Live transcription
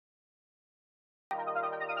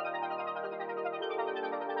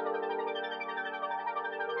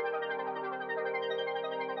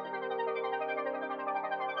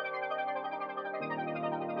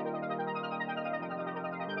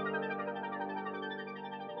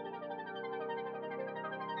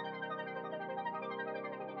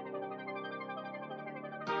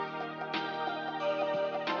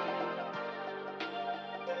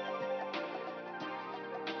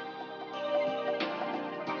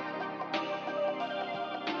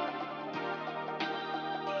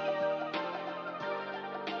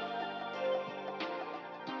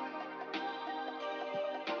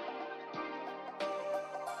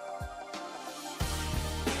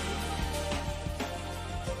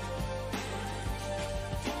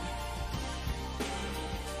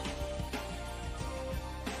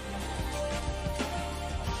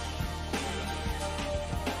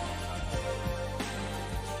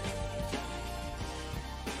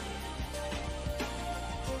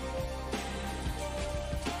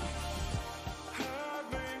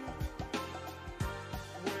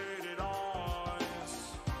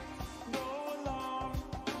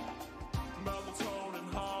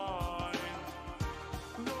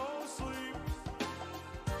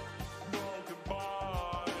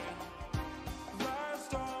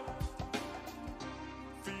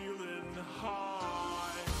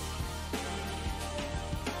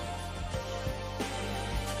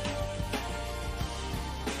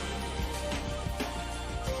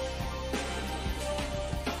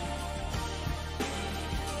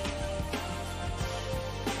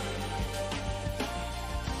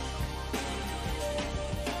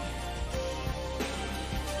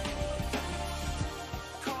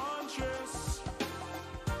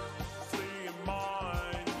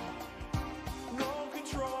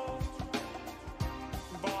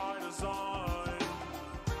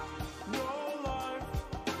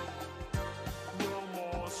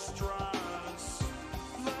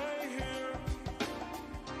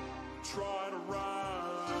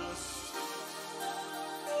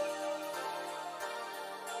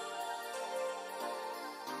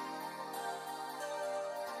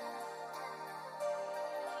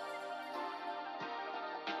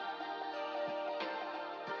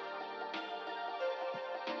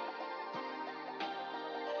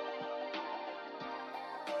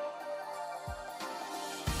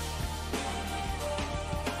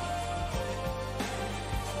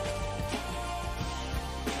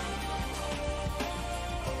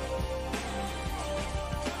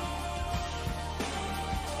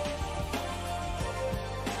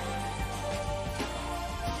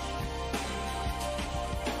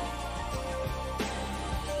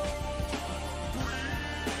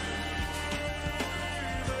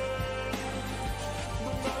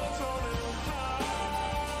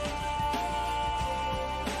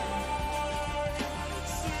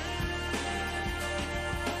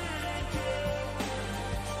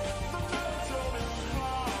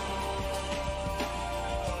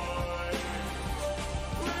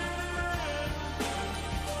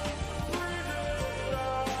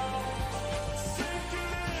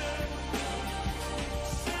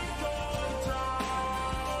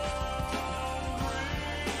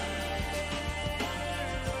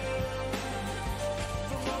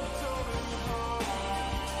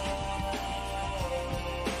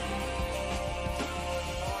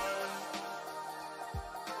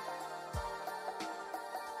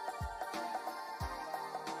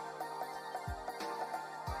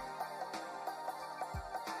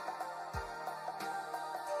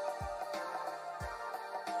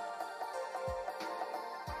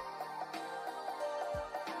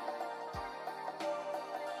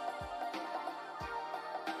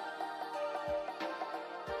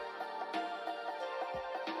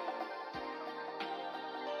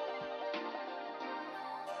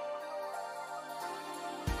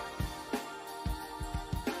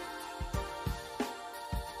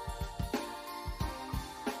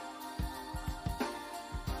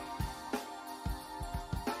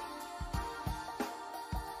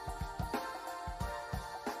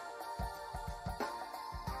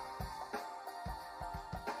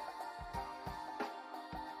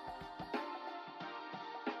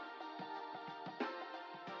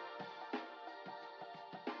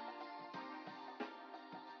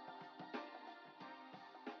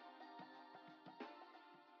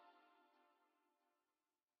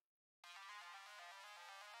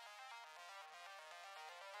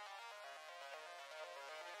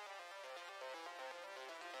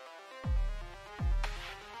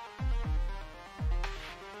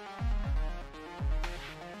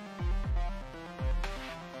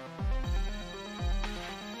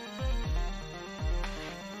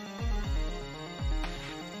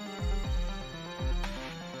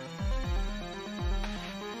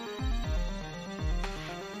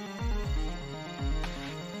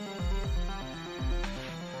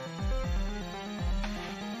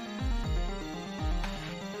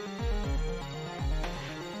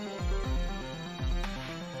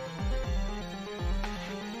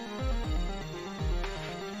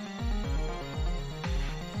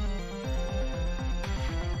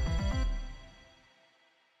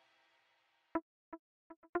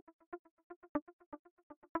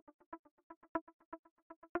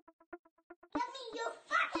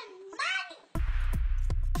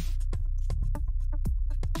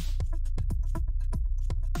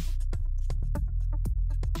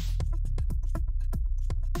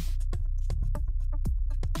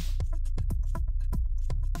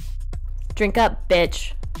Drink up,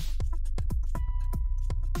 bitch.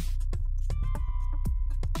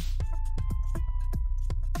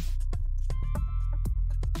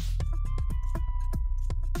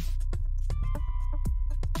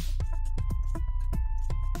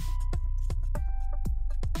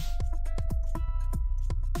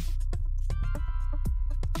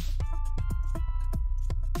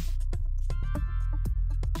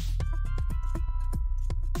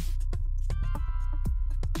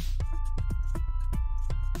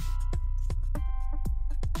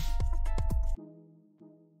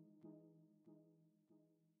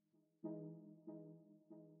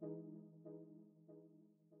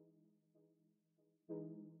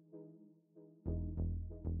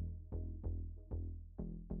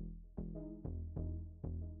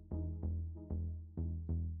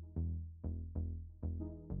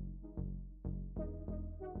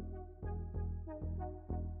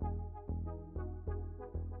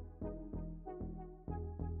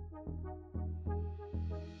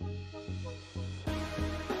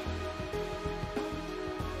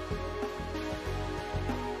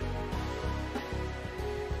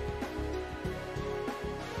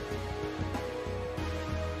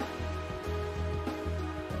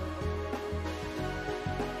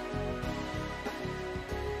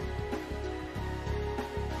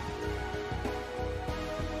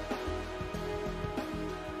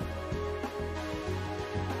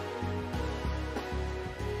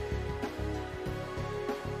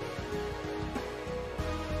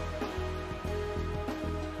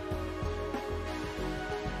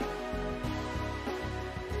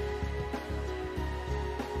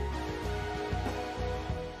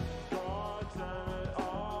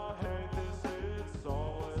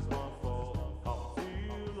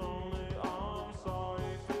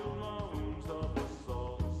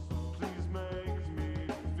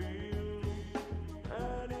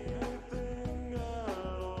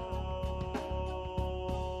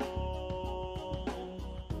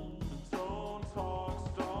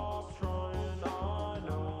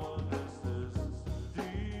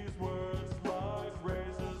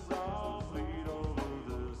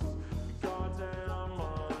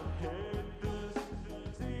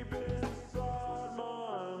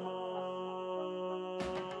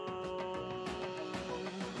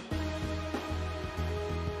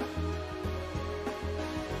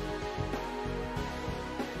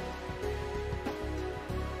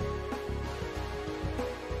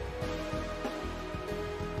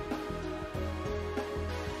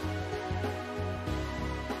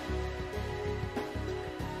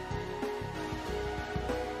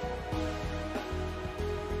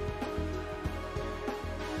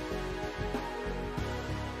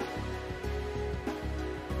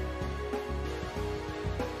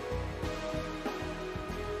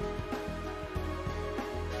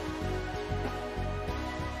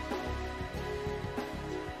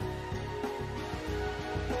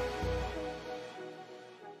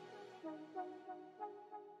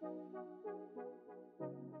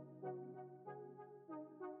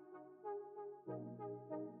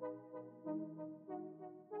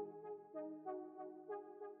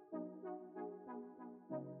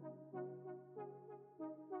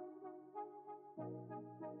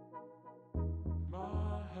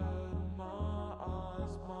 My head, my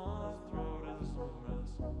eyes, my throat is a mess.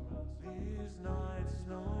 These nights,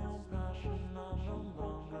 no passion, I'm no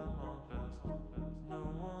longer my best. No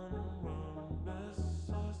one will miss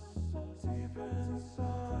us deep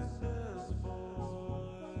inside this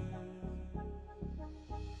void.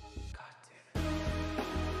 God damn it.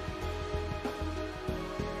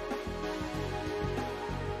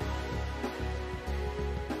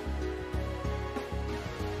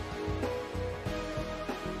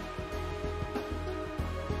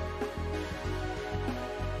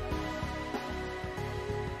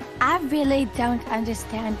 I really don't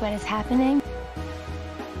understand what is happening.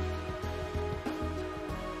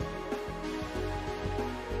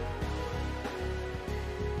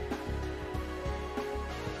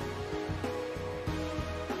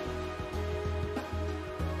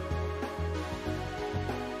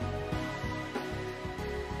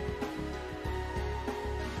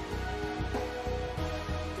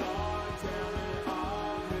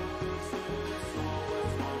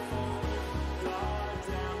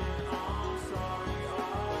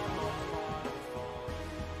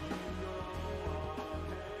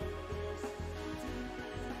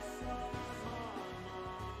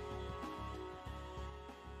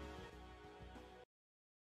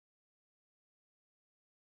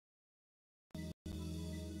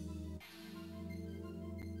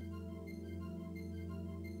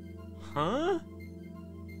 Huh?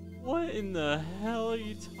 What in the hell are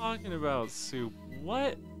you talking about, Soup?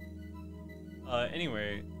 What?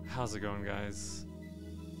 Anyway, how's it going, guys?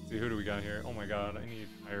 Let's see, who do we got here? Oh my god, I need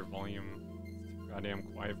higher volume. It's too goddamn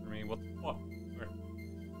quiet for me. What the fuck?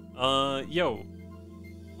 Alright. Yo.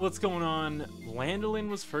 What's going on? Landolin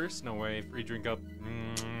was first? No way. Free drink up.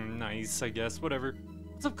 Nice, I guess. Whatever.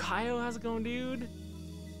 What's up, Kyo? How's it going, dude?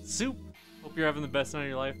 Soup. Hope you're having the best night of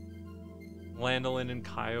your life. Landolin and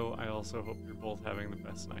Kyo, I also hope you're both having the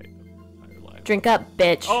best night of your entire life. Drink up,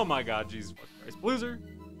 bitch. Oh my god, Jesus fuck Christ. Bloozer,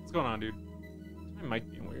 what's going on, dude? My mic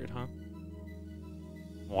being weird, huh?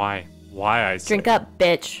 Why? Why I say? Drink up,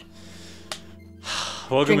 bitch.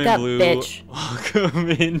 Welcome Drink in, up, Blue. bitch.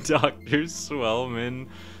 Welcome in, Dr. Swellman.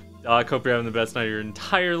 Doc, hope you're having the best night of your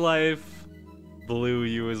entire life. Blue,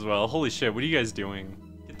 you as well. Holy shit, what are you guys doing?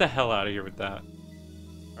 Get the hell out of here with that.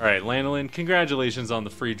 Alright, Landolin, congratulations on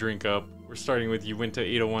the free drink up. We're starting with Uwinta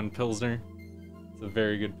 801 Pilsner. It's a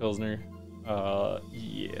very good Pilsner.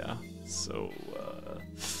 Yeah.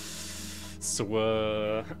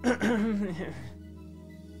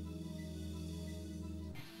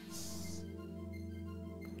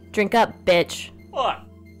 Drink up, bitch. What?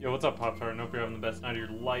 Yo, what's up, Pop-Tart? Hope you're having the best night of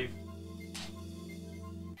your life.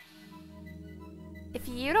 If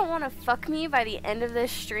you don't want to fuck me by the end of this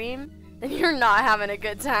stream, then you're not having a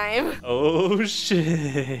good time. Oh,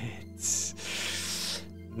 shit.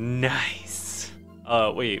 Nice.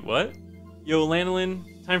 Wait, what? Yo,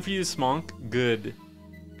 Landolin, time for you to smonk? Good.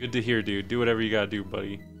 Good to hear, dude. Do whatever you gotta do,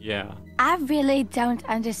 buddy. Yeah. I really don't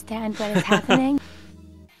understand what is happening.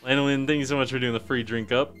 Landolin, thank you so much for doing the free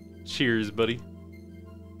drink up. Cheers, buddy.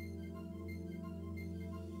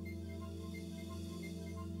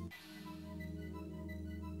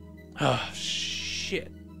 Oh,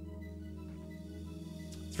 shit.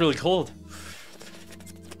 It's really cold.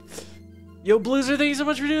 Yo, Blizzard, thank you so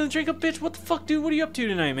much for doing the drink up, bitch. What the fuck, dude? What are you up to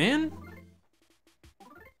tonight, man?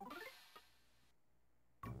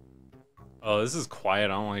 Oh, this is quiet.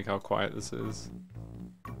 I don't like how quiet this is.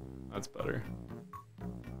 That's better.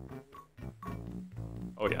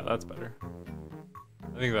 Oh yeah, that's better.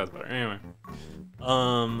 I think that's better. Anyway.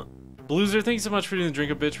 Bloozer, thank you so much for doing the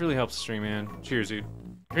drink up, bitch. Really helps the stream, man. Cheers, dude.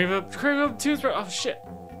 Cream up, tunes, bro. Oh shit.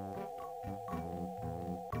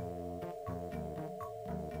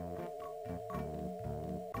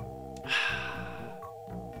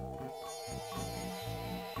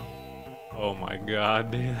 Oh my god,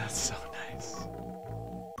 dude, that's so nice.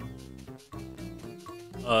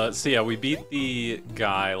 So yeah, we beat the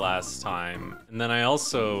guy last time, and then I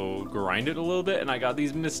also grinded a little bit, and I got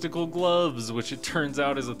these mystical gloves, which it turns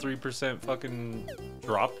out is a 3% fucking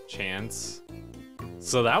drop chance.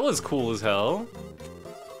 So that was cool as hell.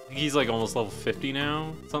 I think he's like almost level 50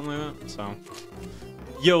 now, something like that, so.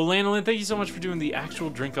 Yo, Landolin, thank you so much for doing the actual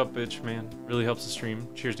drink up, bitch, man. Really helps the stream.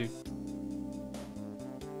 Cheers, dude.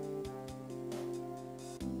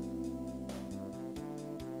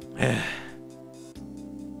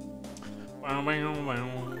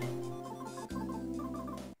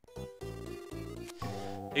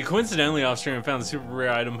 Hey, coincidentally off stream I found the super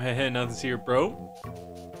rare item. Hehe, nothing's here, bro.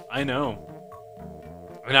 I know.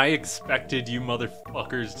 And I expected you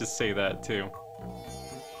motherfuckers to say that too.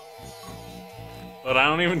 But I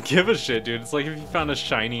don't even give a shit, dude. It's like if you found a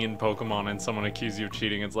shiny in Pokemon and someone accused you of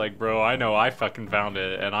cheating, it's like, bro, I know I fucking found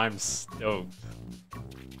it and I'm stoked.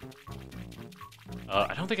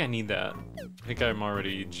 I don't think I need that. I think I'm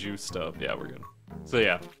already juiced up. Yeah, we're good. So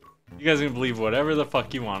yeah, you guys can believe whatever the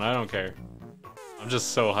fuck you want. I don't care. I'm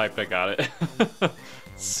just so hyped I got it.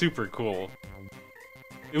 Super cool.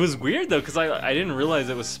 It was weird though, because I didn't realize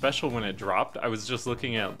it was special when it dropped. I was just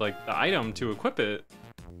looking at like the item to equip it,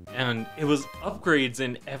 and it was upgrades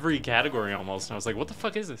in every category almost. And I was like, what the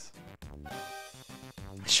fuck is this?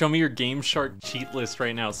 Show me your Game Shark cheat list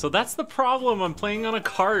right now. So that's the problem. I'm playing on a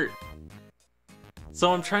cart.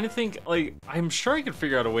 So I'm trying to think, like, I'm sure I could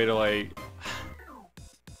figure out a way to like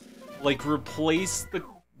replace the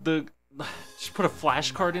just put a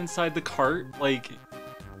flash card inside the cart. Like,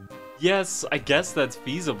 yes, I guess that's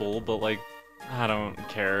feasible, but like, I don't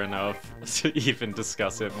care enough to even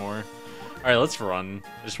discuss it more. All right, let's run.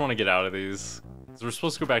 I just want to get out of these. So we're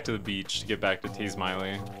supposed to go back to the beach to get back to Tease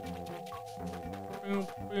Miley. This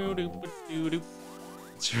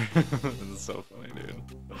is so funny, dude.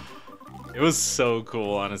 It was so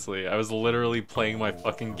cool, honestly. I was literally playing my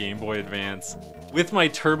fucking Game Boy Advance with my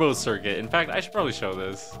turbo circuit. In fact, I should probably show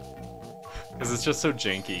this because it's just so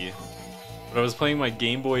janky. But I was playing my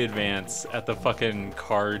Game Boy Advance at the fucking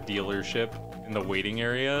car dealership in the waiting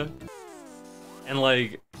area. And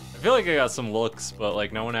like, I feel like I got some looks, but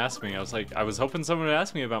like no one asked me. I was hoping someone would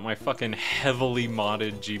ask me about my fucking heavily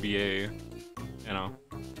modded GBA, you know.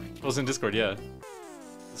 Post in Discord, yeah.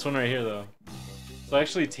 This one right here, though. So I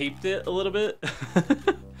actually taped it a little bit.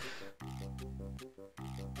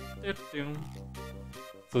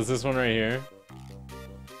 So it's this one right here.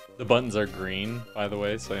 The buttons are green, by the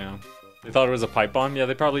way, so yeah. They thought it was a pipe bomb? Yeah,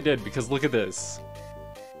 they probably did, because look at this.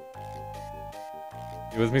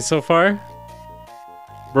 You with me so far?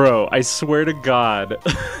 Bro, I swear to God.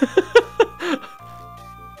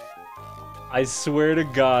 I swear to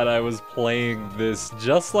God I was playing this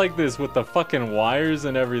just like this with the fucking wires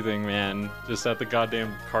and everything, man. Just at the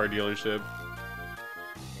goddamn car dealership.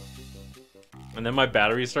 And then my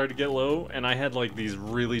battery started to get low, and I had like these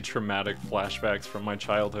really traumatic flashbacks from my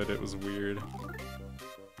childhood. It was weird.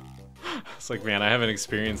 It's like, man, I haven't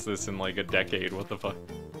experienced this in like a decade. What the fuck?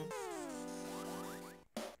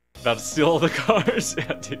 About to steal all the cars?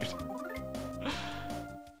 Yeah, dude.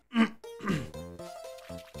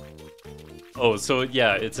 Oh, so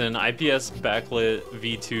yeah, it's an IPS backlit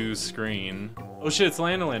V2 screen. Oh shit, it's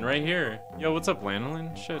Lanolin right here. Yo, what's up,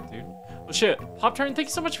 Lanolin? Shit, dude. Oh shit, Pop-Tart, thank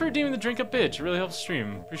you so much for redeeming the drink up, bitch. It really helps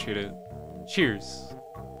stream. Appreciate it. Cheers.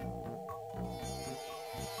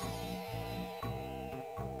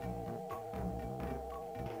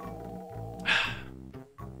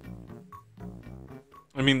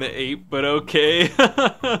 I mean the 8, but okay.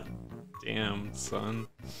 Damn, son.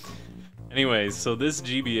 Anyways, so this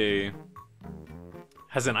GBA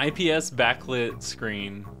has an IPS backlit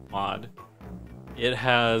screen mod. It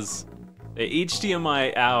has a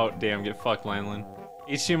HDMI out, damn, get fucked, Landlin.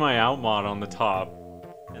 HDMI out mod on the top,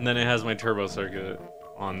 and then it has my turbo circuit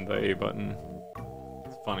on the A button.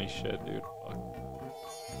 It's funny shit, dude. Fuck.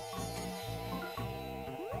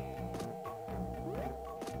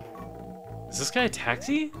 Is this guy a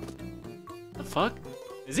taxi? What the fuck?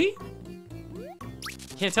 Is he?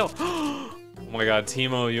 Can't tell. Oh my god,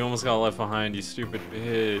 Timo, you almost got left behind, you stupid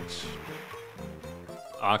bitch.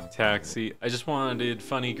 Octaxi. I just wanted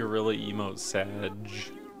funny gorilla emote Sag.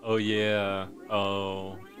 Oh yeah.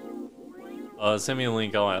 Oh. Send me a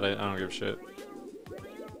link, I'll add it. I don't give a shit.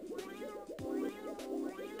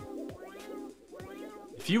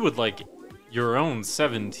 If you would like your own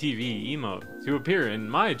 7TV emote to appear in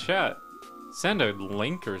my chat, send a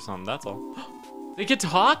link or something, that's all. They can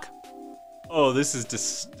talk? Oh, this is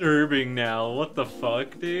disturbing now. What the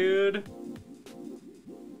fuck, dude?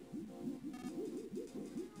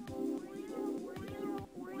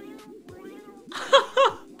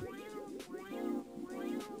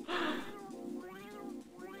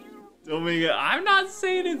 Don't make it. I'm not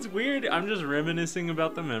saying it's weird. I'm just reminiscing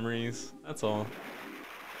about the memories. That's all.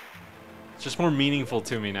 It's just more meaningful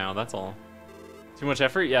to me now. That's all. Too much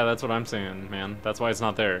effort? Yeah, that's what I'm saying, man. That's why it's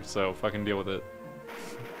not there. So fucking deal with it.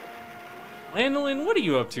 Landolin, what are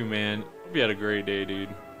you up to, man? Hope you had a great day, dude.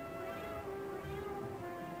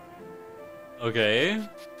 Okay.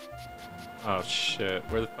 Oh shit.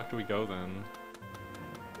 Where the fuck do we go then?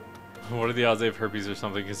 What are the odds they have herpes or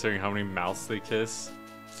something, considering how many mouths they kiss?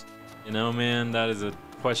 You know, man, that is a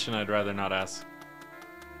question I'd rather not ask.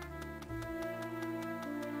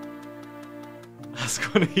 Ask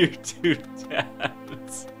one of your two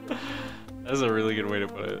dads. That's a really good way to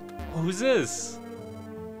put it. Oh, who's this?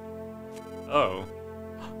 Oh.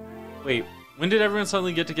 Wait, when did everyone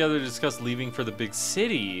suddenly get together to discuss leaving for the big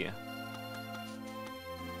city?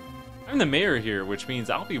 I'm the mayor here, which means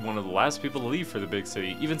I'll be one of the last people to leave for the big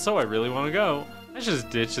city. Even so, I really want to go. I should just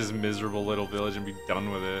ditch this miserable little village and be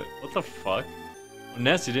done with it. What the fuck? Oh,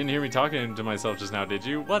 Ness, you didn't hear me talking to myself just now, did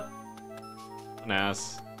you? What? An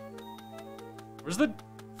ass. Where's the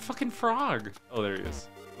fucking frog? Oh, there he is.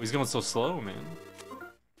 Oh, he's going so slow, man.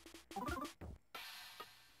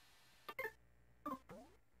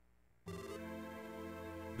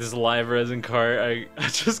 This live resin cart, I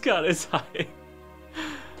just got his high.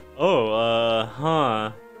 Oh,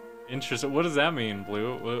 huh. Interesting. What does that mean,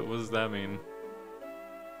 Blue? What does that mean?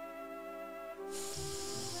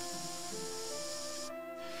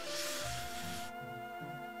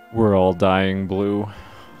 We're all dying, Blue.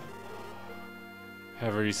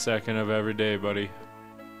 Every second of every day, buddy.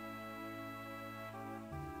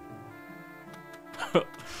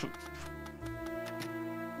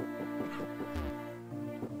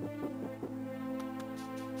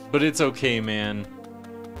 But it's okay, man.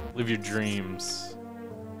 Live your dreams.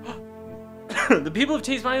 The people of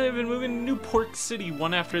Taste Valley have been moving to New Pork City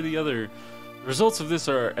one after the other. The results of this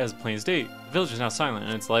are as plain as day. The village is now silent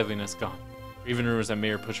and its liveliness gone. Even rumors that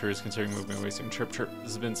Mayor Pusher is considering moving away soon. Chirp chirp.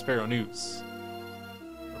 This has been Sparrow News.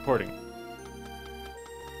 Reporting.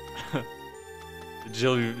 The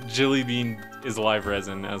Jilly Bean is live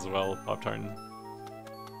resin as well, Pop-Tart.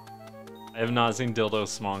 I have not seen Dildo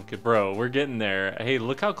Smonk. Bro, we're getting there. Hey,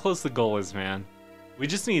 look how close the goal is, man. We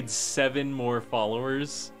just need 7 more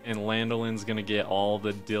followers, and Landolin's gonna get all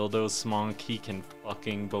the dildo smonk he can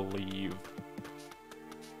fucking believe.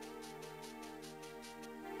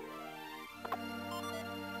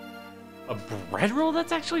 A bread roll?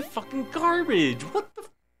 That's actually fucking garbage. What the?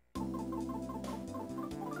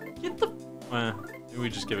 Get the. Maybe we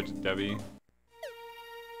just give it to Debbie.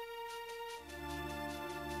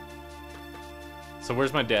 So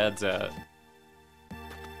where's my dad's at?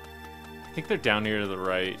 I think they're down here to the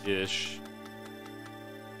right-ish.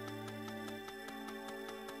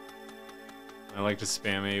 I like to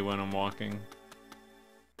spam A when I'm walking.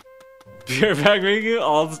 Beer back making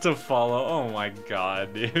alts to follow. Oh my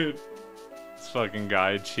god, dude. This fucking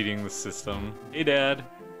guy cheating the system. Hey, Dad.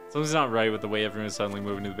 Something's not right with the way everyone's suddenly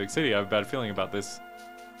moving to the big city. I have a bad feeling about this.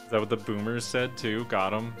 Is that what the boomers said, too?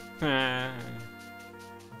 Got him.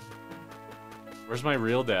 Where's my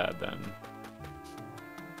real dad, then?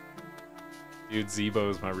 Dude,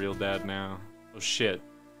 Zebo's my real dad now. Oh, shit.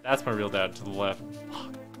 That's my real dad to the left.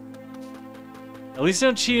 Fuck. At least I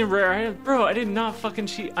don't cheat in rare items. Bro, I did not fucking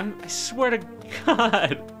cheat. I swear to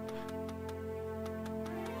God.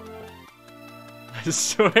 I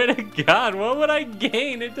swear to God, what would I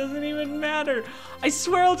gain? It doesn't even matter. I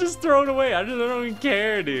swear I'll just throw it away. I don't even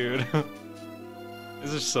care, dude.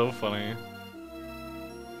 This is so funny.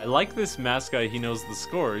 I like this mask guy. He knows the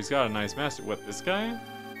score. He's got a nice mask. What, this guy?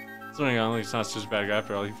 Something on, he's not such a bad guy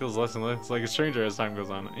after all. He feels less and less like a stranger as time goes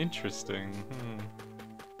on. Interesting.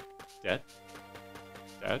 Dad?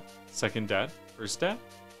 Dad? Second dad? First dad?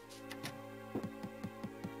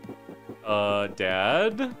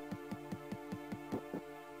 Dad?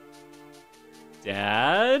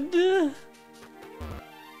 Dad?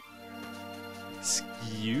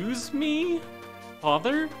 Excuse me?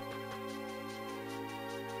 Father?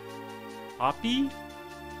 Poppy?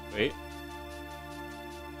 Wait.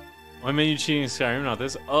 Why made you cheating in Skyrim, not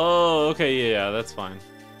this? Oh, okay, yeah, that's fine.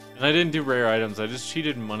 And I didn't do rare items, I just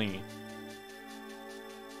cheated money.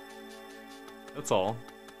 That's all.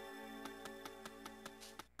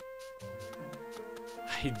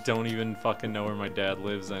 I don't even fucking know where my dad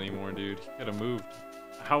lives anymore, dude. He could have moved.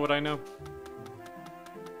 How would I know?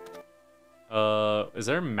 Is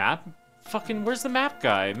there a map? Fucking, where's the map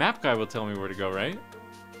guy? Map guy will tell me where to go, right?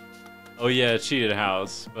 Oh yeah, cheated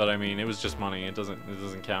house, but I mean, it was just money. It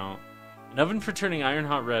doesn't count. An oven for turning iron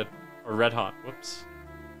hot red, or red hot. Whoops.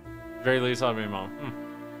 Very latest automated mom.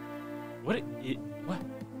 What? What?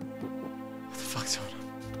 What the fuck's going on?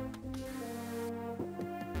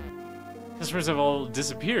 Customers have all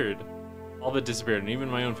disappeared. All but disappeared, and even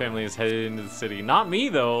my own family is headed into the city. Not me,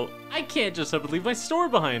 though. I can't just up and leave my store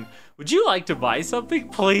behind. Would you like to buy something,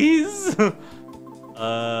 please? No.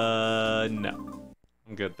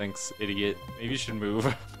 I'm good, thanks, idiot. Maybe you should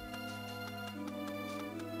move.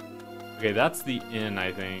 Okay, that's the inn,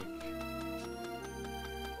 I think.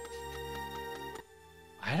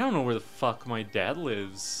 I don't know where the fuck my dad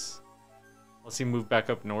lives. Unless he moved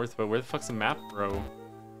back up north, but where the fuck's the map, bro?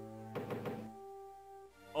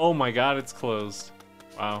 Oh my god, it's closed.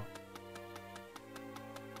 Wow.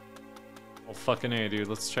 Oh fucking A, dude.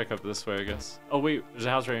 Let's check up this way, I guess. Oh wait, there's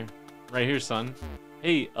a house right here, son.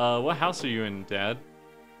 Hey, what house are you in, Dad?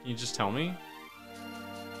 Can you just tell me?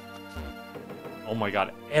 Oh my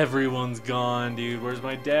god, everyone's gone, dude. Where's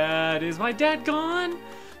my dad? Is my dad gone?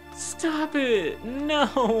 Stop it!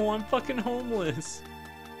 No, I'm fucking homeless.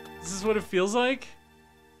 This is what it feels like?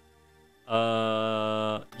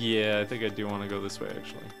 Yeah, I think I do want to go this way,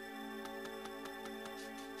 actually.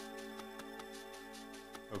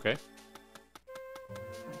 Okay.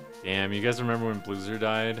 Damn, you guys remember when Blizzard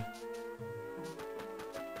died?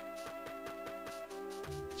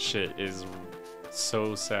 Shit is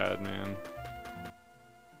so sad, man.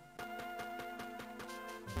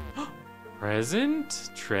 Present?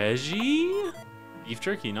 Treasure? Beef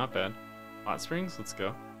jerky, not bad. Hot springs, let's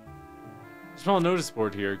go. Small notice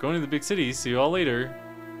board here. Going to the big city. See you all later.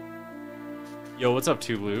 Yo, what's up,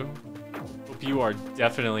 Tulu? Hope you are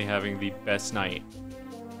definitely having the best night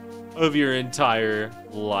of your entire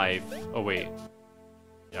life. Oh, wait.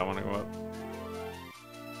 Yeah, I want to go up.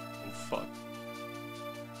 Oh, fuck.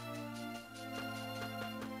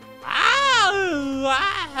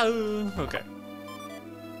 Ah! Okay.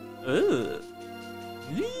 Ugh.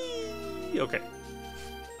 Okay.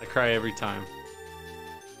 I cry every time.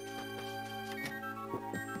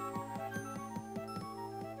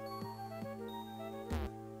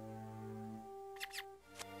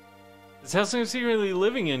 This house I'm secretly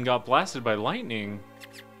living in got blasted by lightning.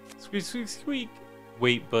 Squeak, squeak, squeak.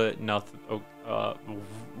 Wait, but nothing. Oh,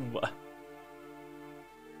 what?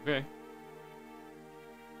 Okay.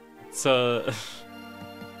 It's, I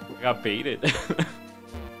got baited.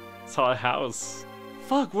 Saw a house.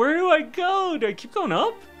 Fuck, where do I go? Do I keep going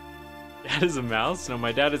up? Dad is a mouse? No,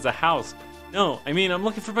 my dad is a house. No, I mean, I'm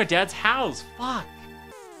looking for my dad's house. Fuck.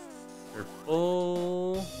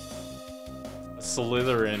 Careful. A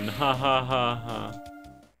Slytherin. Ha ha ha ha.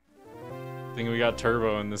 I think we got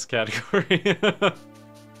turbo in this category.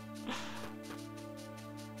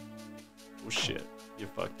 Oh shit. You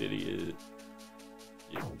fucked idiot.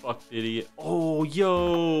 You fucked idiot. Oh,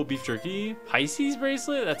 yo. Beef jerky? Pisces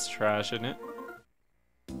bracelet? That's trash, isn't it?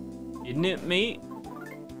 Isn't it, mate?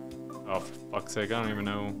 Oh, for fuck's sake. I don't even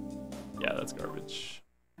know. Yeah, that's garbage.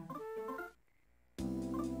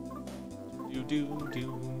 Do.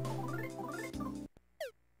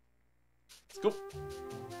 Let's go.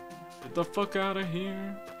 Get the fuck out of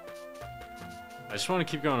here. I just want to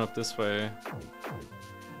keep going up this way.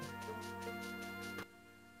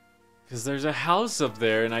 Because there's a house up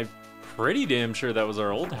there, and I'm pretty damn sure that was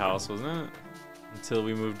our old house, wasn't it? Until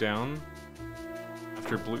we moved down.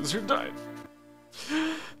 After Blizzard died.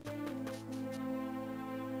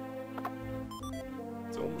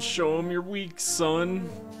 Don't show him you're weak, son.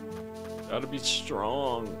 Gotta be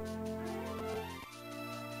strong.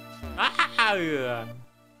 Ah!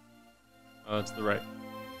 Oh, that's the right.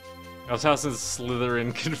 House house is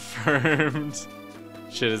Slytherin confirmed.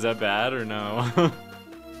 Shit, is that bad or no?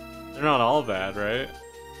 They're not all bad, right?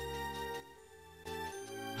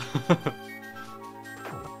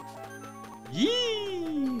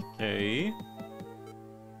 Yee! Okay.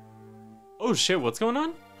 Oh shit, what's going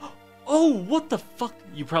on? Oh, what the fuck?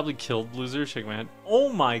 You probably killed Loser? Shake my head. Oh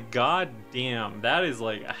my god damn. That is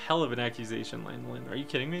like a hell of an accusation, Landlin. Are you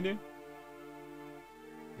kidding me, dude?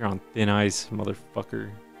 You're on thin ice, motherfucker.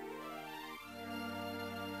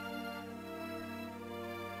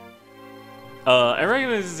 I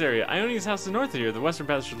recognize this area. Ioni's house is north of here. The western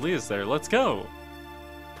path should lead us there. Let's go.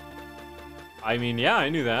 I mean, yeah, I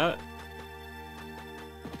knew that.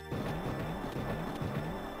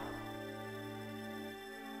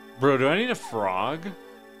 Bro, do I need a frog?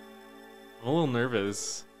 I'm a little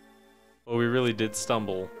nervous. Oh, we really did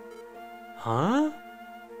stumble. Huh?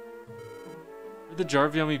 Where'd the jar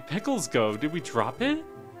of yummy pickles go? Did we drop it?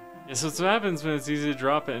 Yes, that's what happens when it's easy to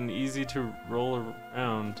drop it and easy to roll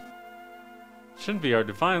around. Shouldn't be hard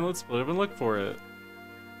to find. Let's split up and look for it.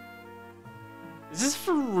 Is this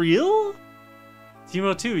for real?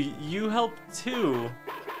 Timo 2, you helped too.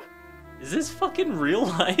 Is this fucking real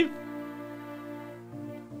life?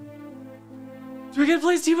 Do we get to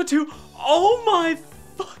play Timo 2? Oh my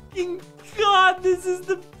fucking god, this is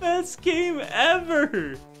the best game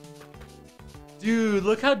ever! Dude,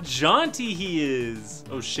 look how jaunty he is.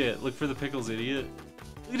 Oh shit, look for the pickles, idiot.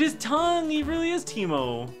 Look at his tongue, he really is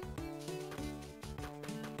Timo.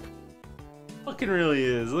 Fucking really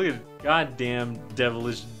is. Look at goddamn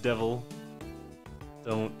devilish devil.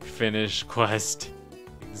 Don't finish quest.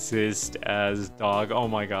 Exist as dog. Oh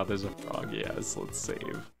my god, there's a frog. Yes, let's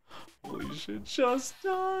save. Holy shit, just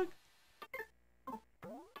dog.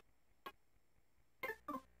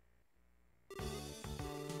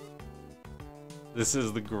 This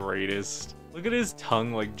is the greatest. Look at his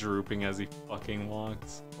tongue like drooping as he fucking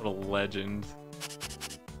walks. What a legend.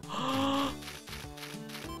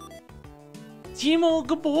 Timo,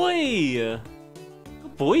 good boy!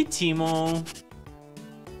 Good boy, Timo.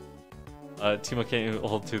 Timo can't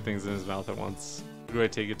hold two things in his mouth at once. Who do I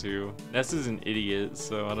take it to? Ness is an idiot,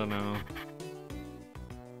 so I don't know.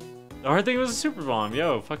 The hard thing was a super bomb.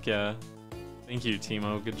 Yo, fuck yeah. Thank you,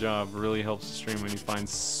 Timo. Good job. Really helps the stream when you find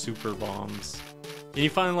super bombs. Can you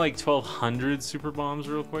find like 1,200 super bombs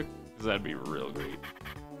real quick? Because that'd be real great.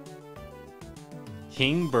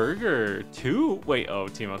 King Burger 2? Wait, oh,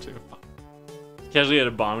 Timo 2. Fuck. Casually had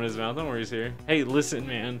a bomb in his mouth. Don't worry, he's here. Hey, listen,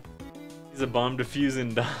 man. He's a bomb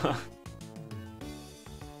diffusing dog.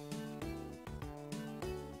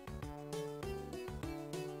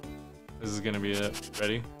 This is gonna be it.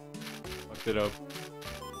 Ready? Fucked it up.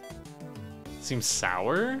 Seems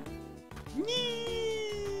sour?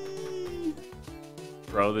 Yee!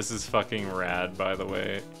 Bro, this is fucking rad, by the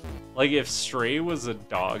way. Like, if Stray was a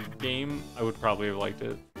dog game, I would probably have liked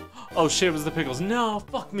it. Oh shit, it was the pickles. No,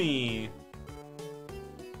 fuck me.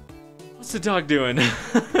 What's the dog doing?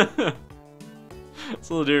 It's a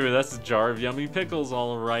little different. That's a jar of yummy pickles,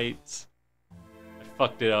 all right. I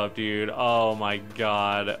fucked it up, dude. Oh my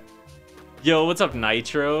god. Yo, what's up,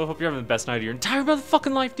 Nitro? Hope you're having the best night of your entire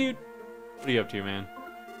motherfucking life, dude. What are you up to, man?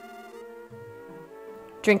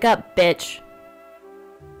 Drink up, bitch.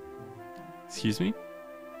 Excuse me?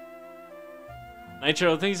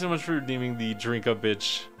 Nitro, thank you so much for redeeming the drink up,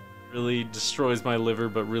 bitch. Really destroys my liver,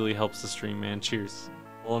 but really helps the stream, man. Cheers.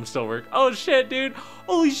 Well, I'm still working. Oh shit, dude.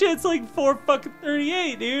 Holy shit, it's like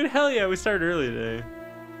 4:38, dude. Hell yeah, we started early today.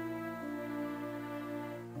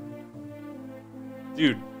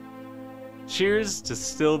 Dude, cheers to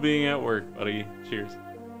still being at work, buddy. Cheers.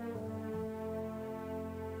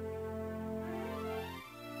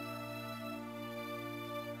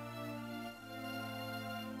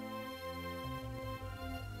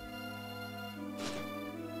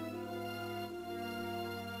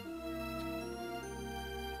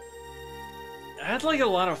 I had like a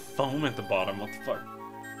lot of foam at the bottom. What the fuck?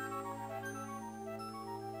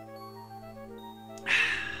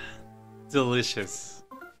 Delicious.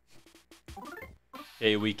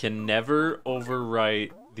 Okay, we can never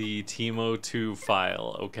overwrite the Timo2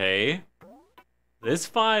 file, okay? This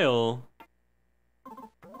file,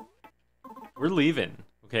 we're leaving,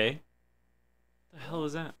 okay? What the hell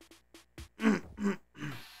is that? Yes,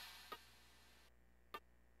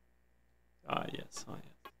 oh yes.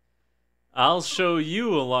 I'll show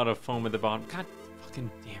you a lot of foam at the bottom. God fucking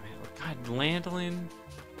damn it. God, Landlin.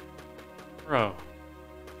 Bro.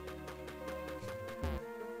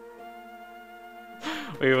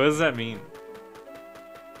 Wait, what does that mean?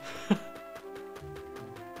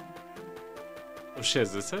 Oh shit,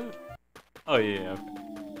 is this it? Oh yeah, okay.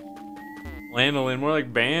 Landolin, more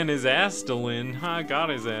like ban his ass, Dylan. Ha, got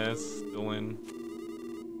his ass, Dylan.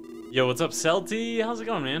 Yo, what's up, Celty? How's it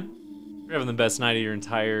going, man? You're having the best night of your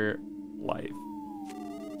entire life.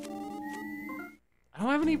 I don't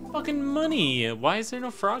have any fucking money. Why is there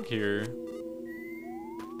no frog here?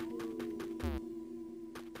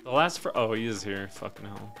 The last frog. Oh, he is here. Fucking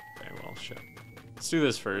hell. Okay, well, shit. Let's do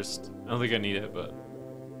this first. I don't think I need it, but.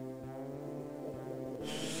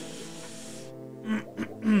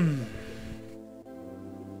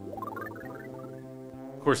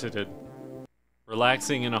 Of course it did.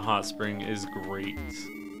 Relaxing in a hot spring is great.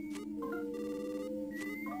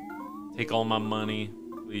 Take all my money,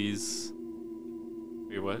 please.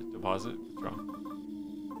 Wait, what? Deposit? What's wrong?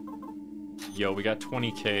 Yo, we got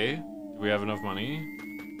 20k. Do we have enough money?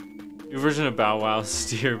 New version of Bow Wow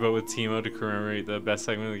Steer, but with Timo to commemorate the best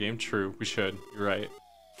segment of the game? True, we should. You're right.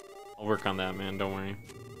 I'll work on that, man. Don't worry.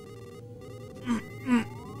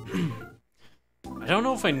 I don't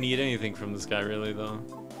know if I need anything from this guy, really, though.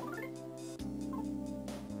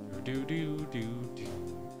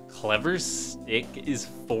 Clever stick is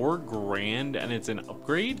 $4 grand and it's an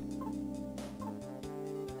upgrade?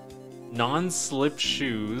 Non-slip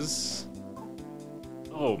shoes.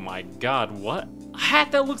 Oh my god, what? A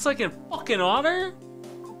hat that looks like a fucking otter?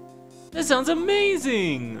 That sounds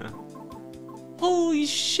amazing! Holy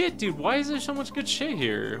shit, dude, why is there so much good shit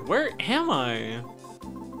here? Where am I?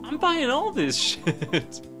 I'm buying all this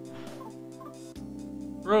shit.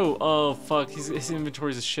 Bro, oh fuck, his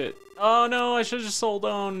inventory's a shit. Oh no, I should've just sold,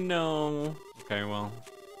 oh no. Okay, well,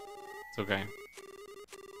 it's okay.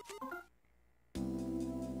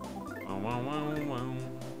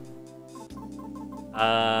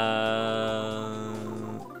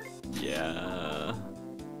 Yeah.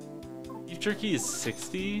 Beef jerky is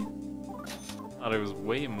 60? Thought it was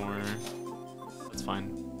way more. That's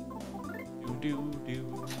fine.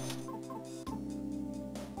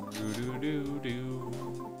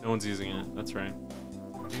 No one's using it, that's right.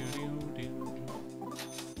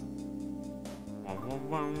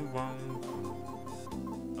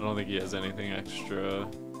 I don't think he has anything extra.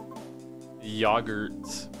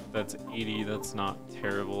 Yogurt, that's 80, that's not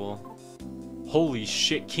terrible. Holy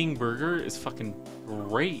shit, King Burger is fucking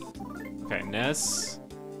great. Okay, Ness.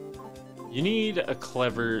 You need a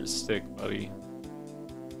clever stick, buddy.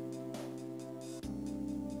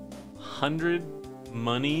 100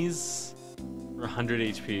 monies for 100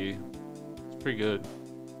 HP. It's pretty good.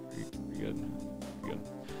 Pretty good.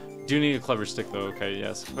 Do need a clever stick though. Okay,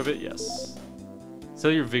 yes. Equip it, yes.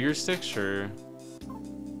 Sell your vigor stick, sure.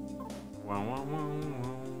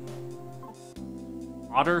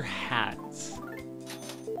 Otter hat.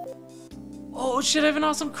 Oh shit! I have an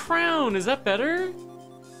awesome crown. Is that better?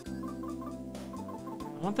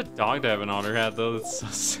 I want the dog to have an otter hat though. That's so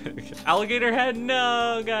sick. Alligator head?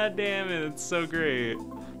 No, god damn it! It's so great.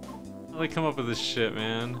 How do they come up with this shit,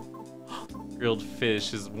 man? Grilled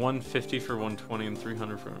fish is 150 for 120 and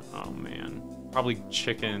 300 for. Oh man, probably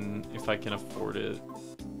chicken if I can afford it.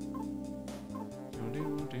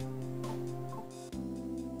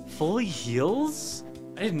 Fully heals?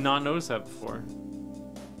 I did not notice that before.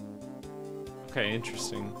 Okay,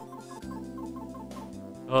 interesting.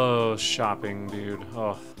 Oh, shopping, dude.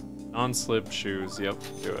 Oh, non-slip shoes. Yep,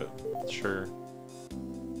 do it. Sure.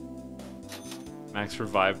 Max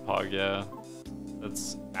revive pog, yeah.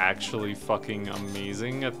 That's actually fucking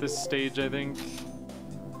amazing at this stage, I think.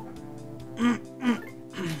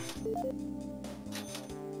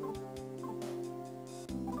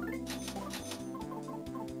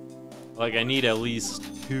 Like, I need at least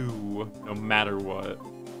 2, no matter what.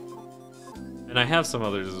 And I have some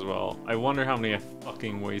others as well. I wonder how many I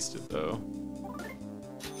fucking wasted, though.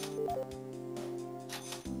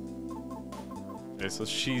 Okay, so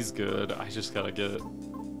she's good. I just gotta get the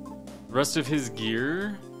rest of his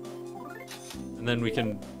gear. And then we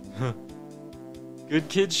can... Good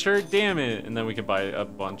kid shirt, damn it! And then we can buy a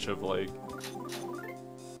bunch of, like...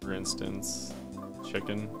 For instance,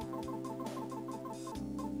 chicken.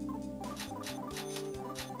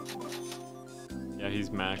 Yeah,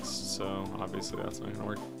 he's maxed, so obviously that's not gonna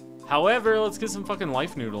work. However, let's get some fucking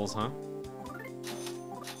life noodles, huh?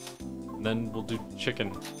 And then we'll do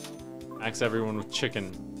chicken. Max everyone with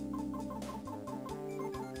chicken.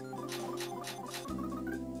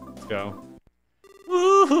 Let's go.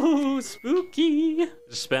 Woo! Spooky!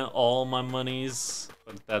 Just spent all my monies,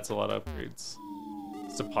 but that's a lot of upgrades.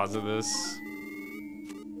 Let's deposit this.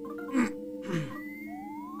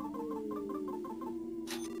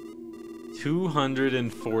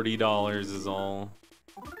 $240 is all.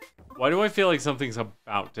 Why do I feel like something's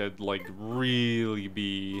about to, like, really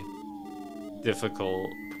be difficult?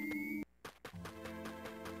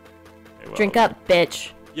 Okay, well. Drink up,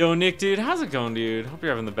 bitch. Yo, Nick, dude, how's it going, dude? Hope you're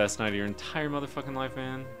having the best night of your entire motherfucking life,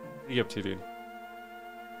 man. What are you up to, dude?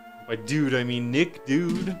 By dude, I mean Nick,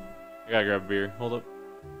 dude. I gotta grab a beer. Hold up.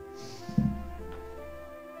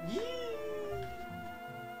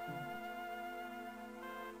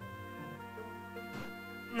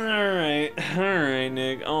 Alright,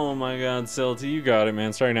 Nick. Oh my god, Silty, you got it,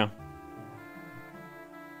 man. Sorry now.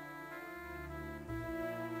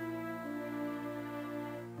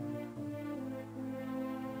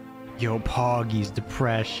 Yo, Poggy's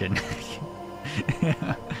depression.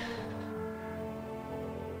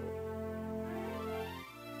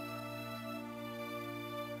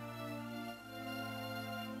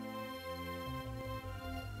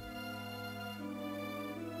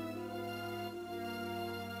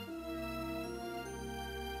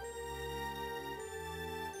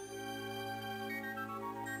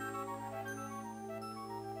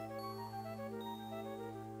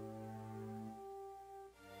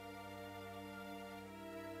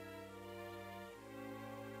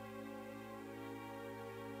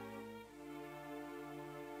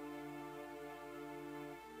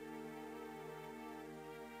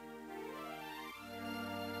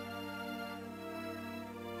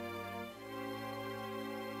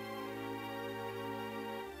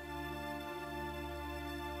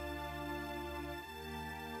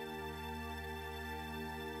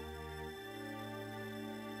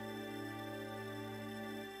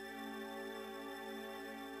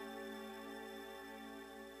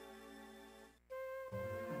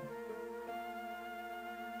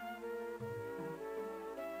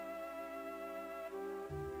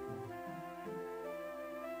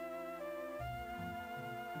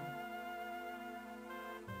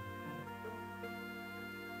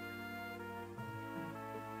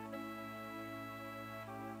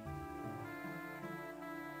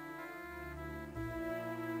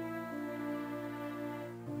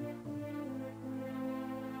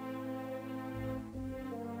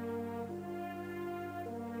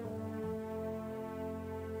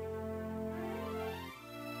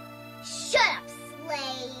 Shut up,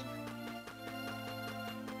 slave!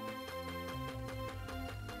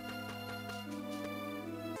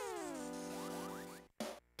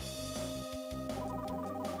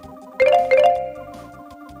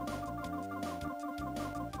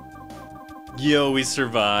 Yo, we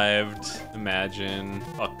survived. Imagine.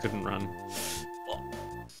 Fuck, couldn't run.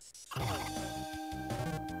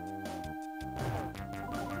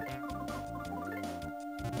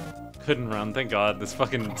 Couldn't run, thank god. This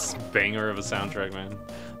fucking banger of a soundtrack, man.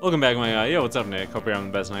 Welcome back, my guy. Yo, what's up, Nick? Hope you're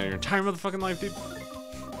having the best night of your entire motherfucking life, dude.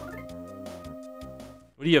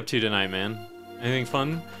 What are you up to tonight, man? Anything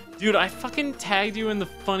fun? Dude, I fucking tagged you in the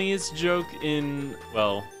funniest joke in,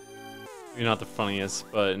 well, maybe not the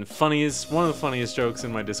funniest, but in funniest, one of the funniest jokes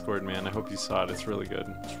in my Discord, man. I hope you saw it. It's really good.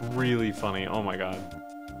 It's really funny. Oh my god.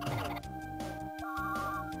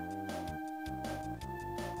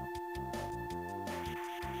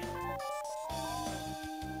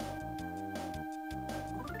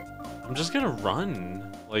 I'm just gonna run.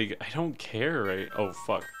 Like, I don't care, right? Oh,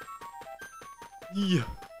 fuck. Yeah.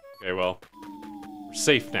 Okay, well. We're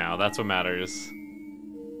safe now. That's what matters.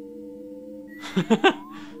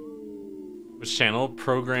 Which channel?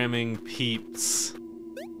 Programming Peeps.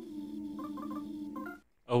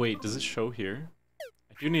 Oh, wait. Does it show here?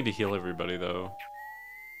 I do need to heal everybody, though.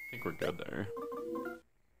 I think we're good there.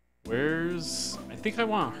 Where's... I think I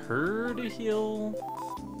want her to heal.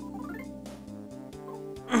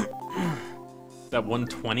 Is that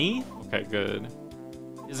 120? Okay, good.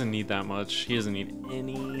 He doesn't need that much. He doesn't need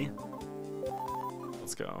any.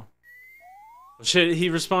 Let's go. Oh, shit, he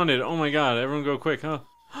responded. Oh my god, everyone go quick, huh?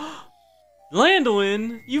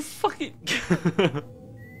 Landolin, you fucking...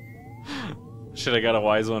 Shit, I got a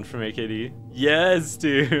wise one from AKD. Yes,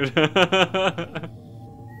 dude.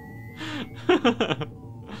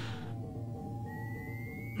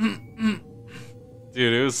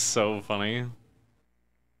 Dude, it was so funny.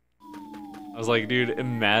 I was like, dude,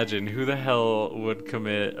 imagine who the hell would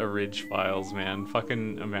commit a Ridge Files, man.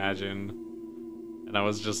 Fucking imagine. And I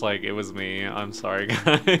was just like, it was me. I'm sorry,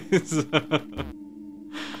 guys.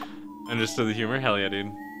 Understood the humor? Hell yeah,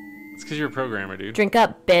 dude. It's because you're a programmer, dude. Drink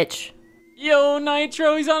up, bitch. Yo,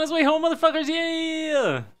 Nitro, he's on his way home, motherfuckers.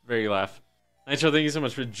 Yeah. Very laugh. Nitro, thank you so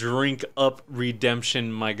much for Drink Up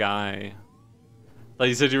Redemption, my guy. Like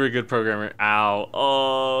you said, you were a good programmer. Ow.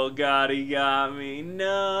 Oh, God, he got me.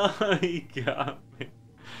 No, he got me.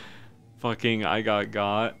 Fucking, I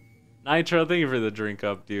got. Nitro, thank you for the drink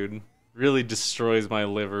up, dude. Really destroys my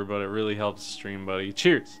liver, but it really helps stream, buddy.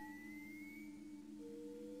 Cheers.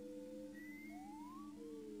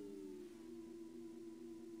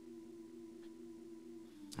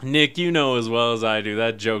 Nick, you know as well as I do,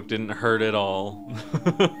 that joke didn't hurt at all.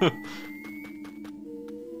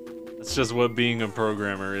 That's just what being a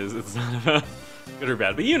programmer is. It's not about good or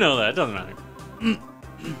bad, but you know that. It doesn't matter.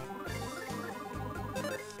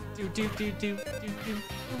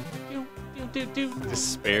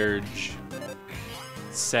 Disparage.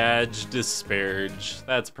 Disparage.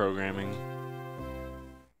 That's programming.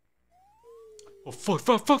 Oh, fuck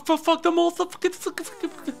the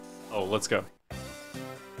motherfucking. Oh, let's go.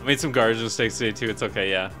 I made some garbage mistakes today too. It's okay,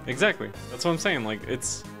 yeah. Exactly. That's what I'm saying. Like,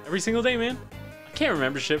 it's every single day, man. I can't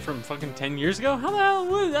remember shit from fucking 10 years ago. How the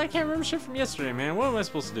hell? I can't remember shit from yesterday, man. What am I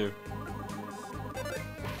supposed to do?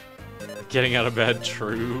 Getting out of bed,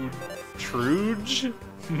 Truge.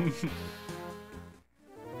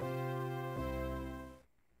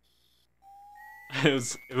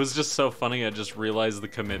 It was just so funny. I just realized the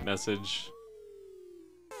commit message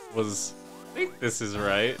was, I think this is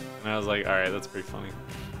right. And I was like, alright, that's pretty funny.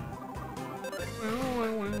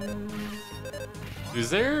 Is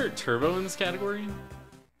there turbo in this category?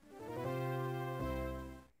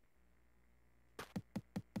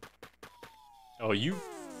 Oh, you...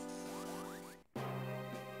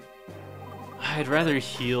 I'd rather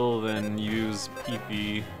heal than use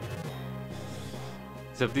PP.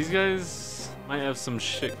 Except these guys might have some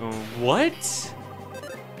shit going... What?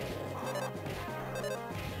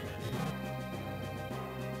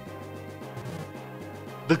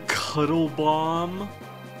 The cuddle bomb?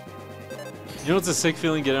 You know, it's a sick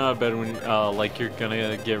feeling getting out of bed when, like, you're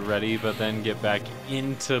gonna get ready, but then get back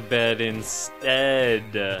into bed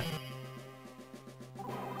instead.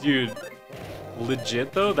 Dude,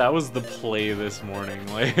 legit though, that was the play this morning.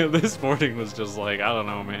 Like, this morning was just like, I don't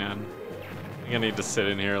know, man. I think I need to sit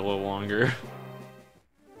in here a little longer.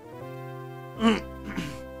 So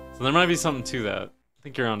there might be something to that. I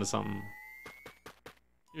think you're onto something.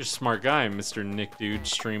 You're a smart guy, Mr. Nick Dude,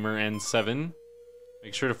 streamer N7.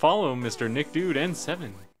 Make sure to follow Mr. Nick Dude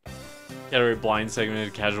N7. Category blind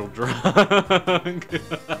segmented casual drunk.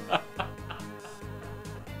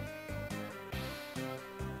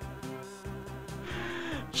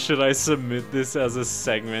 Should I submit this as a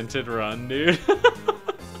segmented run, dude?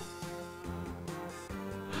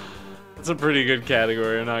 That's a pretty good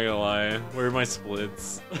category, I'm not gonna lie. Where are my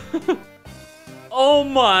splits? Oh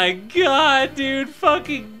my god, dude!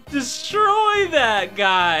 Fucking destroy that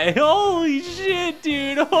guy! Holy shit,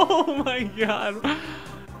 dude! Oh my god!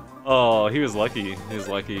 Oh, he was lucky. He was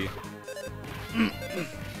lucky.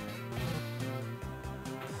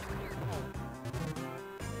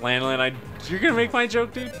 Landlin, you're gonna make my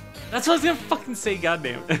joke, dude? That's what I was gonna fucking say,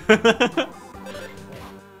 goddamn.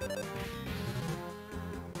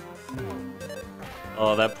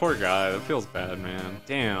 Oh, that poor guy. That feels bad, man.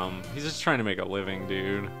 Damn. He's just trying to make a living,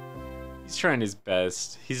 dude. He's trying his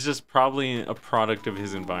best. He's just probably a product of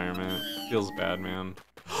his environment. Feels bad, man.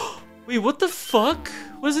 Wait, what the fuck?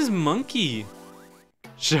 What is this monkey?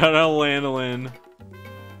 Shout out Landolin.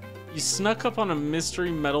 You snuck up on a mystery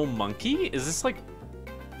metal monkey? Is this like...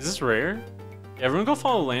 Is this rare? Yeah, everyone go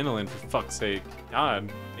follow Landolin for fuck's sake.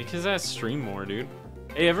 God, make his ass stream more, dude.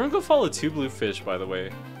 Hey, everyone go follow Two Blue Fish, by the way.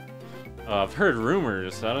 I've heard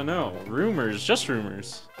rumors, I don't know. Rumors, just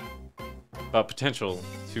rumors. About potential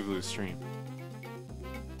Two Blue stream.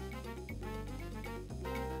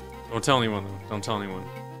 Don't tell anyone though, don't tell anyone.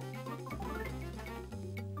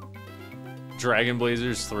 Dragon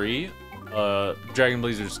Blazers 3? Dragon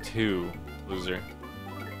Blazers 2,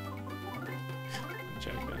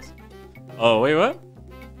 loser. 。 . 。 . 。 . 。 . 。 . 。 . 。 . 。 . 。 . 。 . 。 . 。 . 。 . 。 . 。 . 。 . 。 . 。 . 。 . 。 . 。 . 。 . 。 . 。 . 。 . 。 . 。 . 。 . 。 . Oh, wait, what? Check this.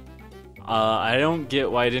 I don't get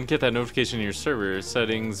why I didn't get that notification in your server.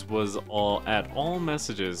 Settings was all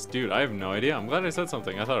messages. Dude, I have no idea. I'm glad I said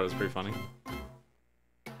something. I thought it was pretty funny.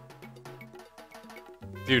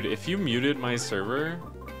 Dude, if you muted my server,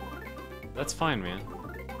 that's fine, man.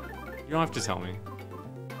 You don't have to tell me.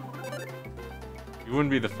 You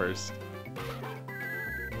wouldn't be the first.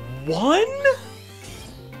 One?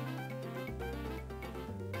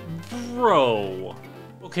 Bro.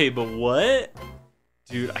 Okay, but what?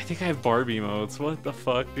 Dude, I think I have Barbie modes. What the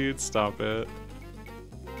fuck, dude? Stop it.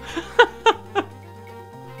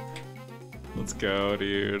 Let's go,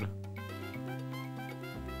 dude.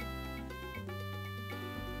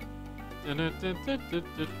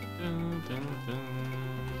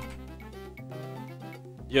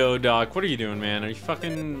 Yo, Doc, what are you doing, man? Are you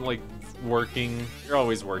fucking, like, working? You're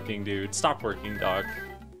always working, dude. Stop working, Doc.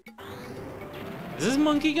 Is this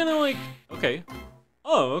monkey gonna, like... Okay.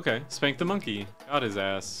 Oh, okay. Spank the monkey. Got his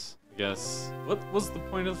ass, I guess. What was the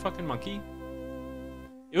point of the fucking monkey?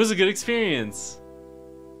 It was a good experience.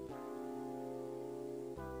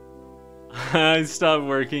 I stop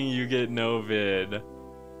working, you get no vid.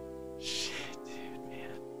 Shit, dude,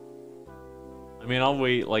 man. I mean, I'll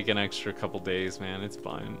wait like an extra couple days, man. It's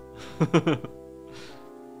fine.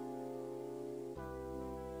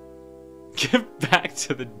 Get back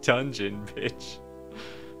to the dungeon, bitch.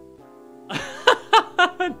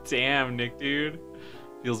 Damn, Nick, dude.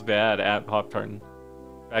 Feels bad at Pop-Tartan.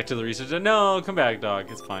 Back to the research. No, come back, dog.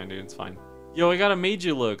 It's fine, dude. It's fine. Yo, I got a made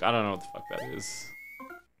you look. I don't know what the fuck that is.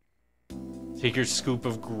 Take your scoop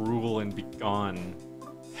of gruel and be gone,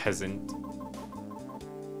 peasant.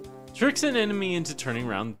 Tricks an enemy into turning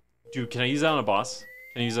around. Dude, can I use that on a boss?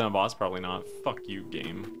 Can I use that on a boss? Probably not. Fuck you,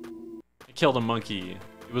 game. I killed a monkey.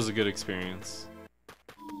 It was a good experience.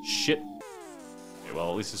 Shit. Okay,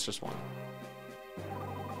 well, at least it's just one.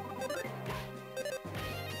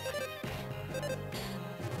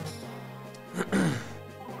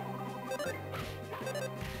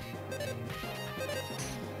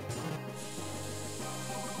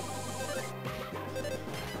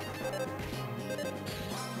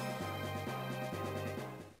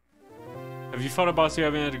 Have you fought a boss you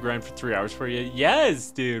haven't had to grind for 3 hours for yet?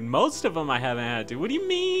 Yes, dude. Most of them I haven't had to. What do you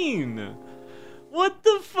mean? What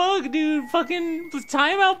the fuck, dude? Fucking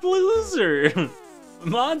timeout loser.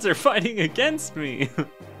 Mods are fighting against me.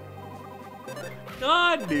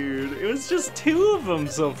 God, dude. It was just 2 of them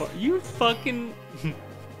so far. You fucking...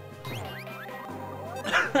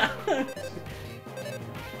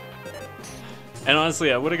 And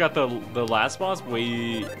honestly, I would have got the last boss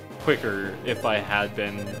way quicker if I had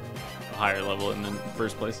been a higher level in the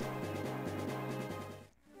first place.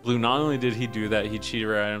 Blue, not only did he do that, he cheated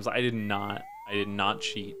rare items. I did not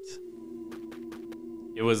cheat.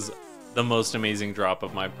 It was the most amazing drop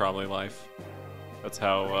of my probably life. That's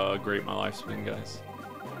how great my life's been, guys.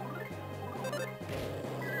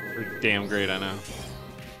 Pretty damn great, I know.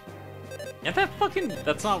 Yeah,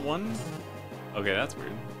 that's not one? Okay, that's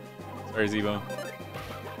weird. Sorry, Zebo.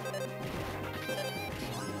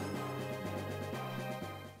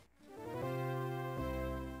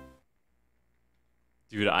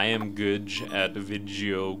 Dude, I am good at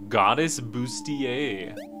video. Goddess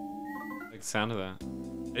bustier. Like the sound of that.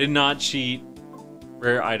 I did not cheat.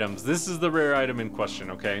 Rare items. This is the rare item in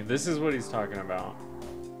question, okay? This is what he's talking about.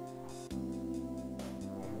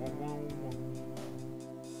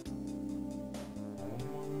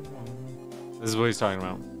 This is what he's talking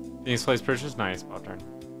about. Phoenix Place purchase? Nice, Pop-Tarn.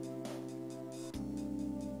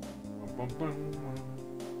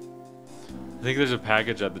 I think there's a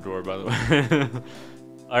package at the door, by the way.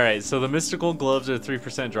 Alright, so the mystical gloves are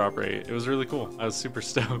 3% drop rate. It was really cool. I was super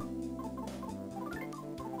stoked.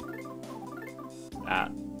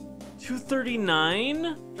 That.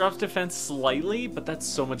 239? Drops defense slightly, but that's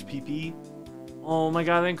so much PP. Oh my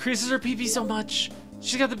god, that increases her PP so much.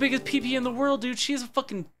 She's got the biggest PP in the world, dude. She's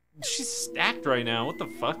stacked right now. What the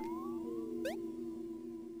fuck?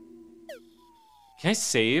 Can I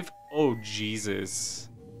save? Oh, Jesus.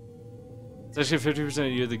 It's actually 50%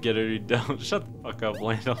 of you that get it or you don't. Shut the fuck up,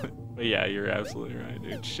 land on it. But yeah, you're absolutely right,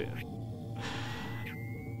 dude. Shit.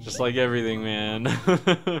 Just like everything, man.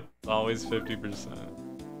 It's always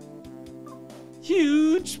 50%.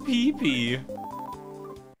 Huge PP.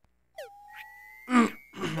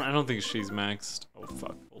 I don't think she's maxed. Oh,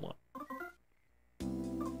 fuck. Hold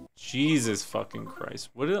on. Jesus fucking Christ.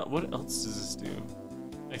 What else does this do?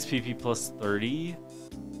 XPP plus 30.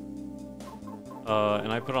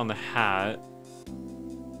 And I put on the hat.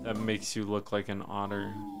 That makes you look like an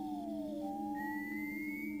otter.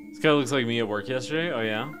 This guy looks like me at work yesterday. Oh,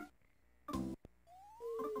 yeah?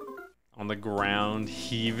 On the ground,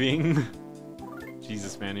 heaving.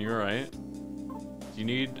 Jesus, man, are you alright? Do you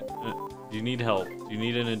need help? Do you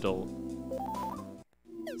need an adult?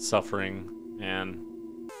 Suffering,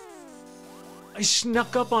 man. I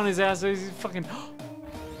snuck up on his ass. He's fucking.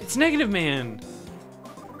 It's Negative Man.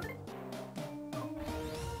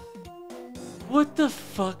 What the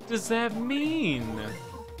fuck does that mean?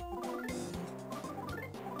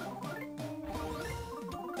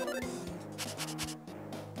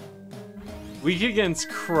 Weak against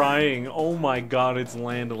crying. Oh my god, it's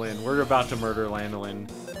Landolin. We're about to murder Landolin.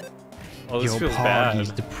 Oh, this feels Poggy's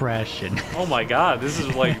bad. depression. Oh my god, this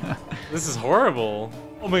is like, this is horrible.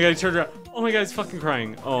 Oh my god, he turned around. Oh my god, he's fucking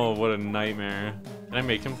crying. Oh, what a nightmare. Can I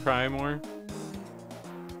make him cry more?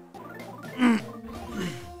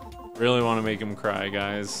 Really want to make him cry,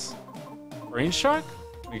 guys. Brain shock?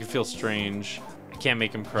 Make it feel strange. I can't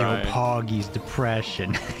make him cry. Poggy's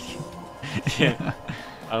depression.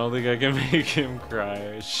 I don't think I can make him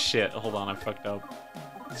cry. Shit, hold on, I fucked up.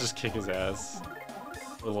 Let's just kick his ass.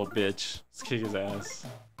 What a little bitch. Let's kick his ass.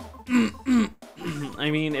 I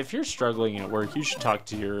mean, if you're struggling at work, you should talk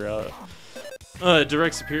to your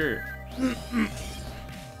direct superior.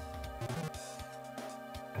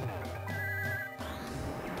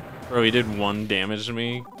 Bro, he did 1 damage to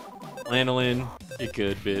me. Landolin, get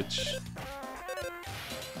good, bitch.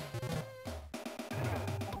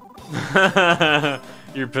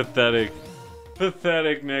 You're pathetic.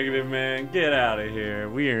 Pathetic, Negative Man. Get out of here.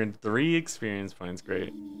 We earned 3 experience points.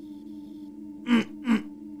 Great. If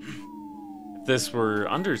this were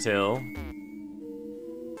Undertale,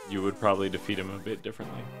 you would probably defeat him a bit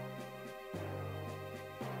differently.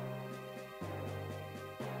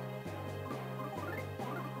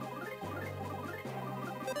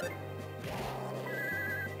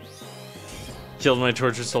 Killed my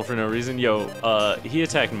tortured soul for no reason. Yo, he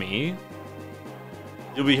attacked me.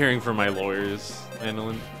 You'll be hearing from my lawyers,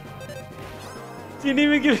 Landolin. Didn't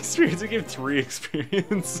even get experience. I gave 3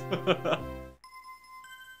 experience.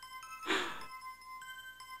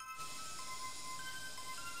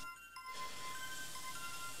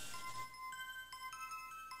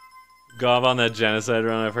 Gob on that genocide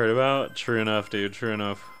run I've heard about. True enough, dude. True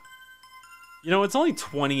enough. You know, it's only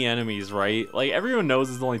 20 enemies, right? Like, everyone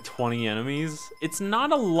knows it's only 20 enemies. It's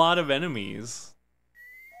not a lot of enemies.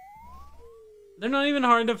 They're not even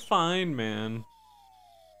hard to find, man.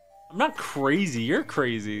 I'm not crazy. You're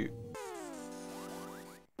crazy.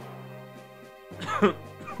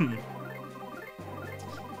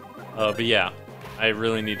 But yeah, I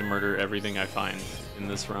really need to murder everything I find in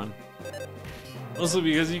this run. Mostly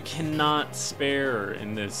because you cannot spare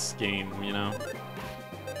in this game, you know?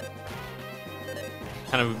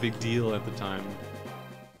 Kind of a big deal at the time.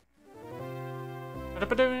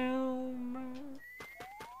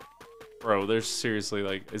 Bro, there's seriously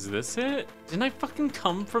like, is this it? Didn't I fucking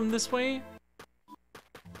come from this way?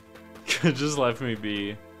 Could just left me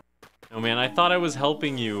be. No man, I thought I was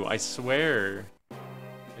helping you. I swear.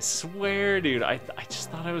 I swear, dude. I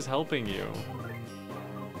just thought I was helping you.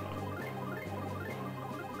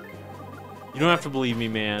 You don't have to believe me,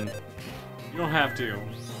 man. You don't have to.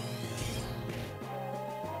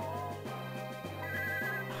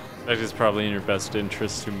 In fact, it's probably in your best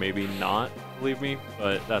interest to maybe not believe me,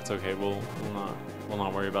 but that's okay. We'll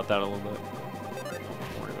not worry about that a little bit.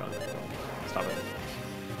 Don't worry about it. Stop it.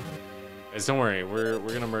 Guys, don't worry. We're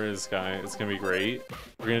gonna murder this guy. It's gonna be great.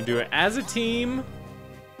 We're gonna do it as a team.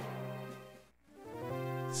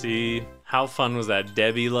 See, how fun was that?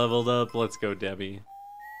 Debbie leveled up. Let's go, Debbie.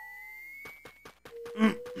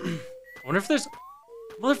 I wonder if there's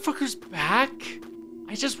motherfuckers back.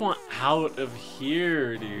 I just want out of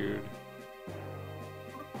here, dude.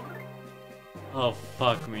 Oh,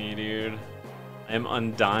 fuck me, dude. I am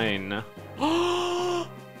undying. What?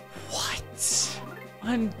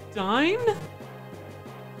 Undying?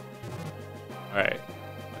 Alright.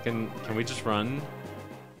 Can we just run?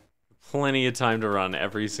 Plenty of time to run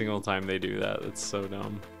every single time they do that. That's so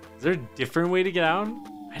dumb. Is there a different way to get out?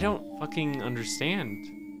 I don't fucking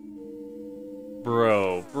understand.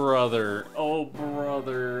 Bro, brother, oh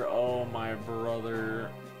my brother.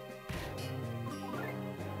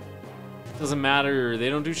 Doesn't matter, they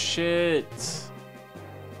don't do shit.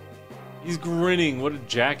 He's grinning, what a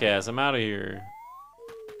jackass, I'm out of here.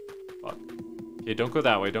 Fuck. Okay, don't go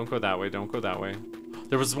that way, don't go that way, don't go that way.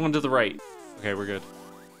 There was one to the right. Okay, we're good.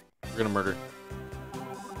 We're gonna murder.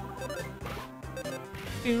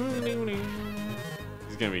 He's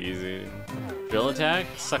gonna be easy. Drill attack?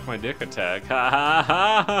 Suck my dick attack. Ha ha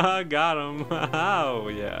ha ha! Got him! Oh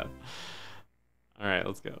yeah. Alright,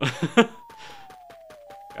 let's go.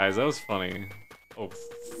 Guys, that was funny. Oh,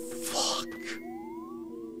 fuck.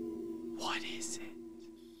 What is it?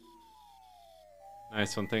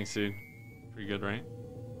 Nice one, thanks, dude. Pretty good, right?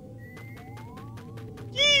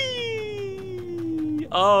 Yee!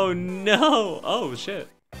 Oh no! Oh shit.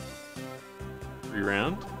 Free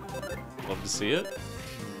round. Love to see it.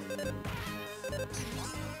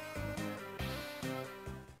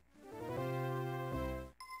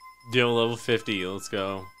 Yo, level 50, let's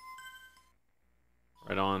go.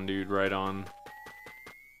 Right on, dude, right on.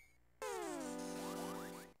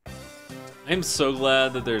 I'm so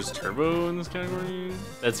glad that there's turbo in this category.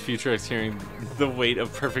 That's Future X hearing the weight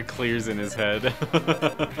of perfect clears in his head.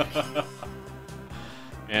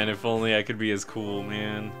 Man, if only I could be as cool,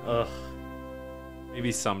 man. Ugh.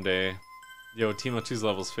 Maybe someday. Yo, Timo 2's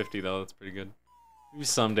level's 50 though, that's pretty good. Maybe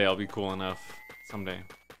someday I'll be cool enough. Someday.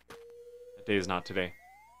 That day is not today.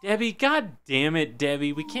 Debbie, god damn it,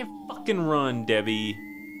 Debbie. We can't fucking run, Debbie.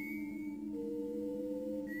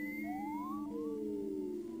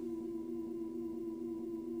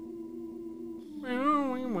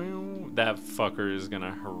 That fucker is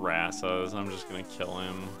gonna harass us. I'm just gonna kill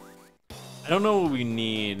him. I don't know what we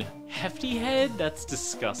need. Hefty head? That's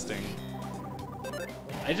disgusting.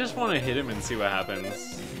 I just want to hit him and see what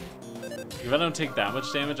happens. If I don't take that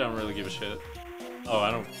much damage, I don't really give a shit. Oh,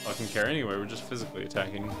 I don't fucking care anyway. We're just physically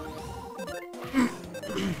attacking.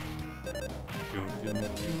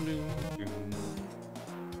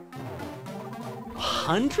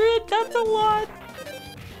 100? That's a lot.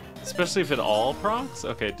 Especially if it all procs?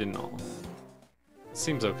 Okay, it didn't all.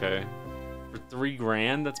 Seems okay. For 3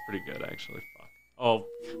 grand, that's pretty good actually. Fuck. Oh,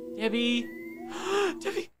 Debbie!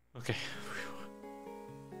 Debbie! Okay.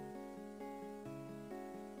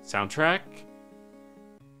 Soundtrack?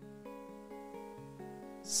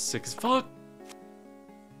 Sick as fuck.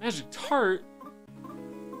 Magic Tart?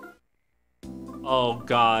 Oh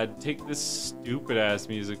god, take this stupid ass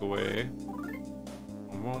music away.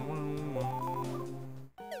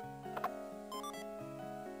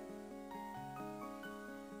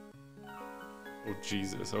 Oh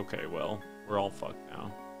Jesus, okay, well, we're all fucked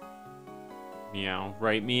now. Meow,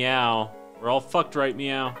 right meow. We're all fucked, right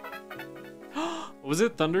meow. What was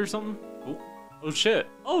it, thunder or something? Oh shit.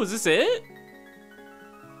 Oh, is this it?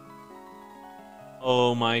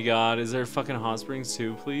 Oh my god, is there fucking hot springs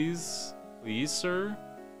too, please? Please, sir?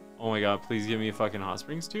 Oh my god, please give me a fucking hot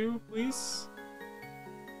springs too, please?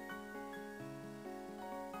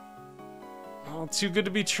 Oh, too good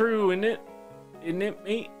to be true, isn't it? Isn't it,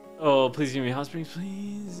 mate? Oh, please give me hot springs,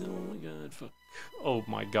 please. Oh my god, fuck. Oh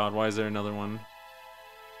my god, why is there another one?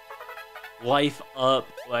 Life up.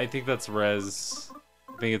 I think that's res.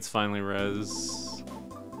 I think it's finally res.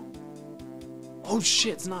 Oh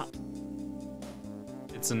shit, it's not.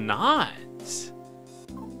 It's not.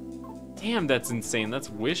 Damn, that's insane.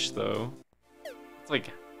 That's wish though. It's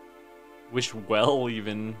like wish well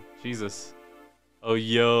even. Jesus. Oh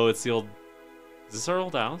yo, it's the old. Is this our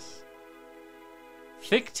old house?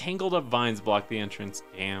 Thick tangled up vines block the entrance.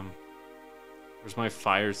 Damn. Where's my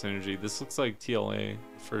fire synergy? This looks like TLA,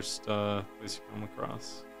 the first place you come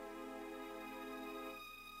across.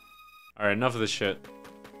 Alright, enough of this shit.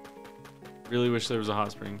 Really wish there was a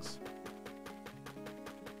hot springs.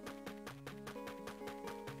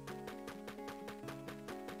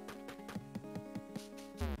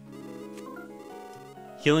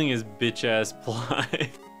 Healing his bitch ass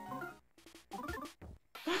ply.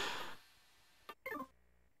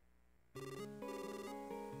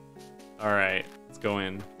 Alright, let's go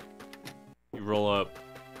in. You roll up.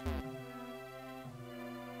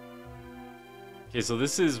 Okay, so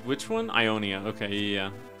this is which one? Ionia. Okay,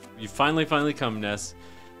 yeah. You finally come, Ness.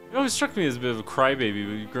 You always struck me as a bit of a crybaby,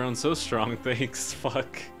 but you've grown so strong. Thanks.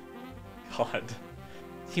 Fuck. God.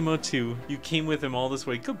 Timo 2, you came with him all this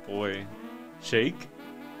way. Good boy. Shake?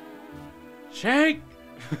 Shake!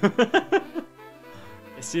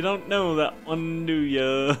 Guess you don't know that one, do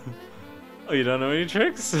ya? Oh, you don't know any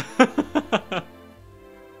tricks?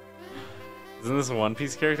 Isn't this a One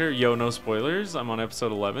Piece character? Yo, no spoilers. I'm on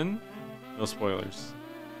episode 11. No spoilers.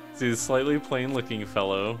 See the slightly plain looking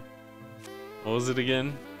fellow. What was it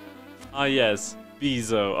again? Ah yes,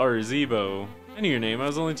 Bezo, or Zebo. I knew your name, I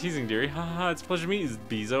was only teasing, dearie. Haha, it's a pleasure to meet you,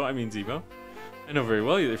 Bezo, I mean Zebo. I know very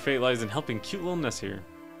well your fate lies in helping cute little Ness here.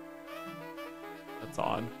 That's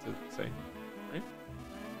odd to say, right?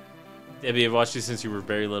 Debbie, I've watched you since you were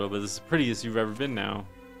very little, but this is the prettiest you've ever been now.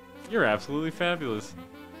 You're absolutely fabulous.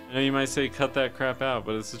 I know you might say cut that crap out,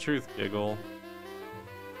 but it's the truth, giggle.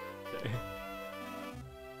 Okay.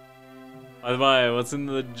 By the way, what's in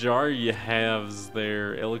the jar you haves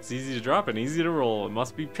there? It looks easy to drop and easy to roll. It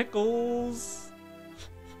must be pickles.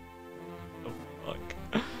 Oh,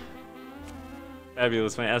 fuck.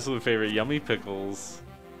 Fabulous, my absolute favorite, yummy pickles.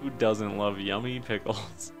 Who doesn't love yummy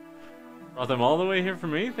pickles? Brought them all the way here for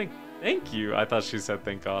me? Thank you. I thought she said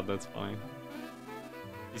thank God. That's funny.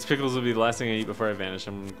 These pickles will be the last thing I eat before I vanish.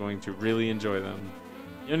 I'm going to really enjoy them.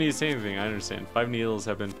 You don't need to say anything. I understand. 5 needles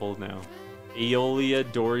have been pulled now.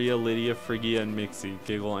 Aeolia, Doria, Lydia, Phrygia, and Mixie.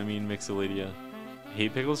 Giggle, I mean Mixolydia. I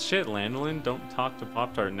hate pickles. Shit, Landolin, don't talk to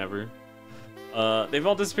Pop-Tart, never. They've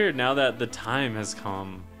all disappeared now that the time has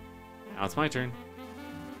come. Now it's my turn.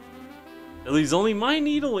 It leaves only my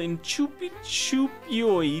needle in Chupi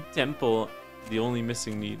Chupioi Temple. The only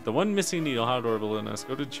missing needle. The one missing needle. How adorable in us.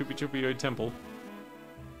 Go to Chupi Chupioi Temple.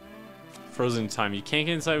 Frozen time. You can't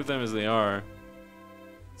get inside with them as they are.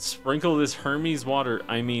 Sprinkle this Hermes water.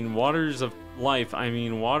 I mean waters of life. I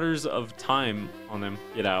mean waters of time on them.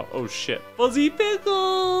 Get out. Oh shit. Fuzzy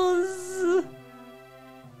pickles!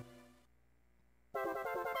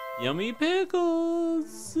 Yummy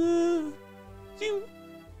pickles!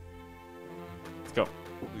 Let's go.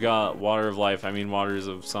 We got water of life. I mean waters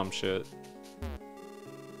of some shit.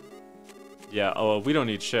 Yeah, oh, we don't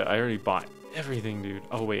need shit. I already bought everything, dude.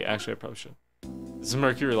 Oh wait, actually I probably should. This is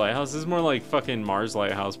Mercury Lighthouse. This is more like fucking Mars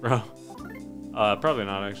Lighthouse, bro. Probably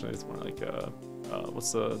not actually. It's more like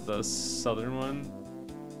what's the southern one?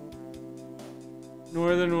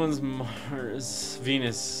 Northern one's Mars,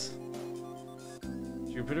 Venus,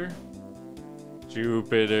 Jupiter.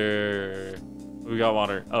 Jupiter. We got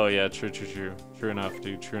water. Oh yeah, true. True enough,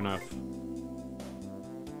 dude. True enough.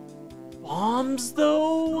 Bombs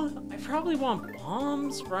though? I probably want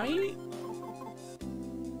bombs, right?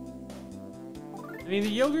 I mean, the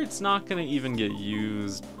yogurt's not gonna even get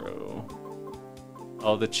used, bro.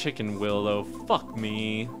 Oh, the chicken will, though. Fuck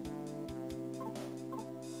me.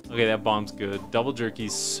 Okay, that bomb's good. Double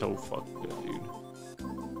jerky's so fucking good, dude.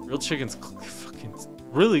 Real chicken's fucking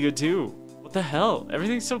really good, too. What the hell?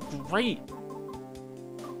 Everything's so great.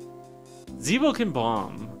 Zebo can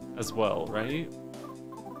bomb as well, right?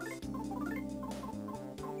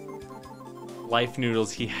 Life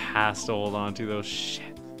noodles, he has to hold on to those. Shit.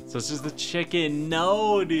 So it's just the chicken.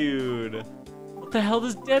 No, dude. What the hell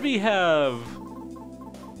does Debbie have?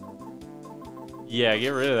 Yeah, get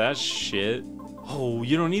rid of that shit. Oh,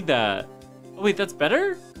 you don't need that. Oh, wait, that's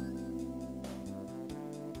better?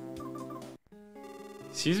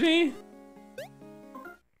 Excuse me?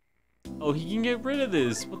 Oh, he can get rid of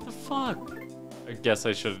this. What the fuck? I guess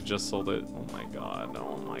I should have just sold it. Oh my god.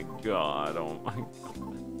 Oh my god. Oh my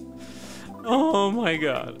god. Oh my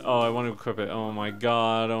god. Oh, I want to equip it. Oh my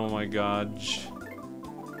god. Oh my god.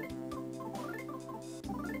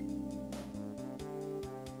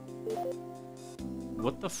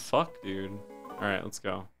 What the fuck, dude? Alright, let's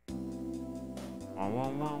go.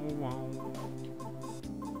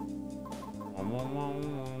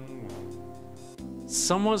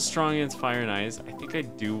 Somewhat strong against fire and ice. I think I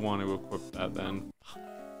do want to equip that then.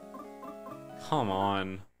 Come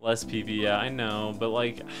on. Less PP, yeah, I know, but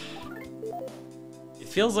like... It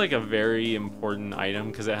feels like a very important item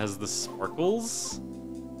because it has the sparkles.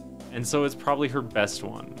 And so it's probably her best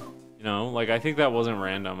one. You know, like I think that wasn't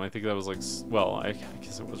random. I think that was like, well, I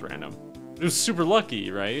guess it was random. It was super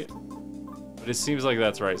lucky, right? But it seems like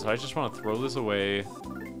that's right. So I just want to throw this away.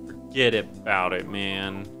 Forget about it,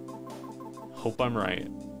 man. Hope I'm right.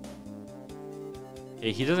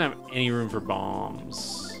 Okay, he doesn't have any room for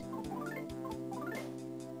bombs.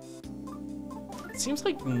 Seems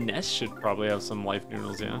like Ness should probably have some life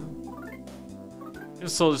noodles, yeah? I'm gonna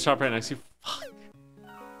sold the shop right next to you. Fuck.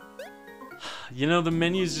 You know, the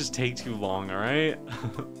menus just take too long, alright?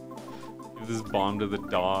 Give this bomb to the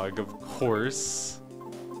dog, of course.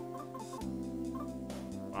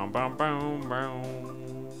 Boom, boom, boom,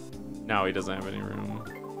 boom. Now he doesn't have any room.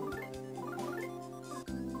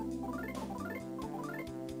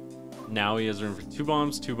 Now he has room for two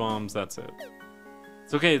bombs, that's it.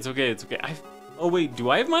 It's okay, it's okay, it's okay. Oh wait, do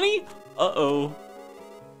I have money? Uh-oh.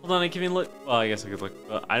 Hold on, I can't even look. Well, I guess I could look.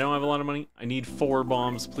 I don't have a lot of money. I need 4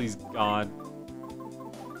 bombs, please, God.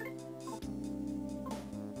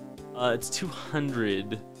 It's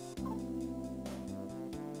 200.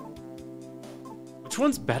 Which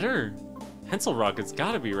one's better? Pencil rocket's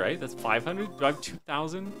gotta be, right? That's 500? Do I have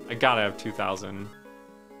 2,000? I gotta have 2,000.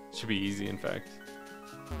 Should be easy, in fact.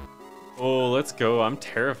 Oh, let's go. I'm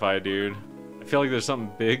terrified, dude. I feel like there's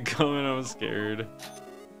something big coming. I'm scared.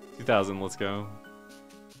 2,000, let's go.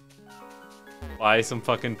 Buy some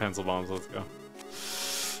fucking pencil bombs, let's go.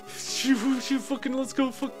 Shoot, fucking, let's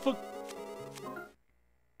go, fuck.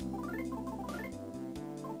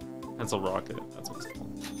 Pencil rocket, that's what it's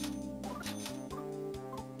called.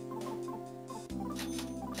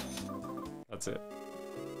 That's it.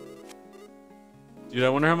 Dude, I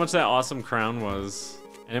wonder how much that awesome crown was.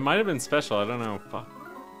 And it might have been special, I don't know, fuck.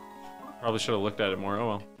 Probably should have looked at it more, oh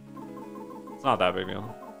well. It's not that big a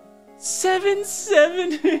deal.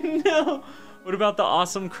 7-7. No. What about the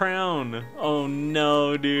awesome crown? Oh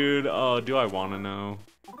no, dude. Oh, do I want to know?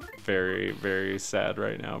 Very, very sad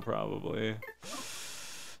right now, probably.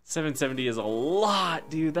 770 is a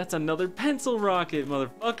lot, dude. That's another pencil rocket,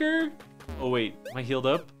 motherfucker. Oh wait, am I healed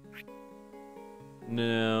up?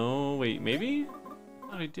 No, wait, maybe?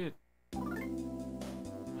 I thought I did.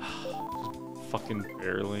 Just fucking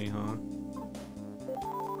barely, huh?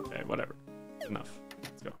 Okay, whatever. Enough.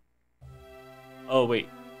 Let's go. Oh wait,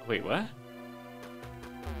 wait, what?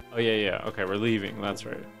 Oh yeah, yeah. Okay, we're leaving. That's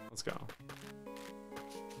right. Let's go.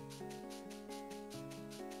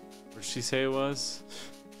 What did she say it was?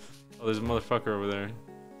 Oh, there's a motherfucker over there.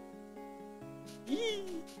 Yee.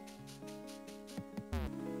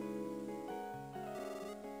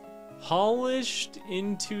 Polished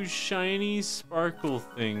into shiny sparkle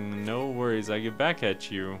thing. No worries, I get back at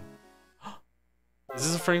you. Is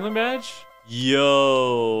this a Franklin badge?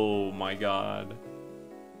 Yo, my god.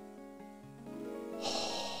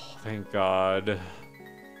 Thank God.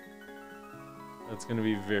 That's gonna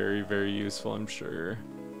be very, very useful, I'm sure.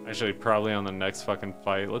 Actually, probably on the next fucking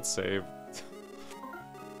fight. Let's save.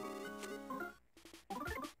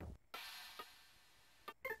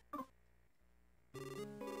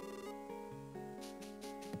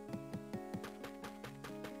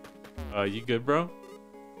 You good, bro?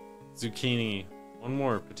 Zucchini. One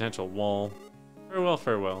more potential wall. Farewell,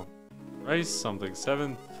 farewell. Rice something.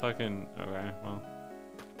 7th fucking... Okay, well.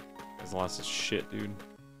 That's lots of shit, dude.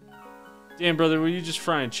 Damn, brother, were you just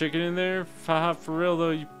frying chicken in there? Haha, for real,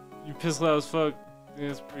 though, you piss loud as fuck. Yeah,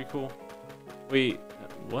 that's pretty cool. Wait,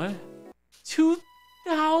 what?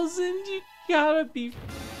 2,000? You gotta be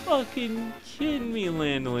fucking kidding me,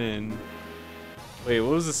 Landlin. Wait,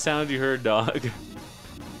 what was the sound you heard, dog?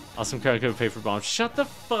 Awesome crowd could pay for bombs. Shut the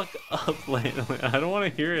fuck up, Landlin. I don't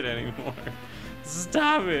want to hear it anymore.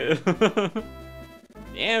 Stop it.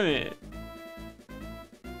 Damn it.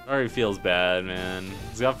 Already feels bad, man.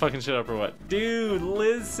 He's got fucking shit up or what? Dude,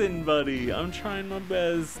 listen, buddy. I'm trying my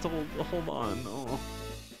best. Hold on. Oh.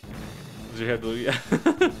 Is your head blue? Yeah.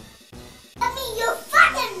 I mean, you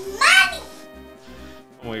fucking money!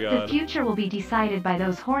 Oh my god. The future will be decided by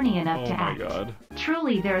those horny enough to act. Oh my god.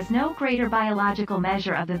 Truly, there is no greater biological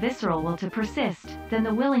measure of the visceral will to persist than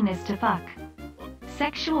the willingness to fuck.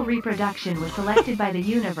 Sexual reproduction was selected by the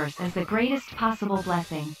universe as the greatest possible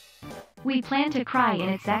blessing. We plan to cry in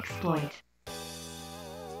its exploit.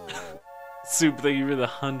 Soup, thank you for the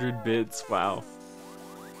 100 bits. Wow.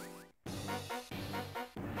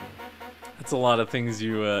 That's a lot of things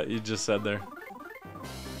you just said there.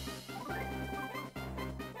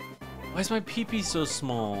 Why is my pee-pee so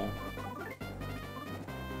small?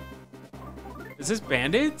 Is this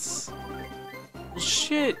Band-Aids? Well,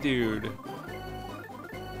 shit, dude.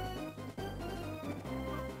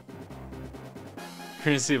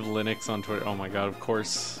 Courtesy of Linux on Twitter. Oh my god, of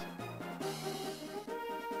course.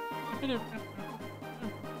 I wonder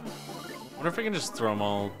if I can just throw them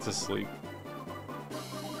all to sleep.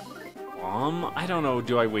 Bomb? I don't know.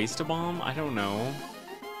 Do I waste a bomb? I don't know.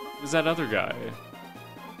 Who's that other guy?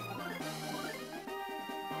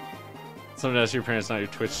 Someone asked your parents, not your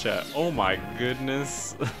Twitch chat. Oh my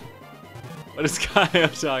goodness. What is Kyle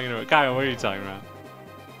talking about? Kyle, what are you talking about?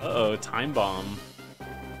 Uh-oh, time bomb.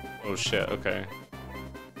 Oh shit, okay.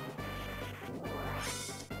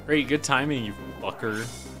 Great, good timing, you fucker.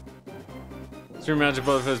 So your magic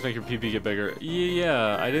butterflies make your PP get bigger.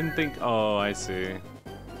 Yeah, I didn't think... Oh, I see.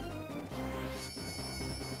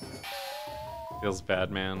 Feels bad,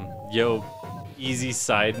 man. Yo, easy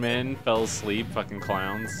sidemen fell asleep, fucking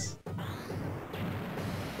clowns.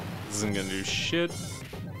 This isn't gonna do shit.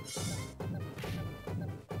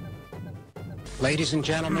 Ladies and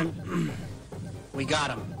gentlemen, we got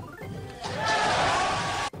him.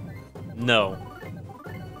 No.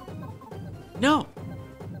 No!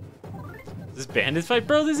 This bandits fight?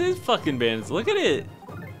 Bro, this is fucking bandits. Look at it!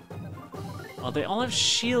 Oh, they all have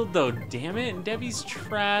shield though, damn it. And Debbie's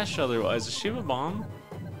trash otherwise. Does she have a bomb?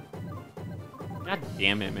 God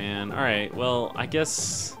damn it, man. Alright, well, I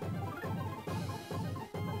guess...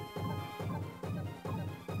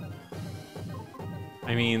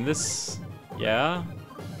 I mean, this... Yeah?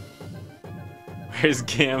 Where's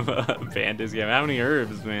Gamba? Bandits Gamba. How many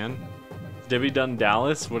herbs, man? Debbie done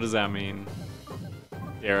Dallas? What does that mean?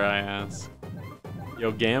 Dare I ask?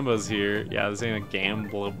 Yo, Gamba's here. Yeah, this ain't a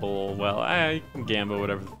gambleable. Well, I can Gamba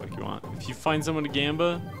whatever the fuck you want. If you find someone to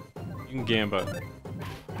Gamba, you can Gamba.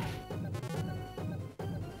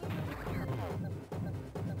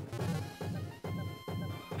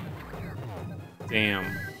 Damn.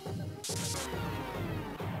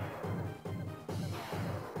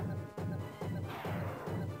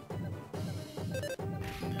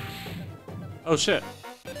 Oh shit.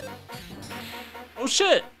 Oh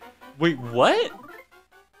shit! Wait, what?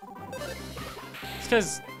 This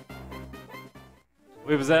guy's...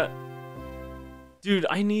 Wait, was that... Dude,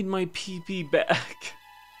 I need my PP back.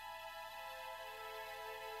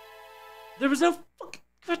 There was no fucking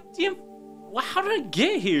goddamn... How did I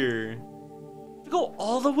get here? To go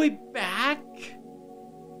all the way back?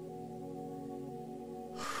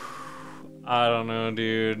 I don't know,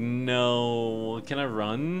 dude. No. Can I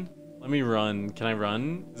run? Let me run. Can I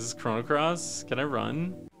run? Is this Chrono Cross? Can I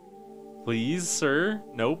run? Please, sir?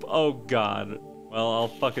 Nope. Oh, God. Well, I'll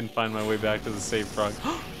fucking find my way back to the safe frog.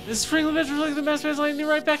 This Franklin Adventure like the best man's lightning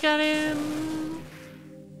right back at him.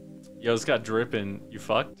 Yo, it's got dripping. You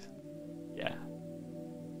fucked? Yeah.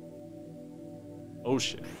 Oh,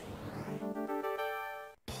 shit.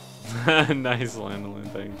 Nice,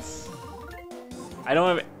 Landolin. Thanks. I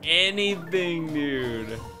don't have anything,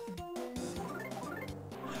 dude.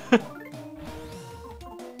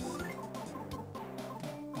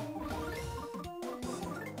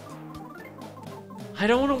 I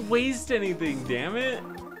don't want to waste anything, damn it.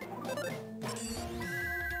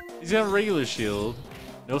 He's got a regular shield.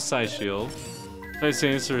 No size shield. Size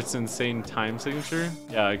signature, it's insane time signature.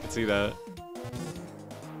 Yeah, I can see that.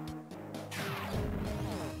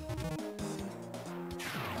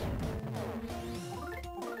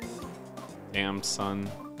 Damn, son.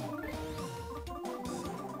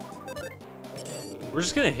 We're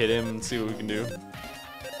just gonna hit him and see what we can do.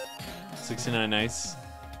 69, nice.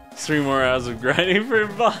 3 more hours of grinding for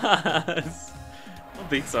boss. I don't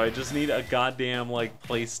think so. I just need a goddamn like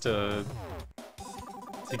place to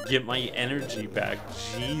get my energy back.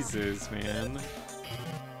 Jesus, man.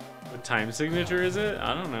 What time signature is it?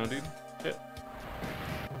 I don't know, dude. Shit.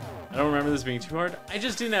 I don't remember this being too hard. I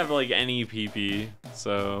just didn't have like any PP,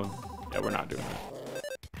 so yeah, we're not doing that.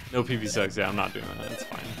 No PP sucks. Yeah, I'm not doing that. It's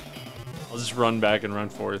fine. I'll just run back and run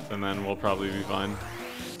forth, and then we'll probably be fine.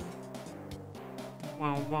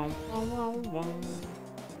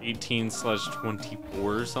 18/24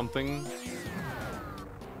 or something.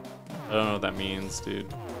 I don't know what that means,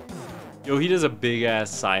 dude. Yo, he does a big ass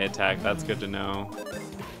Psy attack. That's good to know.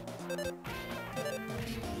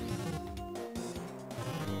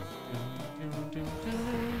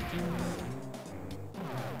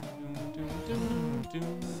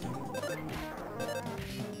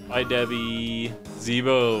 Bye, Debbie.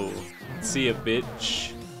 Zebo. See ya,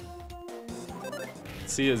 bitch.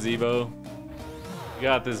 See ya, Zebo. You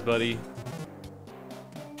got this, buddy.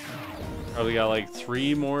 Probably got like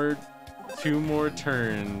 2 more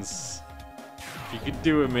turns. If you could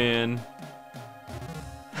do it, man.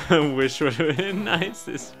 Wish would have been nice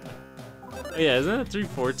this time. Oh yeah, isn't it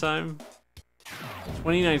 3/4 time?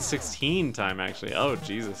 29/16 time, actually. Oh,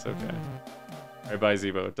 Jesus, okay. Alright, bye,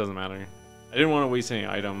 Zebo. It doesn't matter. I didn't want to waste any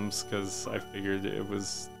items because I figured it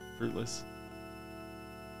was fruitless.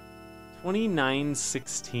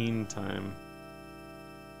 29/16 time.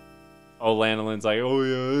 Oh, Landolin's like, oh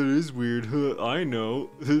yeah, it is weird. I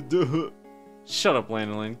know. Shut up,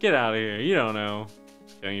 Landolin. Get out of here. You don't know.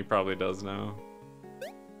 Yeah, he probably does know.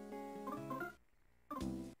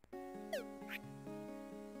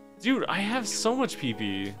 Dude, I have so much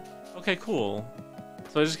PP. Okay, cool.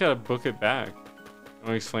 So I just gotta book it back. I'm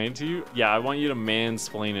gonna explain it to you? Yeah, I want you to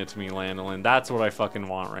mansplain it to me, Landolin. That's what I fucking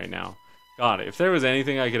want right now. God, if there was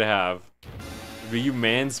anything I could have, it'd be you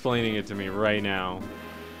mansplaining it to me right now.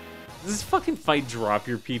 Does this fucking fight drop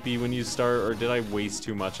your PP when you start, or did I waste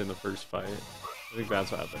too much in the first fight? I think that's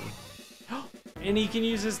what happened. And he can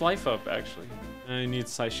use his life up, actually. And he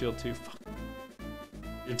needs Psy Shield too. Fuck.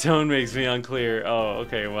 Your tone makes me unclear. Oh,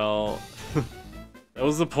 okay, well... that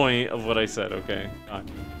was the point of what I said, okay? God.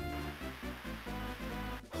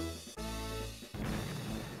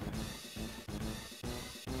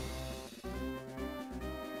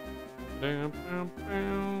 I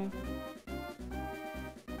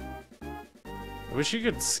wish you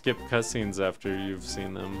could skip cutscenes after you've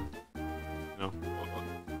seen them. No.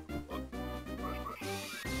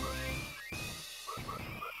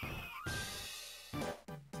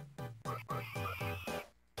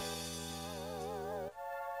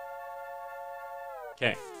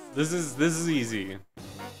 Okay, this is easy.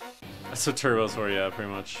 That's what Turbo's for, yeah,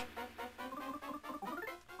 pretty much.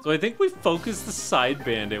 So I think we focus the side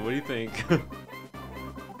bandit. What do you think?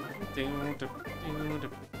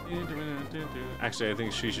 Actually, I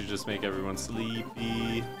think she should just make everyone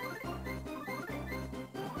sleepy.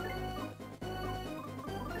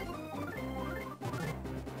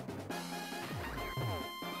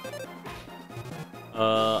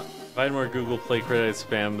 If I had more Google Play credit, I'd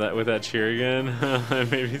spam that with that cheer again. I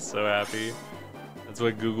made me so happy. That's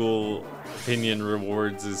what Google Opinion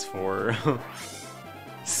Rewards is for.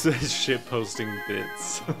 Shit posting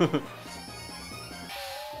bits.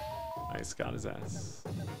 Nice, got his ass.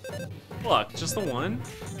 Fuck, just the one?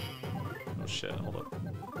 Oh shit, hold up.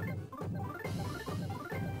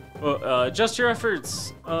 Well, adjust your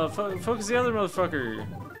efforts. Focus the other motherfucker.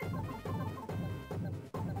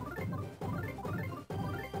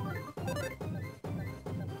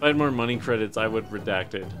 If I had more money credits, I would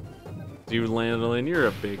redact it. Dude, Landolin, you're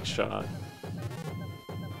a big shot.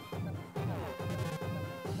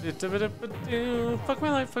 Fuck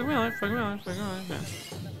my life, fuck my life, fuck my life, fuck my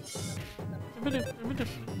life.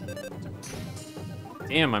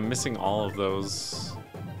 Damn, I'm missing all of those.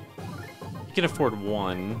 You can afford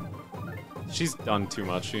one. She's done too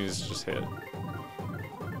much, she needs to just hit.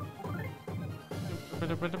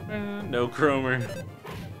 No Cromer.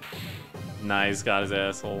 Nice, got his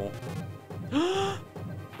asshole.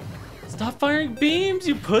 Stop firing beams,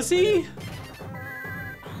 you pussy!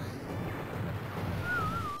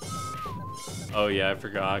 Oh yeah, I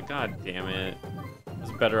forgot. God damn it. I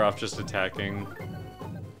was better off just attacking.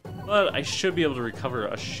 But I should be able to recover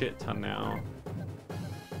a shit ton now.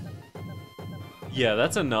 Yeah,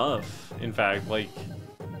 that's enough. In fact, like...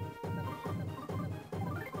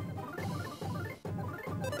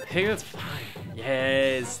 Hey, that's fine.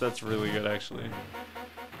 Yes, that's really good, actually.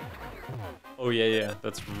 Oh, yeah,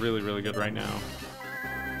 that's really, really good right now.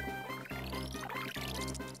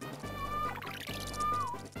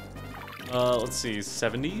 Let's see,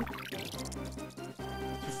 70?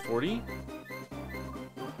 240?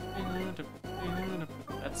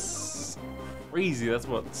 That's crazy, that's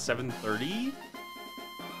what, 730?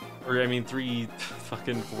 Or, I mean, 3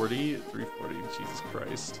 fucking 40? 340, Jesus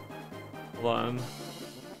Christ. Hold on.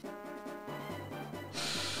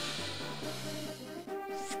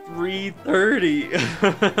 330!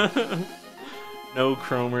 No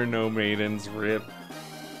Cromer, no Maidens, rip.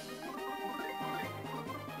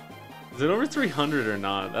 Is it over 300 or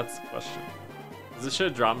not? That's the question. This should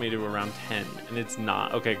have dropped me to around 10, and it's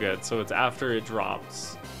not. Okay, good. So it's after it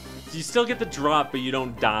drops. So you still get the drop, but you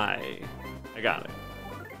don't die. I got it.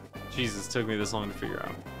 Jesus, it took me this long to figure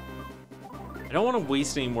out. I don't want to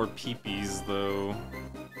waste any more peepees, though.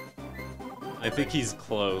 I think he's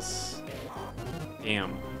close.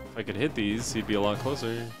 Damn. If I could hit these, he'd be a lot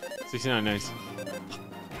closer. 69, nice.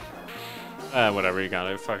 Whatever, you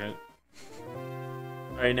got it. Fuck it.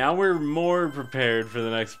 Alright, now we're more prepared for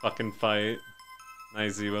the next fucking fight.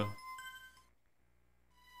 Nice, Zeba.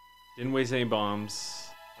 Didn't waste any bombs.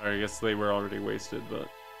 Or I guess they were already wasted, but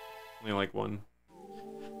only like one.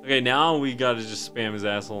 Okay, now we gotta just spam his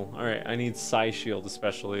asshole. Alright, I need Psy Shield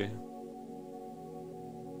especially.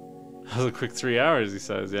 That was a quick 3 hours, he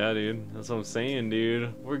says. Yeah, dude. That's what I'm saying,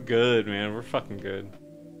 dude. We're good, man. We're fucking good.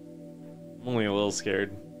 I'm only a little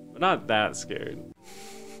scared. But not that scared.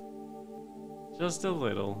 Just a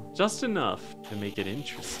little. Just enough to make it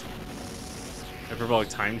interesting. Hyperbolic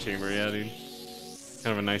time chamber, yeah, dude.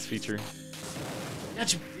 Kind of a nice feature.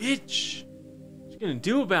 Gotcha, bitch! What you gonna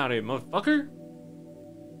do about it, motherfucker?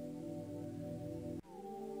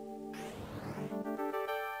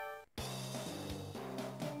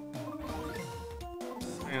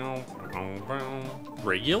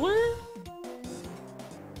 Regular?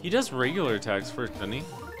 He does regular attacks first, doesn't he?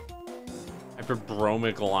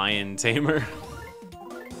 Hyperbromic lion tamer.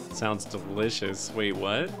 Sounds delicious. Wait,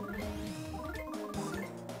 what?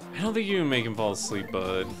 I don't think you can make him fall asleep,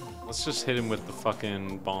 bud. Let's just hit him with the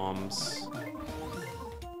fucking bombs.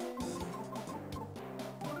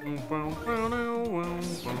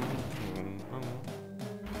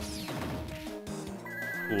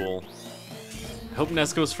 Cool. I hope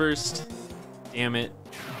Ness goes first. Damn it.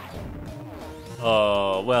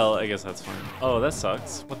 Oh, well, I guess that's fine. Oh, that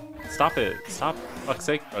sucks. What? Stop it. Stop. For fuck's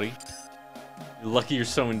sake, buddy. You're lucky you're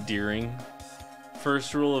so endearing.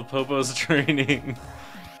 First rule of Popo's training.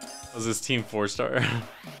 Was this team 4-star?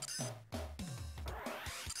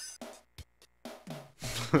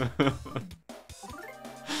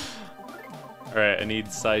 Alright, I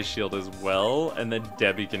need Psy Shield as well, and then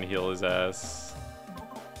Debbie can heal his ass.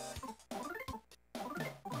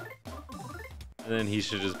 And then he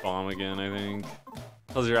should just bomb again, I think.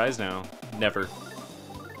 Close your eyes now. Never.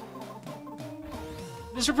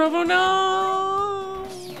 Mr. Popo, no!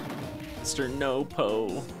 Mr. No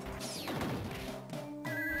Po.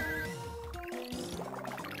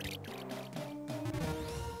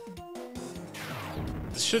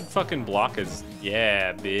 This should fucking block his...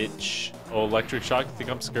 Yeah, bitch. Oh, electric shock, you think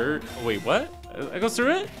I'm scared? Oh, wait, what? I go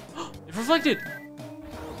through it? It reflected!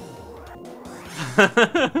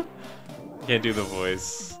 Can't do the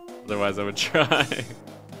voice. Otherwise, I would try.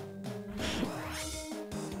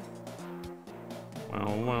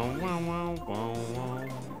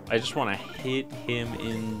 I just want to hit him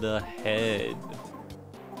in the head.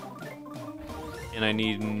 And I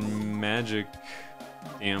need magic.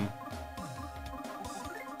 Damn.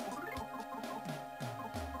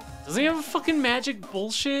 Does he have a fucking magic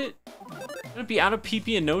bullshit? I'm gonna be out of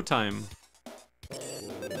PP in no time.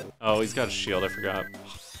 Oh, he's got a shield, I forgot.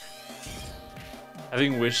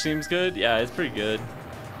 Having Wish seems good? Yeah, it's pretty good.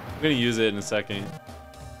 I'm gonna use it in a second.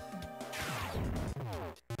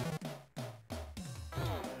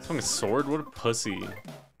 Swung a sword? What a pussy.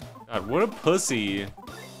 God, what a pussy.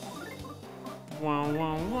 Wow,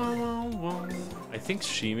 wow, wow, wow, wow. I think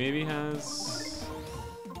she maybe has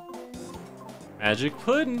magic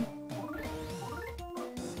pudding.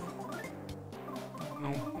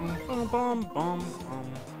 No bomb, bomb.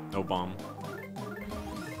 No bomb.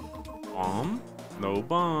 Bomb? No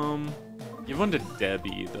bomb. Give one to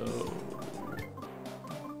Debbie though.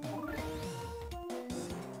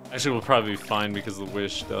 Actually, we'll probably be fine because of the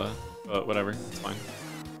wish, duh. But whatever, it's fine.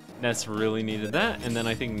 Ness really needed that, and then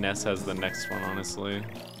I think Ness has the next one, honestly.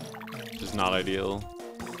 Which is not ideal.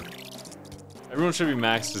 Everyone should be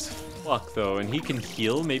maxed as fuck, though, and he can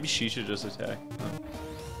heal. Maybe she should just attack.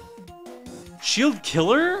 Shield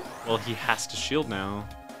killer? Well, he has to shield now.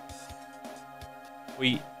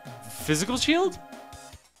 Wait, physical shield?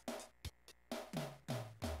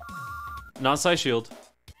 Not Psy shield.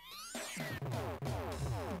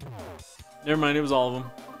 Never mind, it was all of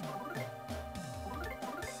them.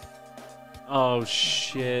 Oh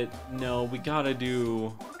shit, no, we gotta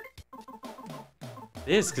do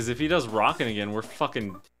this, because if he does Rockin' again, we're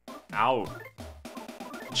fucking out.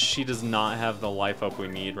 She does not have the life up we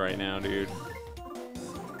need right now, dude.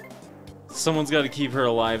 Someone's got to keep her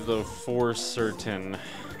alive, though, for certain.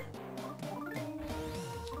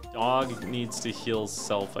 Dog needs to heal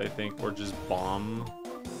self, I think, or just bomb.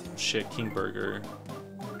 Shit, King Burger.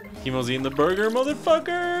 Chemo's eating the burger,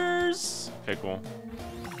 motherfuckers! Okay, cool.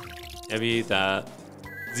 Heavy ate that.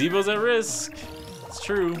 Zeebo's at risk. It's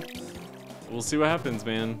true. We'll see what happens,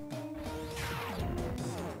 man.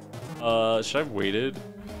 Should I have waited?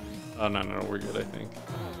 Oh, no, we're good, I think.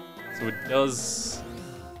 So it does...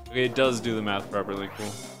 Okay, it does do the math properly,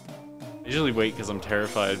 cool. I usually wait because I'm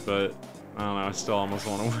terrified, but I don't know, I still almost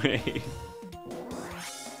want to wait.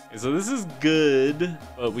 Okay, so this is good,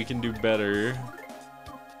 but we can do better.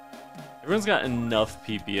 Everyone's got enough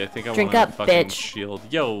PP. I think I want a fucking shield.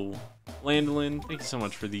 Yo, Landolin, thank you so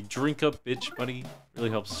much for the drink up, bitch, buddy. Really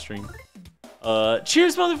helps the stream.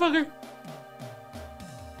 Cheers, motherfucker!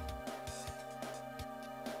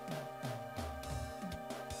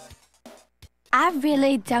 I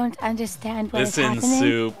really don't understand what is happening. Listen,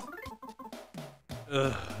 Soup.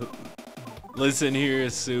 Ugh. Listen here,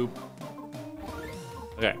 Soup.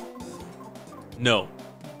 Okay. No.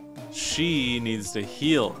 She needs to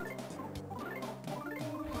heal.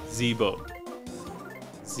 Zeebo.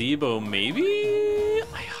 Zeebo, maybe?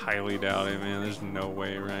 I highly doubt it, man. There's no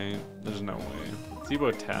way, right? There's no way. Zeebo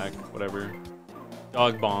attack, whatever.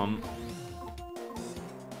 Dog bomb.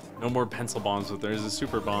 No more pencil bombs, but there's a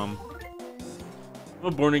super bomb. I'm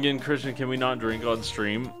a born again Christian. Can we not drink on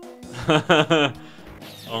stream?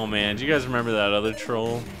 Oh man, do you guys remember that other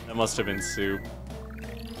troll? That must have been Soup.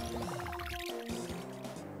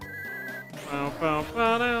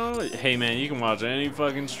 Hey man, you can watch any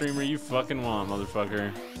fucking streamer you fucking want,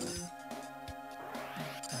 motherfucker.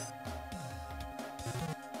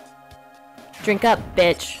 Drink up,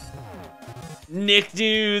 bitch. Nick,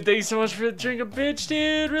 dude, thanks so much for the drink up, bitch,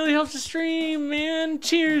 dude. Really helps the stream, man.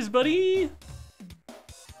 Cheers, buddy.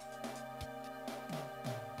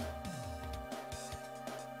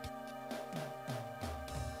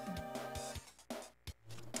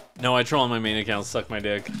 No, I troll on my main account, suck my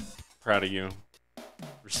dick. Proud of you.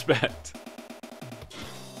 Respect.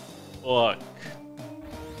 Fuck.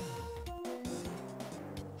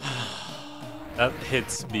 That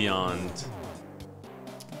hits beyond.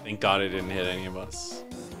 Thank God it didn't hit any of us.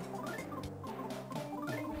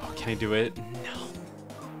 Oh, can I do it? No.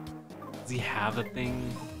 Does he have a thing?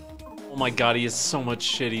 Oh my God, he has so much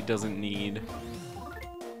shit he doesn't need.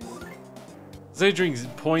 Say drinks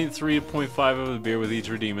 0.3 to 0.5 of the beer with each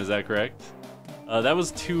redeem, is that correct? That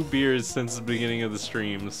was 2 beers since the beginning of the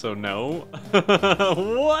stream, so no.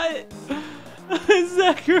 What? Is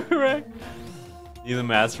that correct? Need the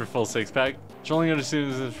mask for full 6-pack? Trolling under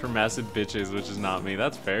students is for massive bitches, which is not me.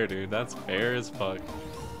 That's fair, dude. That's fair as fuck.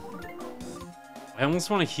 I almost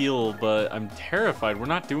want to heal, but I'm terrified. We're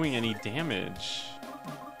not doing any damage.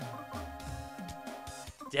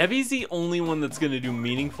 Debbie's the only one that's gonna do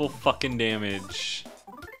meaningful fucking damage.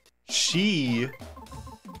 She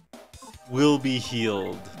will be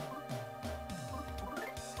healed.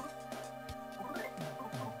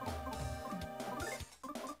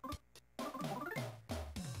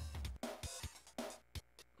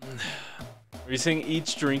 Are you saying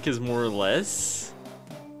each drink is more or less?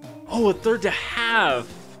 Oh, a third to half.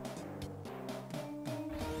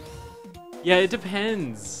 Yeah, it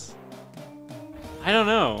depends. I don't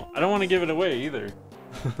know. I don't want to give it away either.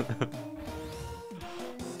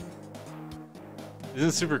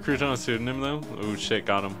 Isn't Super Crouton a pseudonym though? Oh shit,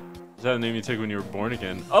 got him. Is that the name you took when you were born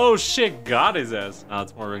again? Oh shit, got his ass. Nah,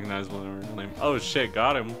 it's more recognizable than original name. Oh shit,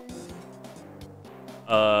 got him.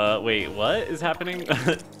 Wait, what is happening?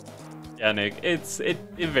 Yeah, Nick, it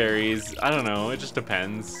varies. I don't know, it just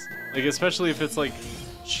depends. Like, especially if it's like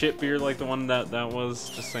shit beer like the one that was,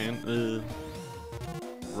 just saying. Ugh.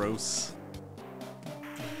 Gross.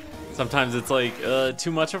 Sometimes it's like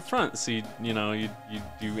too much up front, so you know you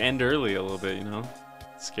end early a little bit, you know.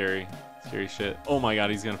 Scary shit. Oh my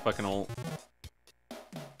god, he's gonna fucking ult.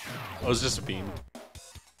 Oh, it's just a beam.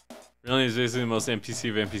 Really, is basically the most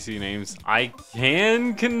NPC of NPC names. I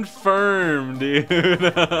can confirm, dude.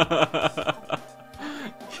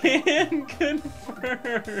 Can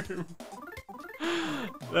confirm.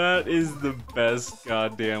 That is the best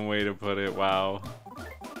goddamn way to put it. Wow.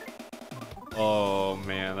 Oh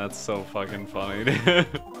man, that's so fucking funny, dude.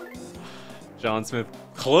 John Smith,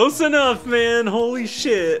 close enough, man. Holy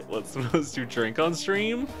shit. What's the most you drink on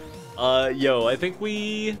stream? Yo, I think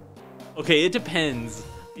we... Okay, it depends.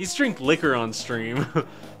 I used to drink liquor on stream.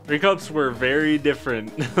 Drink ups were very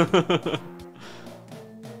different.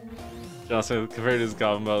 John Smith, compared to his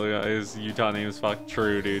Goblin Belly, his Utah name is fuck.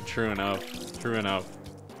 True, dude. True enough. True enough.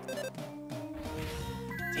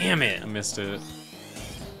 Damn it, I missed it.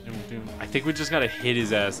 I think we just gotta hit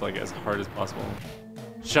his ass like as hard as possible.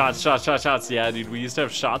 Shots. Yeah, dude, we used to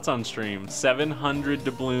have shots on stream. 700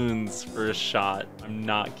 doubloons for a shot. I'm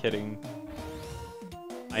not kidding.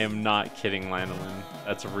 I am not kidding, Landolin.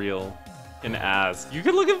 That's real. An ass. You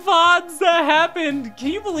can look at VODs that happened. Can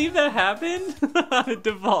you believe that happened? It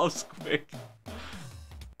devolves quick.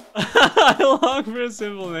 Long for a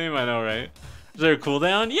simple name, I know, right? Is there a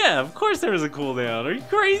cooldown? Yeah, of course there was a cooldown. Are you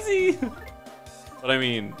crazy? But I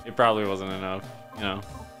mean, it probably wasn't enough, you know.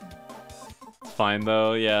 It's fine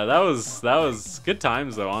though. Yeah, that was good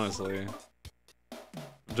times though, honestly.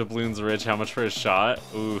 Doubloons rich, how much for a shot?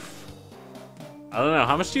 Oof. I don't know.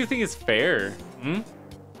 How much do you think is fair?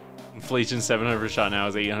 Inflation 700 per shot now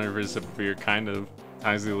is 800 for a sip of beer, kind of.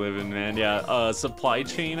 Times we live in, man. Yeah, supply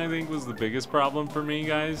chain I think was the biggest problem for me,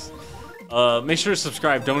 guys. Make sure to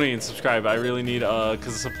subscribe, donate and subscribe. I really need, cause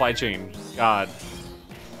of supply chain. God.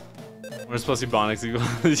 We're supposed to be Bonix equal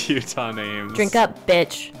to Utah names. Drink up,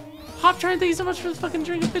 bitch. Hop Trying, thank you so much for the fucking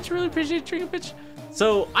drink, bitch. Really appreciate it, drink, bitch.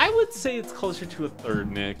 So I would say it's closer to a third,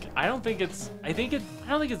 Nick. I don't think it's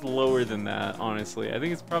lower than that, honestly. I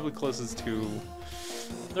think it's probably closest to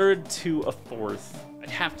third to a fourth. I'd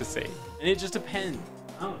have to say, and it just depends.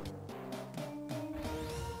 I don't know.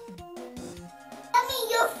 I mean,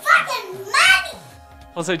 you fucking money!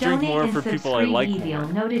 Plus, I drink more for people I like more.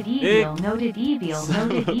 Noted evil, noted evil,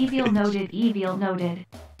 noted evil, noted evil, noted.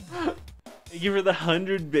 Thank you for the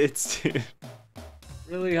 100 bits, dude.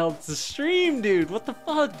 Really helps the stream, dude. What the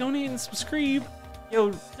fuck? Donate and subscribe.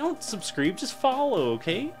 Yo, don't subscribe, just follow,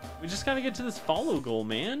 okay? We just gotta get to this follow goal,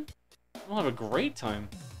 man. We'll have a great time.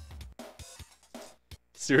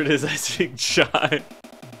 Stewardess, I speak shy.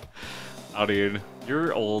 Oh, dude.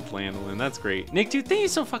 You're old, Landolin. That's great. Nick, dude, thank you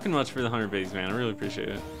so fucking much for the 100 bits, man. I really appreciate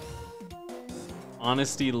it.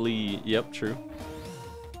 Honesty Lee. Yep, true.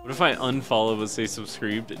 What if I unfollow but say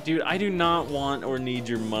subscribed? Dude, I do not want or need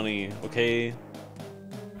your money, okay?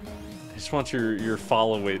 I just want your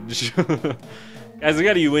followage. Guys, we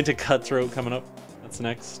got a You Into Cutthroat coming up. That's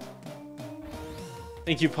next.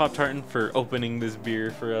 Thank you, Pop Tartan, for opening this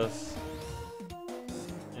beer for us.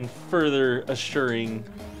 And further assuring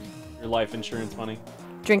your life insurance money.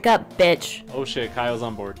 Drink up, bitch. Oh shit, Kyle's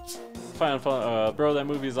on board. Bro, that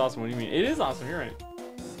movie is awesome. What do you mean? It is awesome, you're right.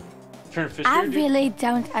 Turn fish I here, dude. really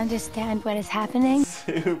don't understand what is happening.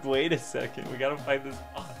 Dude, wait a second. We gotta fight this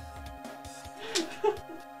boss.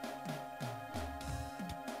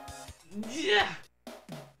 Yeah.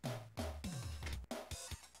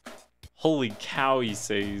 Holy cow, he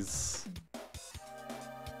says.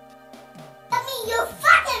 I mean, you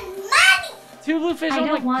fucking money! Two bluefish. I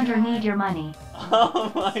don't want or need your money.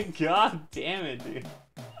 Oh my god, damn it, dude.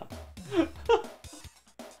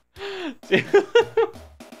 Dude.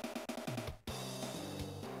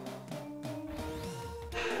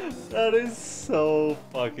 That is so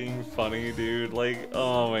fucking funny, dude. Like,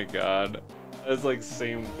 oh my god. That's like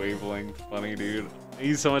same wavelength funny, dude. Thank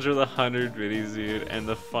you so much for the 100 videos, dude. And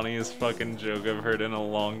the funniest fucking joke I've heard in a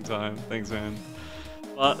long time. Thanks, man.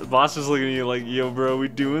 Boss just looking at you like, yo, bro, we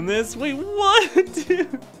doing this? Wait, what,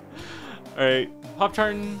 dude? Alright. Pop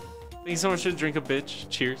Tartan, thank you so much for the drink a bitch.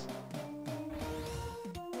 Cheers.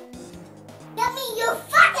 Give me your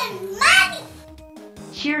fucking money!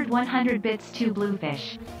 Cheered 100 bits to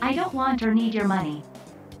Bluefish. I don't want or need your money.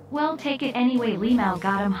 Well, take it anyway, Lemao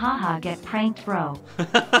got him, haha, get pranked, bro.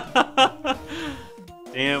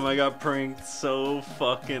 Damn, I got pranked so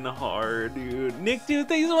fucking hard, dude. Nick, dude,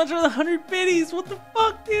 thank you so much for the 100 biddies. What the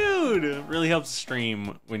fuck, dude? It really helps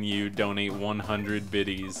stream when you donate 100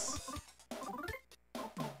 biddies.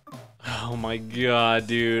 Oh my god,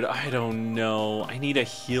 dude. I don't know. I need a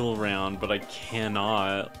heal round, but I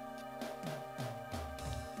cannot.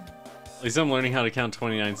 At least I'm learning how to count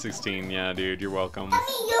 2916. Yeah, dude, you're welcome. Give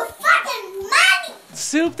me your fucking money!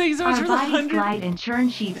 Soup, thank you so much Our for the bodies 100. glide in churn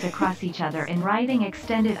sheets across each other in writhing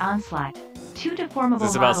extended onslaught. Two deformable Is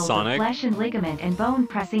this about models Sonic? of flesh and ligament and bone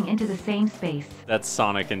pressing into the same space. That's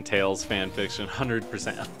Sonic and Tails fanfiction.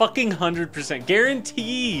 100%. A fucking 100%.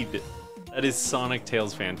 Guaranteed. That is Sonic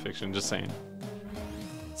Tails fanfiction. Just saying.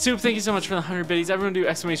 Soup, thank you so much for the 100 biddies. Everyone do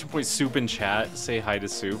exclamation point soup in chat. Say hi to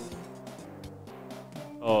Soup.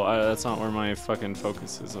 Oh, that's not where my fucking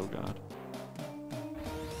focus is. Oh, God.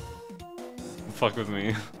 Fuck with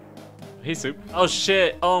me. Hey, Soup. Oh,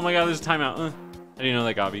 shit. Oh, my God, there's a timeout. I didn't know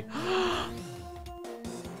that, Gobby.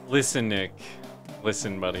 Listen, Nick.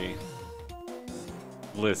 Listen, buddy.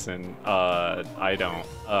 Listen. I don't.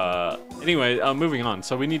 Anyway, moving on.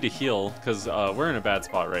 So we need to heal, because we're in a bad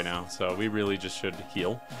spot right now. So we really just should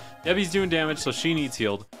heal. Debbie's doing damage, so she needs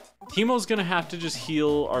healed. Timo's gonna have to just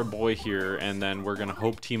heal our boy here, and then we're gonna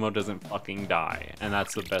hope Timo doesn't fucking die. And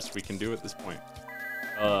that's the best we can do at this point.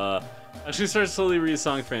 Actually start slowly read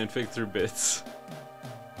song fanfic through bits.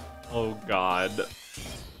 Oh god.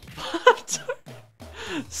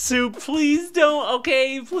 Soup, please don't,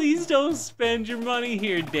 okay? Please don't spend your money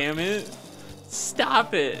here, damn it.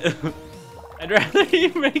 Stop it. I'd rather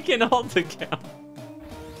you make an alt account.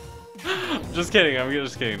 Just kidding, I'm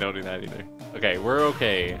just kidding, don't do that either. Okay, we're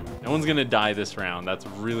okay. No one's gonna die this round. That's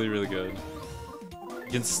really, really good.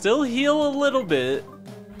 You can still heal a little bit.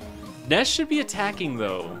 Ness should be attacking,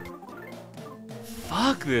 though.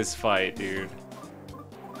 Fuck this fight, dude.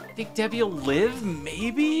 I think Debbie will live,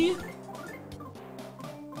 maybe?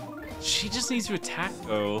 She just needs to attack,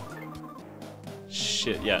 though.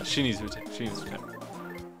 Shit, yeah, she needs to attack. She needs to attack.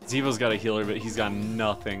 Zevo's got a healer, but he's got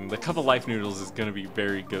nothing. The cup of life noodles is gonna be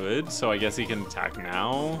very good, so I guess he can attack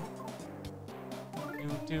now.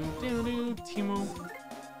 Timo.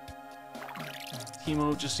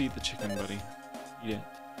 Timo, just eat the chicken, buddy. Eat it.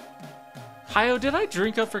 Kaio, did I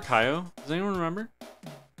drink up for Kaio? Does anyone remember?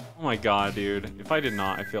 Oh my god, dude. If I did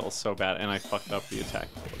not, I feel so bad. And I fucked up the attack.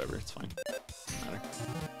 Whatever, it's fine. Doesn't matter.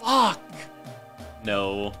 Fuck!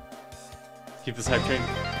 No. Keep this hype train.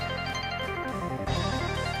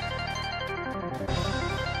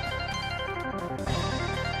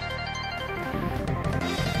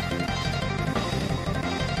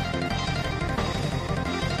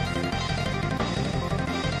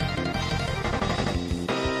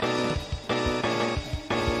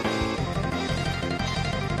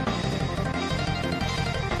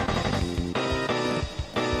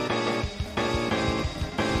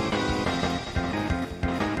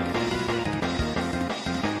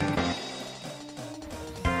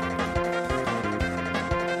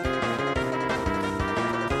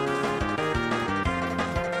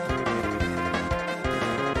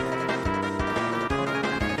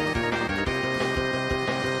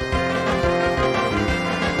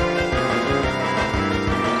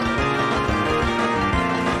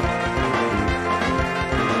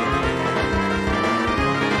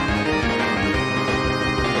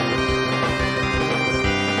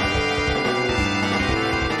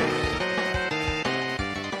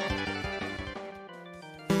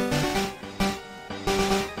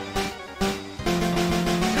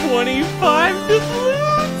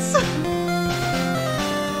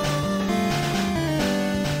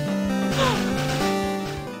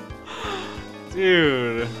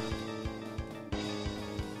 Dude.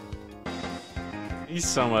 He's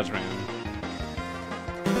so much, man.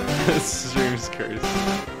 This stream's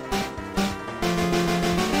cursed.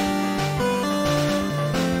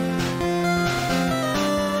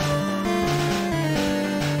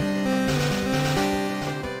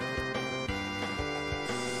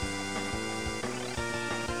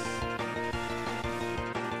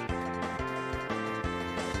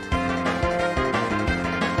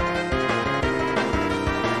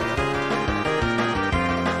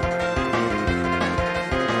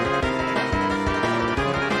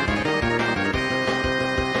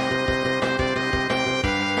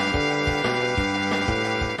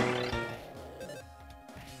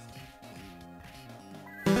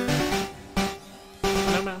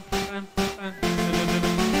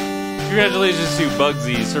 Congratulations to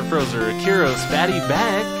Bugsy, Sir Frozer, Akiros, Batty,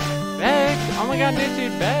 Beck. Beck! Oh my god,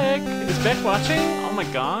 dude, Beck! Is Beck watching? Oh my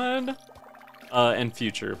god. And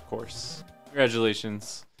Future, of course.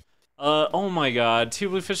 Congratulations. Oh my god. Two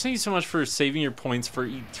Bluefish, thank you so much for saving your points for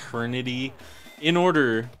eternity in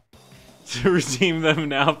order to redeem them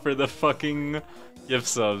now for the fucking gift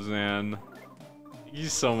subs, man. Thank you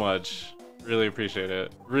so much. Really appreciate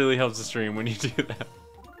it. Really helps the stream when you do that.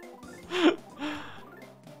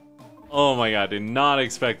 Oh my god, did not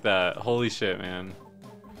expect that. Holy shit, man.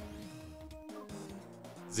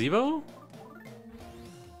 Zebo?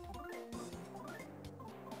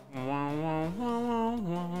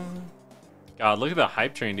 God, look at the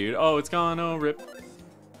hype train, dude. Oh, it's gone. Oh, rip.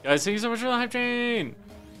 Guys, thank you so much for the hype train.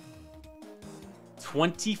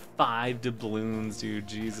 25 doubloons, dude.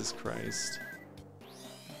 Jesus Christ.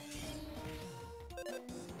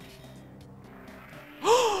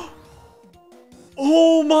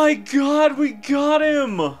 Oh my god, we got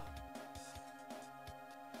him!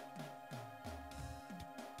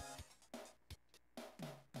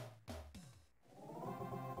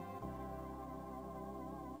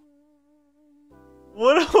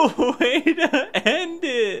 What a way to end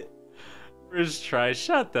it! First try,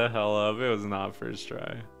 shut the hell up. It was not first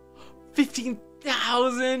try.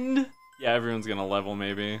 15,000! Yeah, everyone's gonna level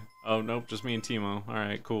maybe. Oh, nope, just me and Timo.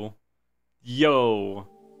 Alright, cool. Yo!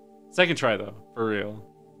 Second try though, for real.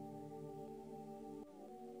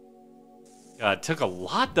 God, took a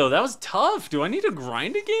lot though. That was tough. Do I need to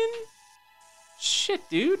grind again? Shit,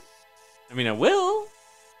 dude. I mean, I will.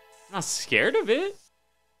 I'm not scared of it.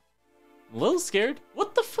 I'm a little scared.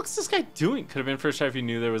 What the fuck's this guy doing? Could have been first try if you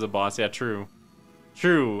knew there was a boss. Yeah, true.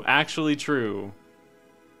 True. Actually true.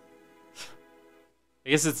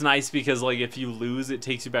 I guess it's nice because, like, if you lose, it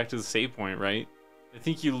takes you back to the save point, right? I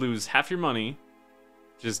think you lose half your money,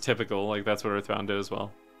 which is typical. Like, that's what Earthbound did as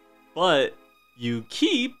well. But you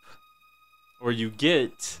keep, or you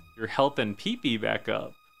get, your health and PP back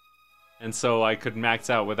up. And so I could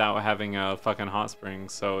max out without having a fucking hot spring.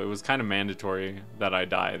 So it was kind of mandatory that I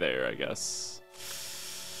die there, I guess.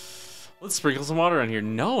 Let's sprinkle some water on here.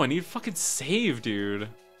 No, I need to fucking save, dude.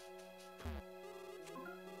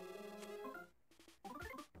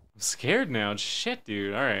 I'm scared now. Shit,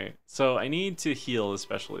 dude. Alright. So I need to heal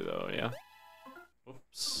especially, though, yeah?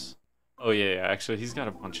 Oops. Oh, yeah. Actually, he's got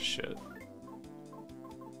a bunch of shit.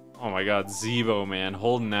 Oh my god, Zebo, man.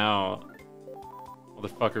 Holding out.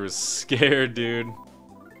 Motherfucker was scared, dude.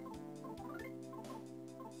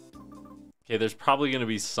 Okay, there's probably gonna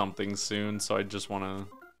be something soon, so I just wanna...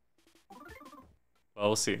 Well,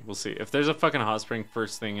 we'll see. We'll see. If there's a fucking hot spring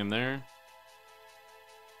first thing in there,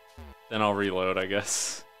 then I'll reload, I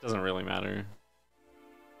guess. Doesn't really matter.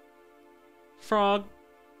 Frog.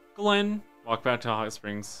 Glenn. Walk back to hot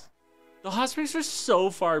springs. The hot springs are so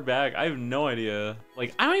far back. I have no idea.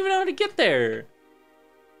 Like, I don't even know how to get there.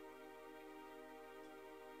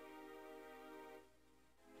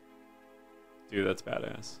 Dude, that's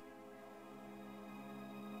badass.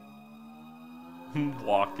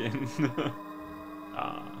 Walking.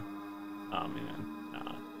 Nah, man.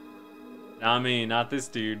 Nah. Not me, not this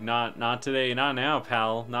dude. Not today, not now,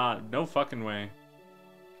 pal. No fucking way.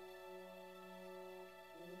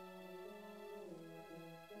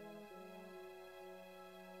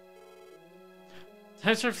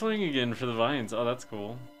 Time to start flowing again for the vines. Oh, that's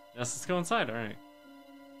cool. Yes, let's go inside. All right.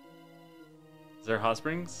 Is there hot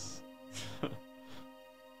springs?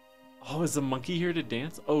 Oh, is the monkey here to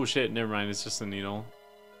dance? Oh shit, never mind, it's just a needle.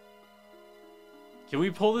 Can we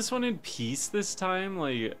pull this one in peace this time?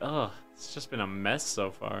 Like, ugh, it's just been a mess so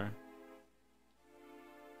far.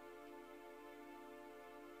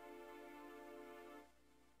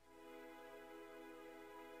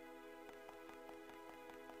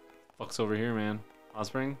 Fuck's over here, man. Hot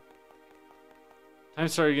spring? Time to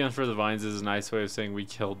start again for the vines is a nice way of saying we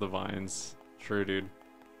killed the vines. True, dude.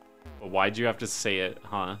 But why'd you have to say it,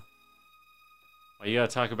 huh? Why you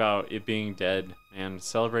gotta talk about it being dead, man?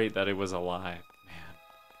 Celebrate that it was alive, man.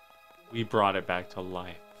 We brought it back to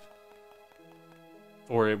life.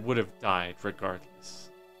 Or it would have died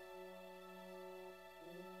regardless.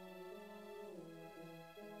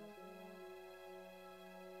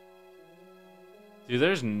 Dude,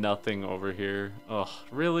 there's nothing over here. Ugh,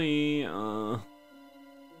 really? Can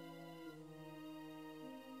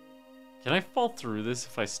I fall through this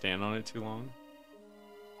if I stand on it too long?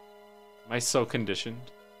 Am I so conditioned?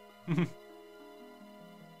 I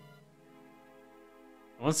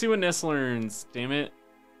want to see what Ness learns. Damn it.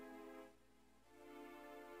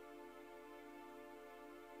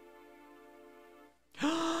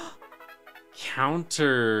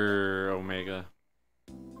 Counter Omega.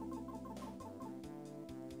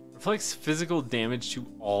 Inflicts physical damage to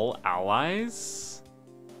all allies?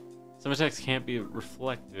 Some attacks can't be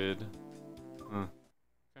reflected. Huh.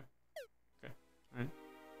 Okay. Okay. Alright.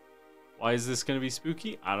 Why is this gonna be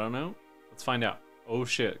spooky? I don't know. Let's find out. Oh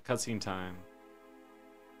shit, cutscene time.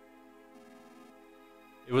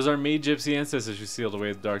 It was our Maid Gypsy ancestors who sealed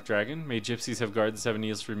away the Dark Dragon. Maid Gypsies have guarded the Seven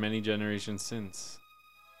Needles for many generations since.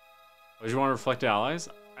 Why do you want to reflect allies?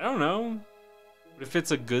 I don't know. But if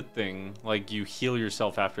it's a good thing, like you heal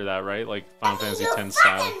yourself after that, right? Like Final Fantasy X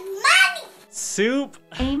style. Soup!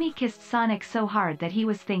 Amy kissed Sonic so hard that he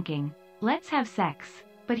was thinking, let's have sex.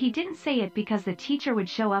 But he didn't say it because the teacher would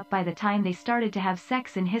show up by the time they started to have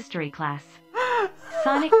sex in history class.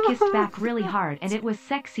 Sonic kissed back really hard and it was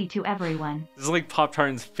sexy to everyone. This is like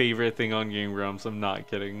Pop-Tarn's favorite thing on Game Grumps, I'm not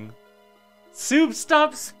kidding. Soup,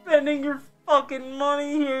 stop spending your fucking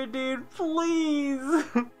money here, dude, please!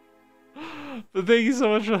 But thank you so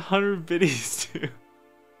much for 100 biddies, dude.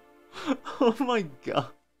 Oh my god.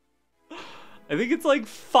 I think it's like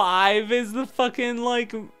 5 is the fucking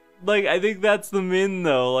like I think that's the min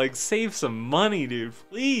though. Like save some money, dude,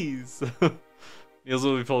 please. Meals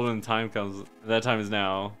will be pulled when the time comes. That time is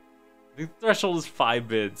now. I think the threshold is 5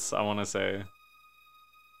 bits, I want to say.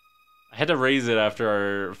 I had to raise it after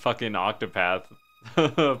our fucking Octopath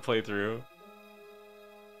playthrough.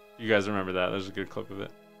 You guys remember that? There's a good clip of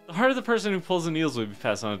it. The heart of the person who pulls the needles will be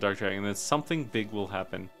passed on to Dark Dragon, and then something big will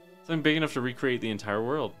happen. Something big enough to recreate the entire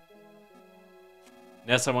world.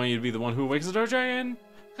 Ness, I want you to be the one who awakens the Dark Dragon.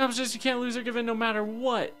 Accomplishments you can't lose or give in no matter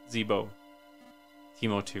what. Zebo.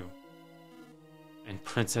 Teemo 2. And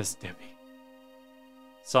Princess Debbie.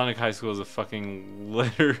 Sonic High School is a fucking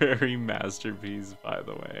literary masterpiece, by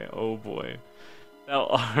the way. Oh boy. That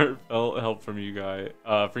heartfelt help from you guy.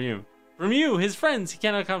 From you, his friends, he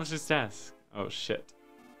cannot accomplish his task. Oh shit.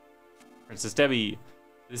 Princess Debbie,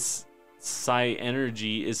 this psi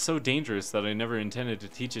energy is so dangerous that I never intended to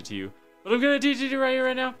teach it to you. But I'm gonna teach it to you right here,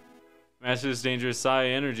 right now. Master this dangerous psi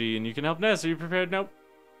energy and you can help Ness. Are you prepared? Nope.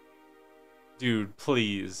 Dude,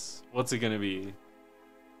 please. What's it gonna be?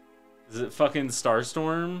 Is it fucking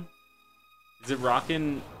Starstorm? Is it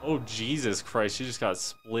rockin'? Oh, Jesus Christ. She just got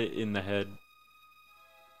split in the head.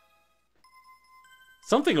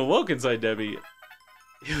 Something awoke inside Debbie.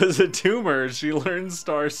 It was a tumor. She learned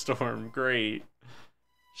Starstorm. Great.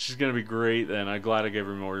 She's gonna be great then. I'm glad I gave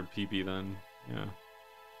her more PP then. Yeah.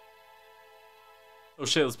 Oh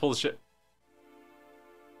shit, let's pull the shit.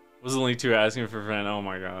 Was the link to asking for a friend? Oh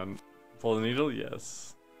my god. Pull the needle?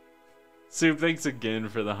 Yes. Soup, thanks again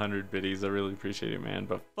for the 100 biddies. I really appreciate it, man.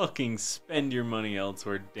 But fucking spend your money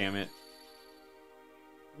elsewhere, damn it.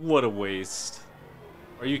 What a waste.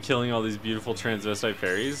 Are you killing all these beautiful transvestite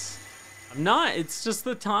fairies? I'm not. It's just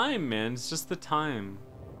the time, man. It's just the time.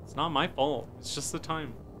 It's not my fault. It's just the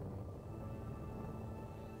time.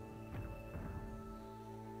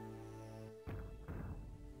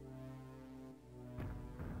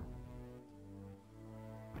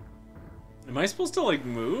 Am I supposed to like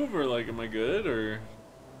move or like am I good or?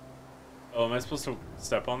 Oh, am I supposed to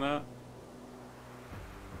step on that?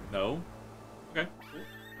 No? Okay, cool.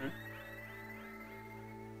 Alright.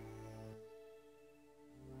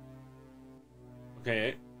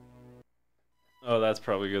 Okay. Oh, that's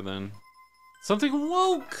probably good then. Something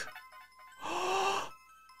woke!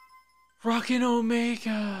 Rockin'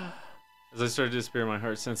 Omega! As I started to despair, my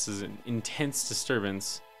heart senses an intense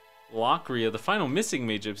disturbance. Lockria, the final missing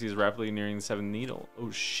Maid Gypsy, is rapidly nearing the 7th needle. Oh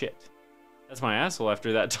shit. That's my asshole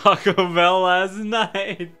after that Taco Bell last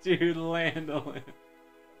night, dude. Landolin.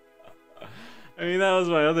 I mean, that was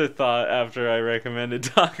my other thought after I recommended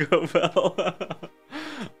Taco Bell.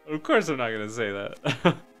 Of course I'm not gonna say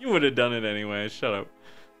that. You would have done it anyway, shut up.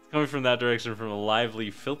 It's coming from that direction from a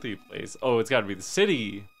lively, filthy place. Oh, it's gotta be the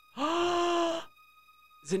city.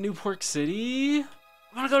 Is it New Pork City? I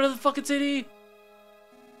wanna go to the fucking city!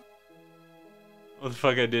 What the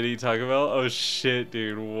fuck, I did eat Taco Bell? Oh shit,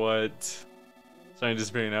 dude, what? Trying to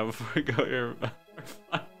disappear now before I go here.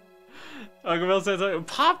 Taco Bell says,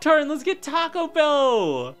 Pop-Tart, let's get Taco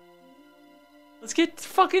Bell! Let's get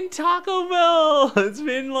fucking Taco Bell! It's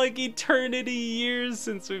been like eternity years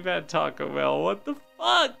since we've had Taco Bell. What the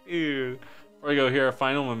fuck, dude? Before I go here, our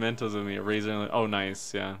final mementos of me, a razor and oh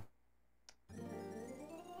nice, yeah.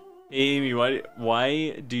 Amy,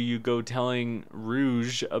 why do you go telling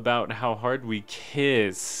Rouge about how hard we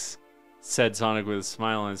kiss? Said Sonic with a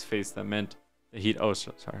smile on his face that meant that he'd... Oh,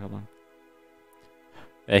 sorry, hold on.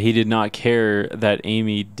 That he did not care that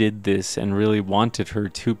Amy did this and really wanted her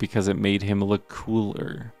to because it made him look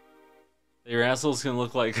cooler. Your assholes can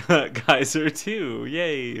look like Geyser too.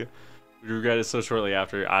 Yay. We regret it so shortly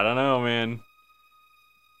after. I don't know, man.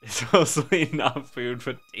 It's mostly not food,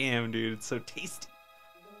 but damn, dude, it's so tasty.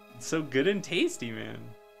 It's so good and tasty, man.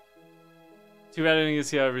 Too bad I didn't get to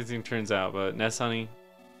see how everything turns out, but Nest Honey,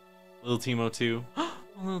 Little Timo 2, oh,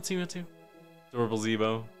 Little Timo 2, Adorable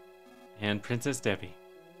Zebo, and Princess Debbie.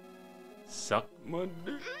 Suck my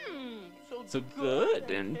dick. So good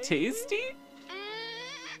and tasty.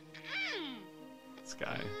 This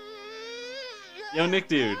guy. Yo, Nick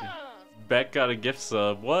dude. Beck got a gift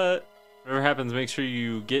sub. What? Whatever happens, make sure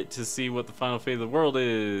you get to see what the final fate of the world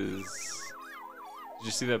is. Did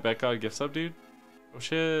you see that Beck got a gift sub, dude? Oh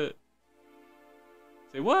shit.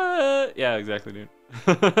 Say what? Yeah, exactly, dude.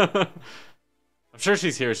 I'm sure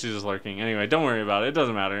she's here. She's just lurking. Anyway, don't worry about it. It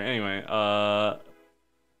doesn't matter. Anyway,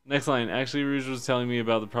 next line. Actually, Rouge was telling me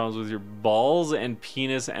about the problems with your balls and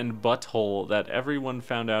penis and butthole that everyone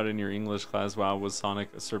found out in your English class. Wow, was Sonic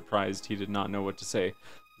surprised he did not know what to say.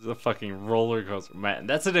 This is a fucking roller coaster. Man,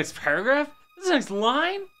 that's the next paragraph? That's the next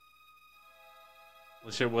line?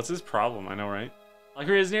 Well, shit, what's his problem? I know, right? Like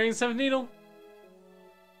he is nearing the 7th needle?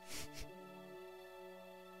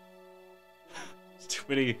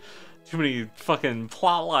 Too many fucking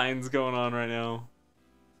plot lines going on right now.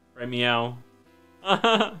 Right, meow.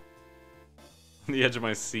 On the edge of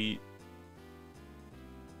my seat.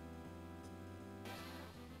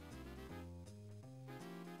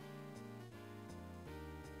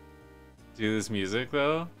 Do this music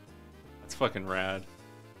though? That's fucking rad.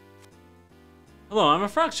 Hello, I'm a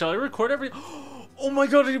frog. Shall I record every? Oh my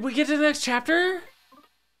god, did we get to the next chapter?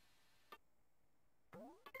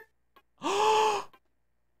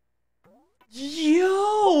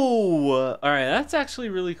 Yo! Alright, that's actually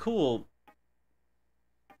really cool.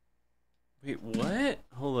 Wait, what?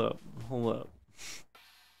 Hold up.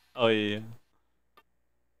 Oh, yeah.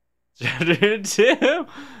 Chapter 2!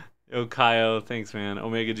 Yo, Kaio, thanks, man.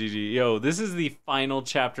 Omega GG. Yo, this is the final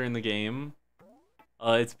chapter in the game.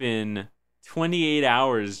 It's been 28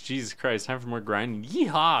 hours. Jesus Christ, time for more grinding.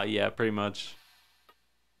 Yeehaw! Yeah, pretty much.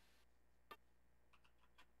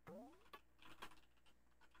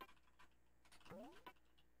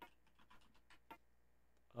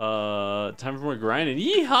 Time for more grinding.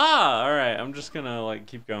 Yeehaw! Alright, I'm just gonna, like,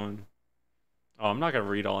 keep going. Oh, I'm not gonna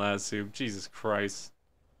read all that, Soup. Jesus Christ.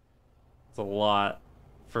 It's a lot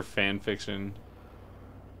for fan fiction.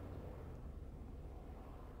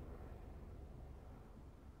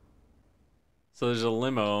 So there's a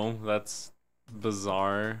limo. That's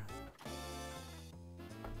bizarre.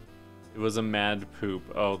 It was a mad poop.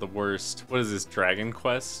 Oh, the worst. What is this, Dragon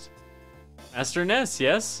Quest? Master Ness,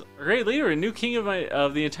 yes? A great leader, a new king of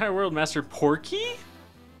the entire world, Master Porky?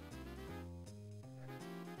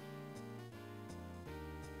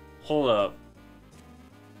 Hold up.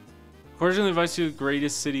 Cordially invites you to the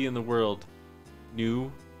greatest city in the world.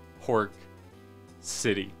 New Pork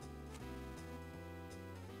City.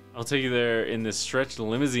 I'll take you there in this stretched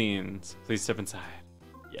limousines. Please step inside.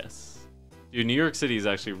 Yes. Dude, New York City is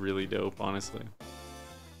actually really dope, honestly.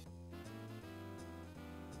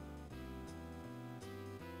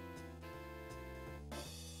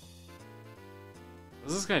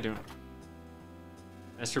 What's this guy doing?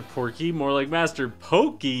 Master Porky? More like Master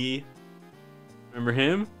Pokey. Remember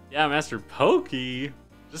him? Yeah, Master Pokey.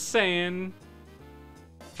 Just saying.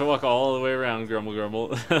 To walk all the way around, grumble, grumble.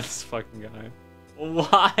 This fucking guy.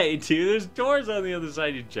 Why, dude? There's doors on the other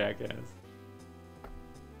side, you jackass.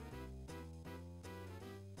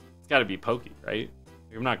 It's gotta be Pokey, right?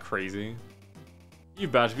 Like, I'm not crazy. You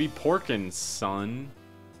about to be Porkins, son.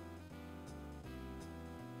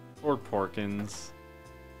 Poor Porkins.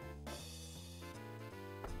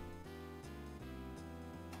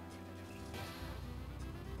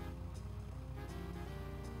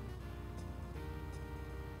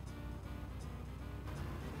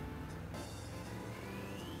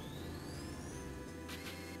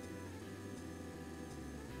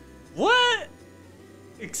 What?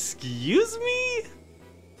 Excuse me?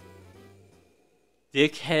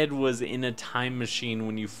 Dickhead was in a time machine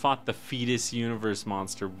when you fought the fetus universe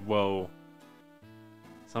monster. Whoa.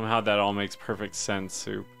 Somehow that all makes perfect sense,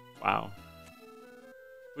 Soup. Wow.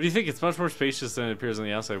 What do you think? It's much more spacious than it appears on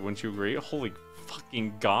the outside. Wouldn't you agree? Holy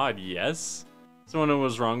fucking god, yes? Someone know what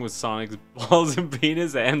was wrong with Sonic's balls and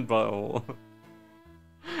penis and butthole.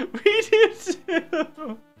 We did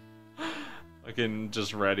too. Fucking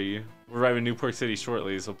just ready. We're arriving in Newport City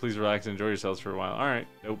shortly, so please relax and enjoy yourselves for a while. Alright,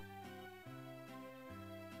 nope.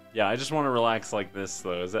 Yeah, I just want to relax like this,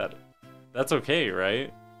 though. That's okay,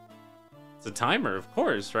 right? It's a timer, of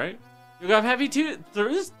course, right? You got happy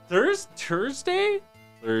Thursday?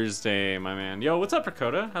 Thursday, my man. Yo, what's up,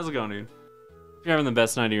 Dakota? How's it going, dude? You're having the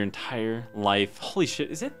best night of your entire life. Holy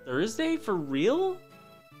shit, is it Thursday? For real?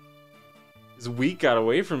 This week got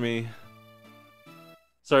away from me.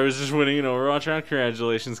 Sorry, I was just winning an Overwatch round.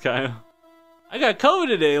 Congratulations, Kyle. I got COVID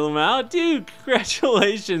today, Lamau. Dude,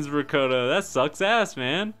 congratulations, Rakoto. That sucks ass,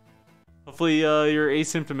 man. Hopefully, you're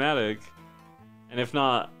asymptomatic. And if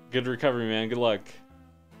not, good recovery, man. Good luck.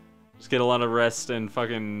 Just get a lot of rest and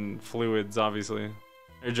fucking fluids, obviously.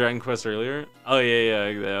 Or Dragon Quest earlier? Oh,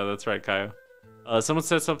 yeah, that's right, Kyle. Someone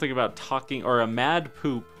said something about talking, or a mad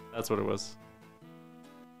poop. That's what it was.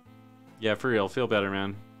 Yeah, for real. Feel better,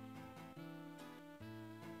 man.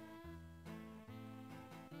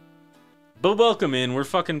 But welcome in. We're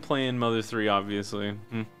fucking playing Mother 3, obviously.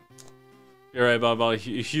 You're right, Bob. A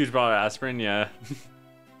huge bottle of aspirin, yeah.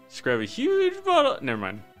 Just grab a huge bottle. Never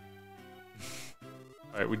mind.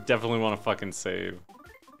 Alright, we definitely want to fucking save.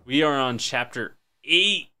 We are on chapter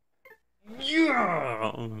 8.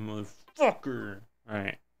 Yeah! Oh, motherfucker.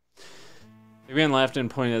 Alright. Again, laughed and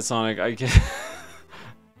pointed at Sonic. I can.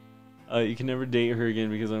 You can never date her again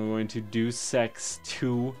because I'm going to do sex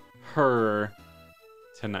to her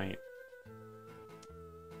tonight.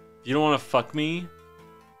 If you don't want to fuck me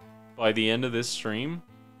by the end of this stream,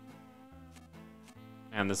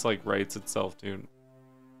 man, this like writes itself, dude.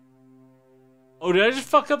 Oh, did I just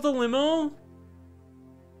fuck up the limo?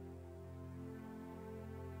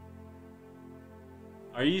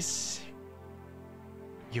 Are you?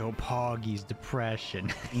 Yo, Poggy's depression.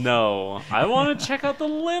 No, I want to check out the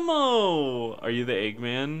limo. Are you the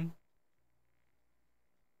Eggman?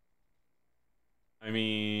 I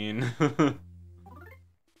mean,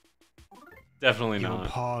 definitely Yo, not.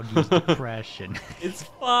 Poggy's depression. It's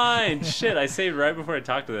fine. Shit, I saved right before I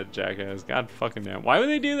talked to that jackass. God fucking damn. Why would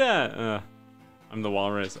they do that? I'm the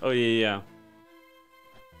walrus. Oh, yeah.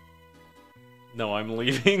 No, I'm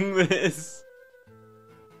leaving this.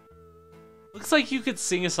 Looks like you could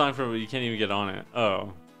sing a song from it, but you can't even get on it.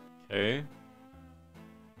 Oh, okay.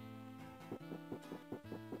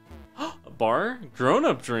 A bar?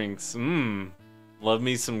 Grown-up drinks. Love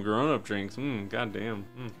me some grown-up drinks. Goddamn.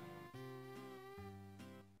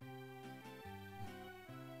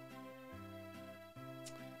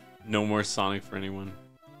 No more Sonic for anyone.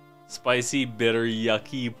 Spicy, bitter,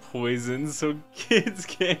 yucky poison so kids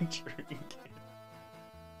can't drink it.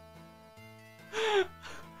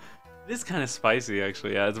 It is kind of spicy,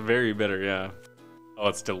 actually. Yeah, it's very bitter, yeah. Oh,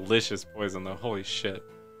 it's delicious poison, though. Holy shit.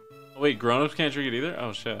 Oh, wait, grown-ups can't drink it either?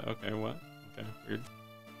 Oh, shit. Okay, what? Okay, weird.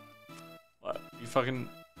 What? You fucking...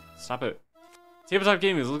 Stop it. Tabletop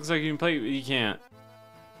gaming. It looks like you can play... You can't.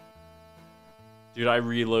 Dude, I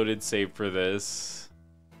reloaded save for this.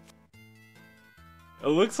 It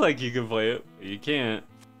looks like you can play it, but you can't.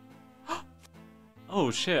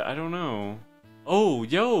 Oh, shit. I don't know. Oh,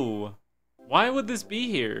 yo. Why would this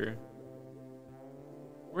be here?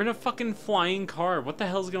 We're in a fucking flying car. What the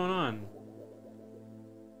hell's going on?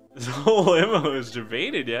 This whole limo is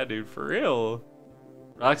debated, yeah, dude, for real.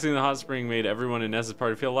 Relaxing in the hot spring made everyone in Ness's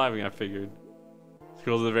party feel alive, I figured.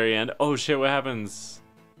 Scroll to the very end. Oh shit, what happens?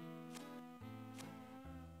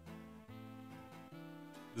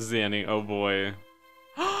 This is the ending. Oh boy.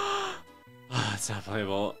 It's not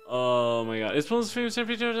playable. Oh my god. It's one of those famous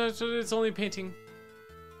temperatures. It's only painting.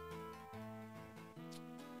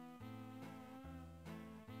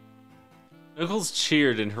 Knuckles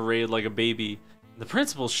cheered and hooray like a baby. The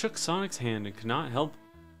principal shook Sonic's hand and could not help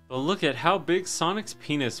but look at how big Sonic's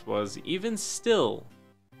penis was, even still,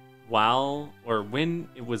 when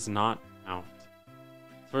it was not out.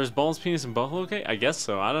 So his balls, penis, and butthole okay? I guess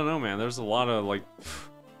so. I don't know, man. There's a lot of oh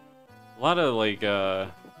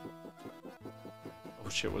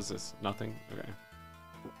shit, what's this? Nothing? Okay.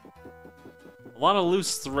 A lot of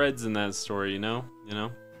loose threads in that story, you know?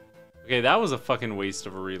 Okay, that was a fucking waste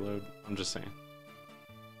of a reload. I'm just saying.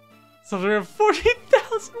 So there are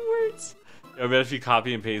 40,000 words. I bet if you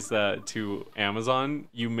copy and paste that to Amazon,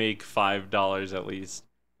 you make $5 at least.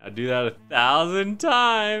 Now do that 1,000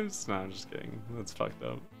 times. No, I'm just kidding. That's fucked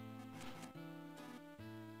up.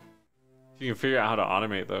 If you can figure out how to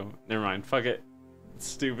automate though. Never mind. Fuck it.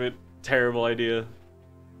 Stupid. Terrible idea.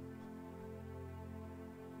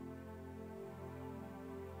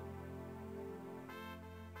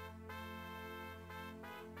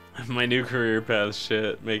 My new career path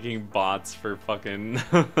shit, making bots for fucking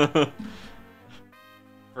for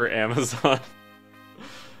Amazon.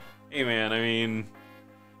 Hey man, I mean,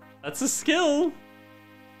 that's a skill.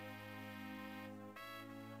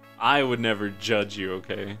 I would never judge you,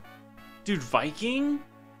 okay? Dude, Viking?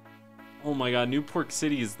 Oh my god, New Pork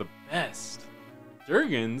City is the best.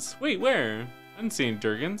 Durgan's? Wait, where? I haven't seen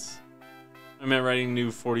Durgan's. I meant writing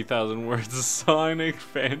new 40,000 words of Sonic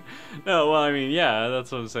fan. No, well, I mean, yeah,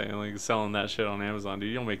 that's what I'm saying. Like, selling that shit on Amazon,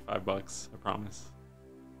 dude. You'll make $5, I promise.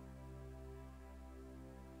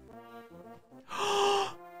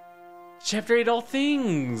 Chapter 8 all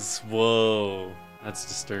things. Whoa, that's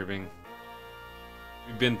disturbing.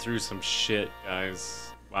 We've been through some shit,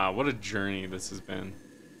 guys. Wow, what a journey this has been.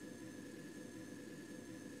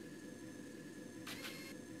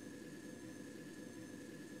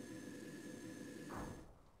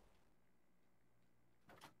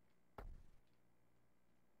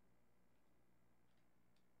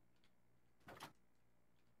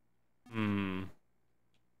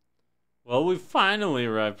 Well, we finally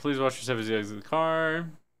arrived. Please watch yourself as you exit the car.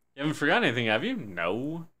 You haven't forgotten anything, have you? No.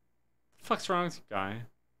 What the fuck's wrong with you, guy?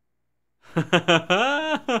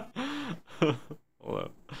 Hold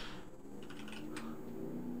up.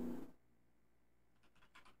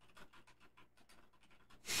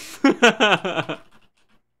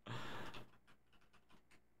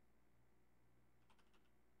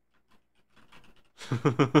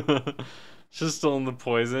 Just stolen the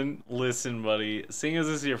poison. Listen, buddy. Seeing as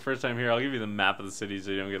this is your first time here, I'll give you the map of the city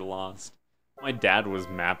so you don't get lost. My dad was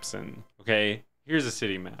mapsin. Okay, here's a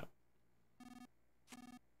city map.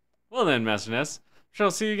 Well then, Master Ness.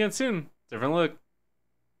 Shall see you again soon. Different look.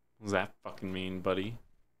 What does that fucking mean, buddy?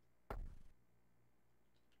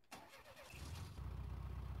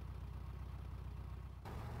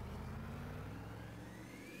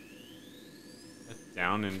 That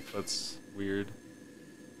down input's weird.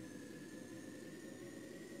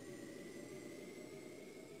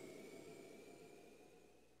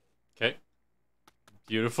 Okay.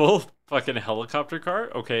 Beautiful. Fucking helicopter car.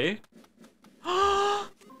 Okay. I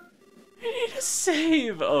need to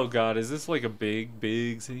save. Oh god, is this like a big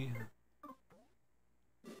city?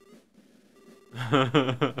 Fucking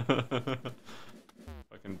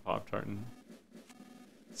Pop-Tartin.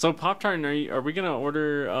 So Pop-Tartin, are we gonna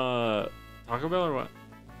order Taco Bell or what?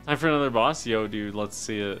 Time for another boss? Yo, dude, let's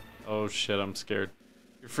see it. Oh shit, I'm scared.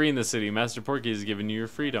 You're free in the city. Master Porky has given you your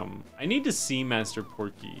freedom. I need to see Master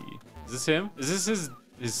Porky. Is this him? Is this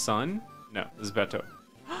his son? No, this is Beto.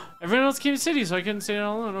 Everyone else came to the city, so I couldn't stay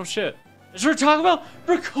all alone. Oh shit. Is we're talking about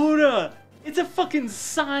Rakota? It's a fucking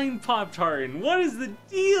sign Pop-Tartin. What is the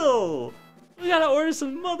deal? We gotta order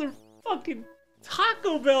some motherfucking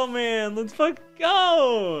Taco Bell, man. Let's fucking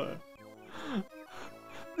go.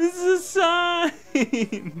 This is a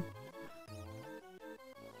sign.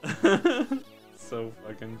 So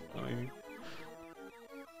fucking funny.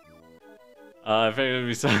 I think it would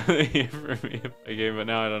be something here for me if I gave, but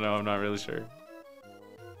now I don't know. I'm not really sure.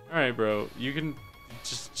 Alright, bro. You can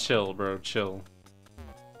just chill, bro. Chill.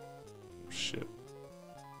 Oh, shit.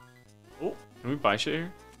 Oh, can we buy shit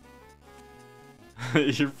here?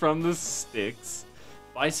 You're from the sticks.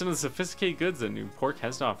 Buy some of the sophisticated goods that New Pork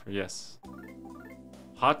has to offer. Yes.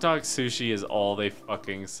 Hot dog sushi is all they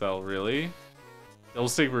fucking sell, really? Double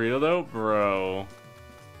steak burrito, though? Bro.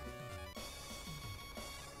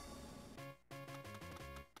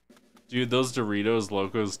 Dude, those Doritos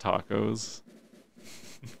Locos Tacos.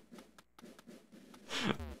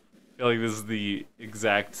 I feel like this is the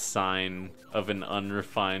exact sign of an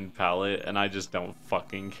unrefined palate, and I just don't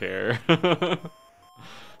fucking care. They're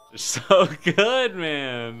so good,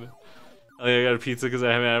 man. Oh, yeah, I got a pizza because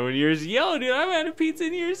I haven't had one in years. Yo, dude, I haven't had a pizza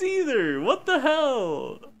in years either. What the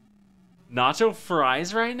hell? Nacho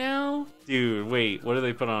fries right now? Dude, wait, what do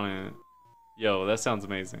they put on it? Yo, that sounds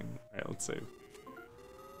amazing. Alright, let's save.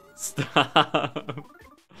 Stop.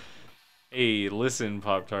 Hey, listen,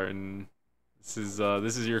 Pop-Tartin. This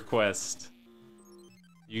is your quest.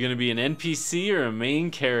 You gonna be an NPC or a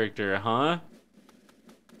main character, huh?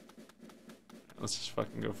 Let's just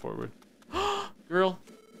fucking go forward. Girl.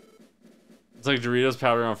 It's like Doritos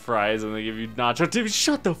powder on fries and they give you nacho tips.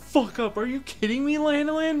 Shut the fuck up. Are you kidding me,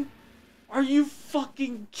 Lanolin? Are you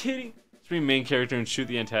fucking kidding? Just be main character and shoot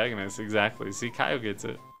the antagonist. Exactly. See, Kyle gets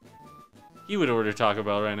it. He would order Taco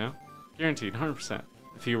Bell right now. Guaranteed, 100%.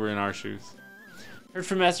 If he were in our shoes. Heard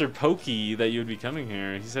from Master Pokey that you would be coming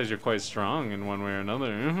here. He says you're quite strong in one way or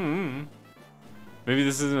another. Maybe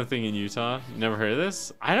this isn't a thing in Utah. You never heard of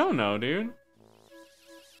this? I don't know, dude.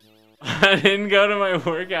 I didn't go to my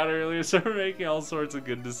workout earlier, so we're making all sorts of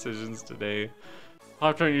good decisions today.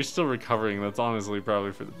 Pop-Tartin, you're still recovering. That's honestly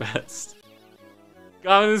probably for the best.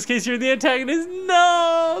 God, in this case, you're the antagonist.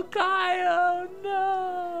 No, Kaio,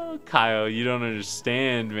 no. Kaio, you don't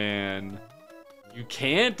understand, man. You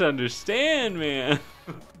can't understand, man.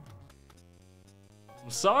 I'm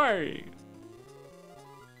sorry.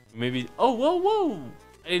 Maybe. Oh, whoa, whoa.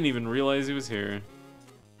 I didn't even realize he was here.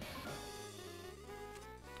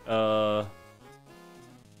 Oh,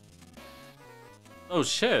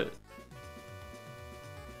 shit.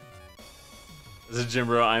 As a gym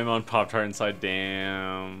bro, I'm on Pop-Tartin side.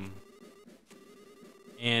 Damn.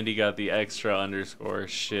 And he got the extra underscore.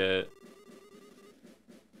 Shit.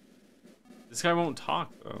 This guy won't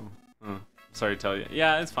talk though. Huh. Sorry to tell you.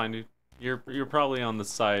 Yeah, it's fine, dude. You're probably on the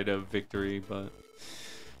side of victory, but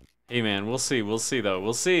hey, man, we'll see. We'll see though.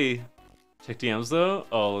 We'll see. Check DMs though.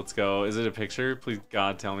 Oh, let's go. Is it a picture? Please,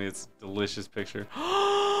 God, tell me it's a delicious picture.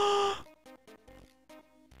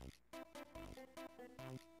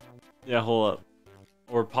 Yeah, hold up.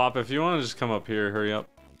 Or Pop, if you want to just come up here, hurry up.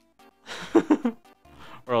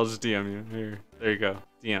 Or I'll just DM you. Here. There you go.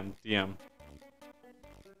 DM.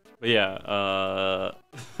 But yeah,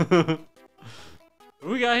 what do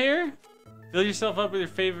we got here? Fill yourself up with your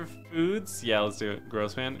favorite foods. Yeah, let's do it.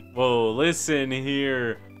 Gross, man. Whoa, listen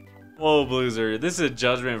here. Whoa, Bluezer. This is a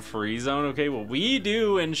judgment-free zone, okay? What we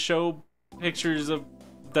do and show pictures of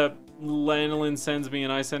that Lanolin sends me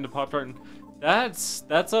and I send to Pop-Tart, that's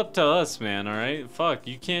up to us, man, alright? Fuck,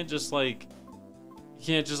 you can't just like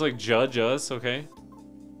judge us, okay?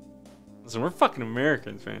 Listen, we're fucking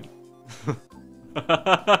Americans, man. That's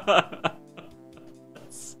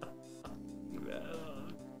so bad.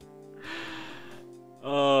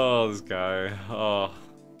 Oh, this guy. Oh,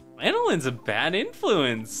 Lanolin's a bad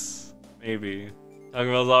influence. Maybe.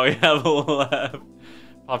 Taco Bell's all we have left.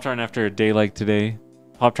 Pop-Tartin after a day like today.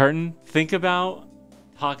 Pop-Tartin, think about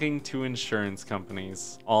talking to insurance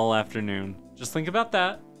companies all afternoon. Just think about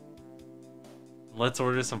that. Let's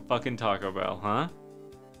order some fucking Taco Bell, huh?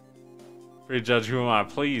 Free judge who am I?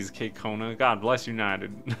 Please, Kate Kona. God bless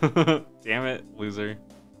United. Damn it, loser.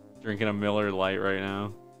 Drinking a Miller Lite right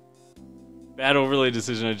now. Bad overlay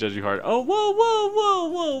decision, I judge you hard. Oh,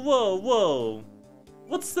 whoa.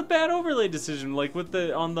 What's the bad overlay decision? Like with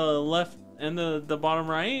the on the left and the bottom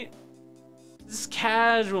right? This is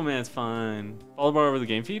casual, man. It's fine. Follow bar over the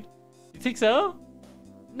game feed? You think so?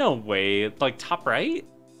 No way. Like top right?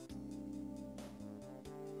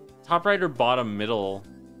 Top right or bottom middle?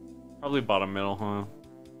 Probably bottom middle, huh?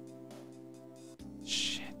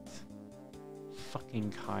 Shit.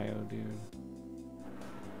 Fucking Kaio, dude.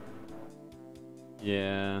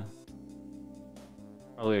 Yeah.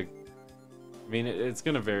 Probably. I mean, it's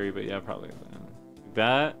gonna vary, but yeah, probably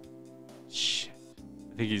that. Shit.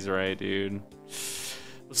 I think he's right, dude.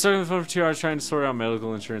 Let's start on the phone for 2 hours trying to sort out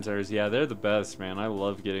medical insurance errors. Yeah, they're the best, man. I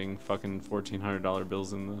love getting fucking $1,400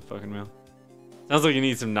 bills in the fucking mail. Sounds like you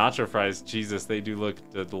need some nacho fries. Jesus, they do look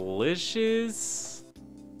delicious.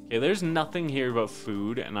 Okay, there's nothing here but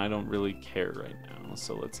food, and I don't really care right now,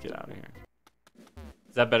 so let's get out of here.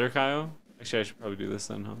 Is that better, Kaio? Actually, I should probably do this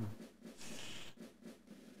then, huh?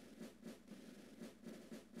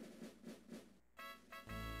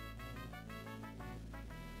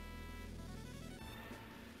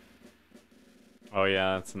 Oh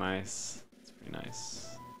yeah, that's nice. That's pretty nice.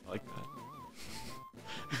 I like that.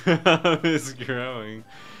 It's growing.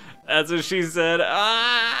 That's what she said.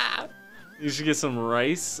 Ah! You should get some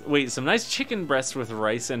rice. Wait, some nice chicken breast with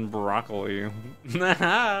rice and broccoli.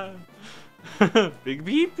 Big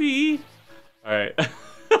pee-pee. Alright.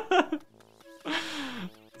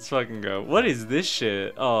 Let's fucking go. What is this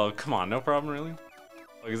shit? Oh, come on. No problem, really?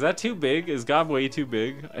 Like, is that too big? Is God way too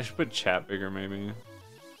big? I should put chat bigger, maybe.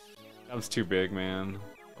 That was too big, man.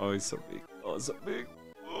 Oh, he's so big. Oh, it's so big.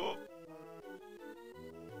 Oh.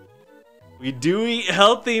 We do eat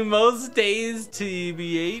healthy most days,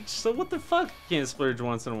 TBH. So what the fuck? Can't splurge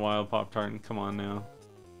once in a while, Pop-Tartin. Come on now.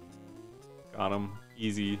 Got him.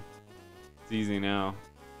 Easy. It's easy now.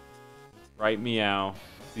 Right meow.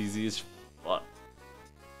 It's easy as fuck.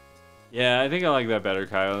 Yeah, I think I like that better,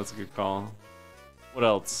 Kaio. That's a good call. What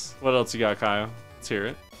else? What else you got, Kaio? Let's hear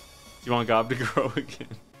it. Do you want Gob to grow again?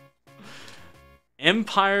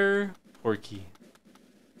 Empire Porky.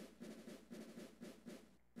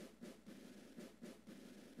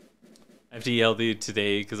 I have to eat healthy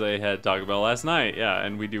today because I had Taco Bell last night. Yeah,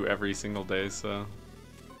 and we do every single day, so.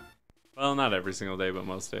 Well, not every single day, but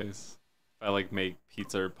most days. If I like make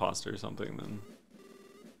pizza or pasta or something, then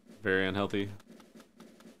very unhealthy.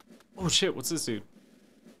 Oh shit, what's this dude?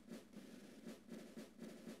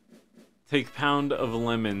 Take pound of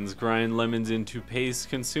lemons, grind lemons into paste,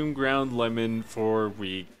 consume ground lemon for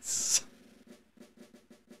weeks.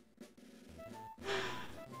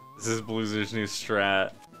 This is Blue's new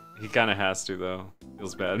strat. He kind of has to though.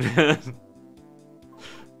 Feels bad, man.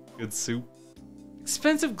 Good soup.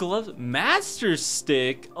 Expensive gloves. Master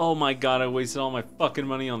stick. Oh my god, I wasted all my fucking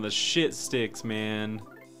money on the shit sticks, man.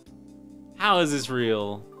 How is this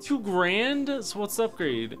real? $2 grand? So what's the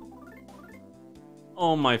upgrade?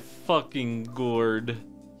 Oh my fucking gourd.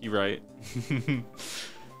 You right.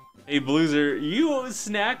 Hey Bluezer, you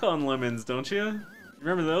snack on lemons, don't you?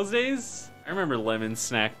 Remember those days? I remember lemon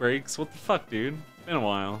snack breaks. What the fuck, dude? Been a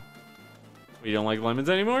while. Well, you don't like lemons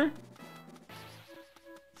anymore?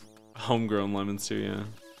 Homegrown lemons too, yeah.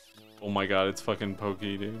 Oh my god, it's fucking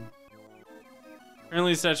Pokey, dude.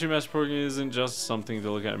 Apparently, Statue Master Pokey isn't just something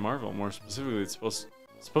to look at in Marvel. More specifically, it's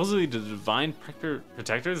supposedly the divine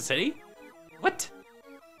protector of the city? What?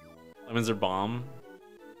 Lemons are bomb.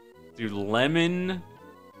 Dude,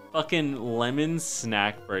 fucking lemon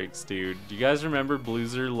snack breaks, dude. Do you guys remember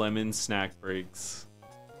Blueser lemon snack breaks?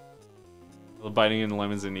 Biting into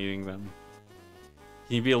lemons and eating them.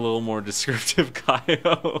 Can you be a little more descriptive,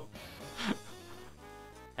 Kyo?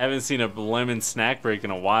 Haven't seen a lemon snack break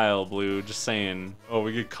in a while, Blue. Just saying. Oh,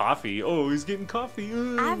 we get coffee. Oh, he's getting coffee.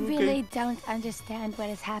 I really don't understand what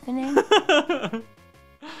is happening. That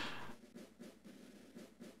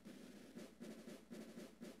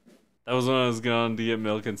was when I was going to get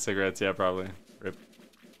milk and cigarettes. Yeah, probably. Rip.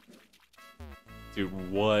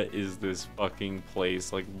 Dude, what is this fucking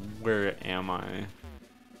place? Like, where am I?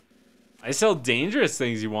 I sell dangerous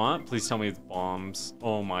things you want. Please tell me it's bombs.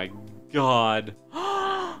 Oh my god.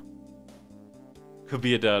 Could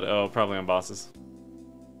be a dud. Oh, probably on bosses.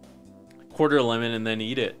 Quarter a lemon and then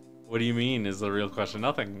eat it. What do you mean is the real question?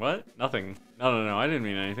 Nothing. What? Nothing. No. I didn't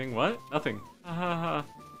mean anything. What? Nothing. Ha ha ha.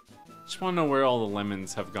 Just want to know where all the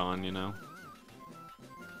lemons have gone, you know?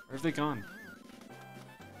 Where have they gone?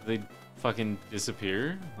 Did they fucking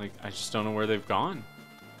disappear? Like, I just don't know where they've gone.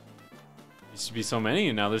 Used to be so many,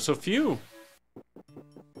 and now there's so few.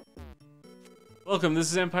 Welcome,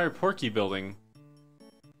 this is Empire Porky Building.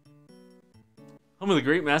 Home of the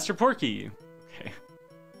great Master Porky. Okay.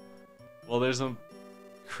 Well, there's a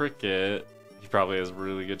cricket. He probably has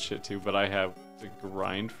really good shit too, but I have to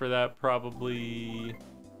grind for that probably.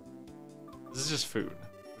 This is just food,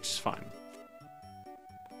 which is fine.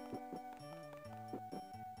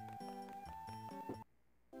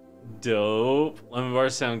 Dope. Lemon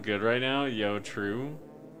bars sound good right now. Yo, true.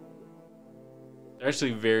 They're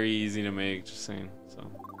actually very easy to make, just saying. So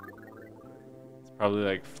it's probably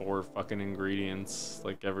like 4 fucking ingredients,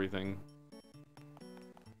 like everything.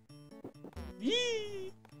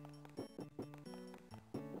 Yee!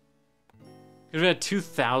 Could have had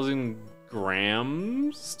 2,000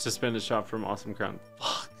 grams to spend a shop from Awesome Crown.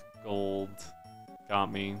 Fuck. Gold.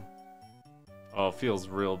 Got me. Oh, it feels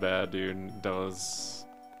real bad, dude. It does.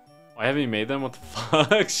 Why haven't you made them? What the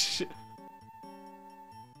fuck? Shit.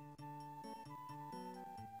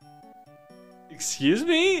 Excuse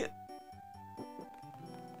me?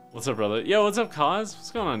 What's up, brother? Yo, what's up, Kaz? What's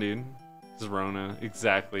going on, dude? This is Rona.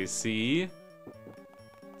 Exactly. See?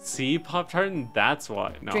 See, Pop-Tart, and that's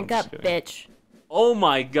why. No, Drink up, bitch. Oh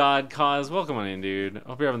my god, Kaz. Welcome on in, dude.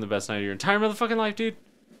 Hope you're having the best night of your entire motherfucking life, dude.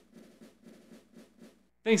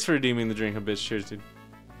 Thanks for redeeming the drink up, bitch. Cheers, dude.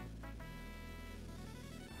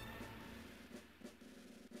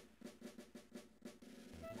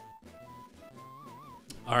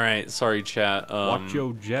 Alright, sorry, chat. Watch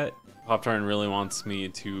your jet. Pop-Tart really wants me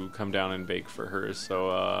to come down and bake for her,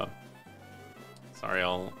 so, sorry,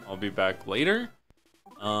 I'll be back later.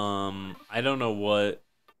 I don't know what...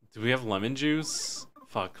 Do we have lemon juice?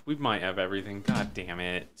 Fuck, we might have everything. God damn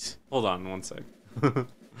it. Hold on one sec.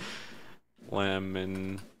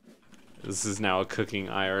 Lemon. This is now a cooking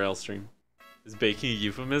IRL stream. Is baking a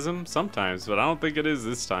euphemism? Sometimes, but I don't think it is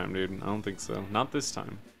this time, dude. I don't think so. Not this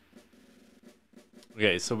time.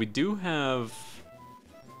 Okay, so we do have...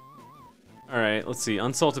 Alright, let's see.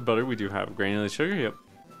 Unsalted butter, we do have. Granulated sugar, yep.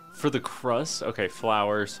 For the crust, okay,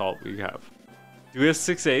 flour, salt, we have. Do we have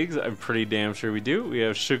 6 eggs? I'm pretty damn sure we do. We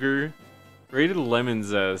have sugar, grated lemon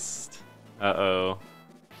zest. Uh-oh.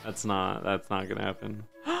 That's not gonna happen.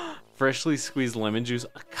 Freshly squeezed lemon juice.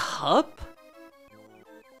 A cup?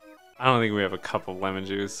 I don't think we have a cup of lemon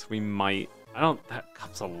juice. We might. That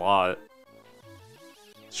cup's a lot.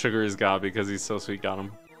 Sugar is God because he's so sweet. Got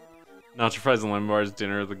him. Nacho fries and lemon bars.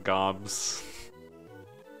 Dinner of the gobs.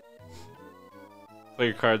 Play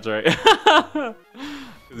your cards right.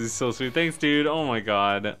 He's so sweet. Thanks, dude. Oh my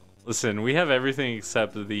god. Listen, we have everything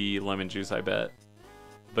except the lemon juice, I bet.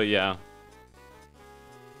 But yeah.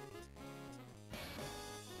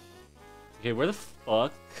 Okay, where the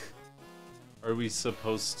fuck are we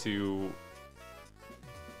supposed to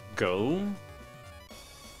go?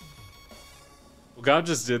 What God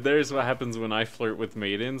just did there is what happens when I flirt with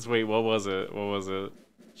maidens. Wait, what was it? What was it?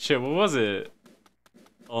 Shit, what was it?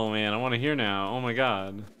 Oh man, I want to hear now. Oh my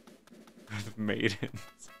god. With maidens.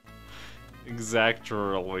 Exactly.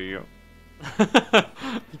 Do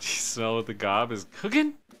you smell what the gob is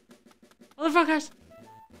cooking? Motherfuckers!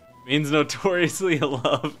 Means notoriously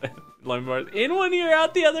love lemon bars. In one ear,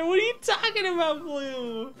 out the other. What are you talking about,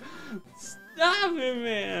 Blue? Stop it,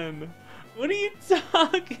 man. What are you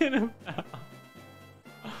talking about?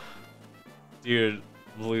 Dude,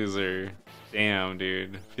 loser. Damn,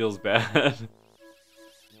 dude. Feels bad.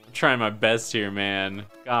 I'm trying my best here, man.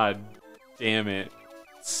 God damn it,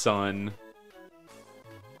 son.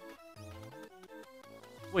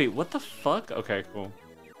 Wait, what the fuck? Okay, cool.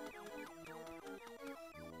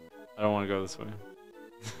 I don't want to go this way.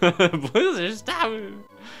 Blizzard, stop it!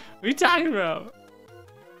 What are you talking about?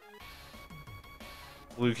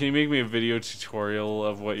 Blue, can you make me a video tutorial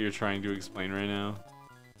of what you're trying to explain right now?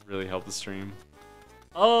 Really help the stream.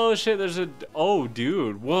 Oh shit, there's a... Oh,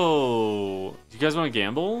 dude. Whoa. Do you guys want to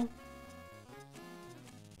gamble?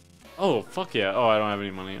 Oh, fuck yeah. Oh, I don't have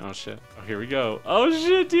any money. Oh shit. Oh, here we go. Oh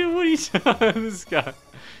shit, dude. What are you doing? This guy.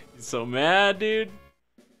 He's so mad, dude.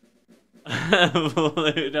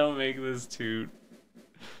 Don't make this toot.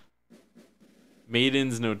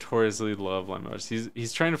 Maidens notoriously love lemons.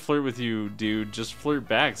 He's trying to flirt with you, dude. Just flirt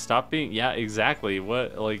back. Stop being... Yeah, exactly.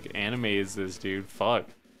 What, like, anime is this, dude? Fuck.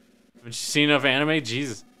 Haven't you seen enough anime?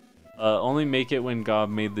 Jesus. Only make it when God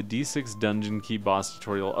made the D6 dungeon key boss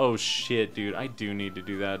tutorial. Oh, shit, dude. I do need to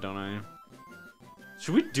do that, don't I?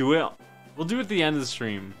 Should we do it? We'll do it at the end of the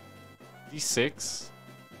stream. D6?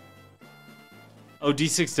 Oh,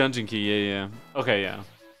 D6 dungeon key. Yeah. Okay, yeah.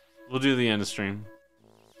 We'll do the end of stream.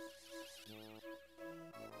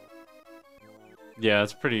 Yeah,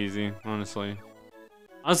 it's pretty easy, honestly.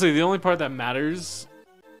 Honestly, the only part that matters...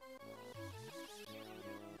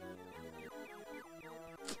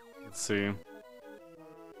 Let's see.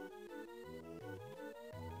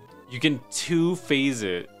 You can 2-phase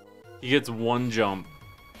it. He gets 1 jump.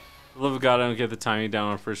 For the love of God, I don't get the timing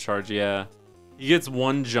down on first charge. Yeah. He gets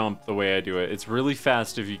 1 jump the way I do it. It's really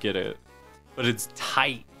fast if you get it. But it's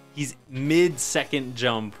tight. He's mid-second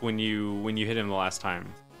jump when you hit him the last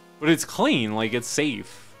time. But it's clean, like it's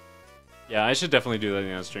safe. Yeah, I should definitely do that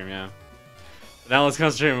in the stream, yeah. But now let's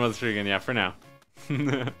concentrate on Mother 3 again, yeah, for now.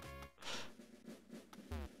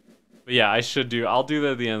 But yeah, I'll do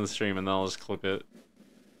that at the end of the stream and then I'll just clip it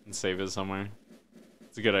and save it somewhere.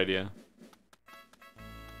 It's a good idea.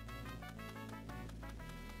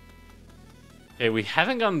 Okay, we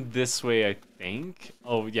haven't gone this way, I think.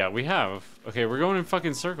 Oh, yeah, we have. Okay, we're going in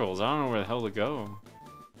fucking circles. I don't know where the hell to go.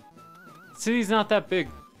 The city's not that big.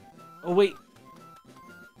 Oh, wait.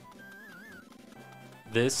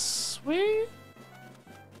 This way?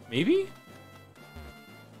 Maybe?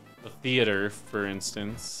 The theater, for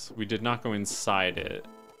instance. We did not go inside it.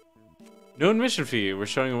 No admission fee. We're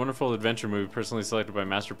showing a wonderful adventure movie personally selected by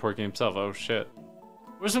Master Porky himself. Oh, shit.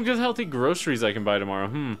 Where's some good healthy groceries I can buy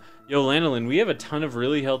tomorrow? Yo, Lanolin, we have a ton of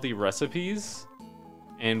really healthy recipes.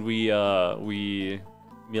 And we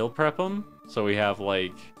meal prep them. So we have,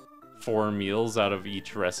 like... 4 meals out of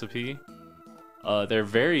each recipe. They're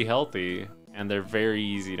very healthy and they're very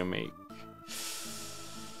easy to make.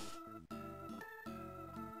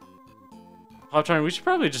 Pop-Tart, we should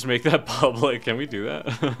probably just make that public. Can we do that?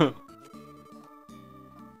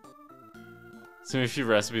 Send me a few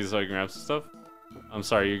recipes so I can grab some stuff. I'm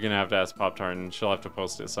sorry, you're gonna have to ask Pop-Tart and she'll have to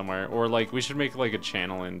post it somewhere. Or like, we should make like a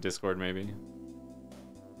channel in Discord maybe.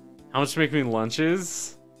 How much to make me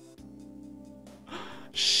lunches?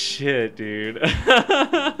 Shit, dude.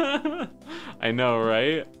 I know,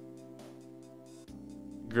 right?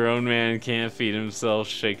 Grown man can't feed himself.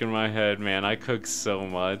 Shaking my head, man. I cook so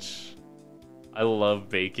much. I love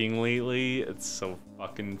baking lately. It's so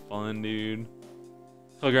fucking fun, dude.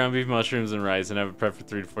 Cook ground beef, mushrooms, and rice, and have it prepped for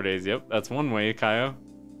 3 to 4 days. Yep, that's one way, Kaio.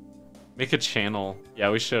 Make a channel.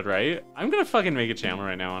 Yeah, we should, right? I'm gonna fucking make a channel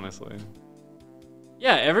right now, honestly.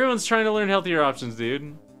 Yeah, everyone's trying to learn healthier options,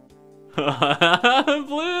 dude.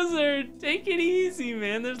 Blizzard, take it easy,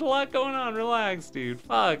 man. There's a lot going on. Relax, dude.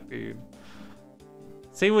 Fuck, dude.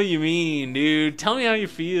 Say what you mean, dude. Tell me how you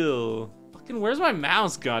feel. Fucking, where's my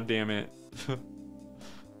mouse? God damn it.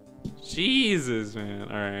 Jesus,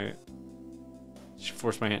 man. All right. Should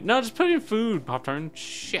force my hand. No, just put it in food. Pop-Tart.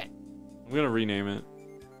 Shit. I'm gonna rename it.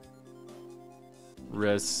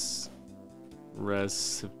 Recipes.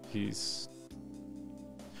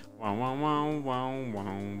 Wow, wow, wow, wow, wow,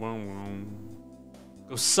 wow, wow.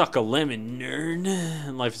 Go suck a lemon, nerd.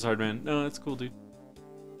 And life is hard, man. No, that's cool, dude.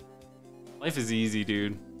 Life is easy,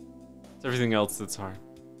 dude. It's everything else that's hard.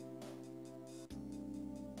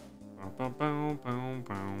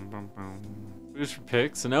 Boost for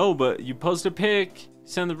pics. No, but you post a pic.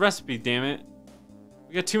 Send the recipe, damn it.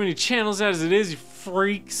 We got too many channels as it is, you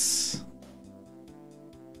freaks.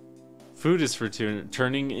 Food is for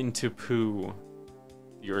turning into poo.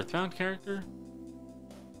 The Earthbound character?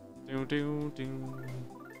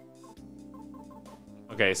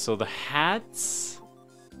 Okay, so the hats,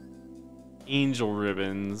 angel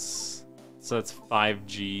ribbons. So that's 5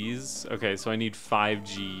 Gs. Okay, so I need 5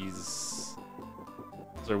 Gs.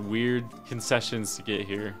 Those are weird concessions to get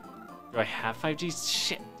here. Do I have 5G?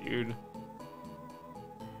 Shit, dude.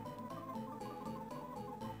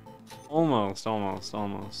 Almost, almost,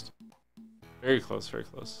 almost. Very close, very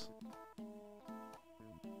close.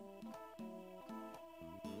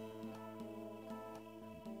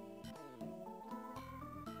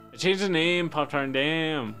 I changed the name, Pop-Tart,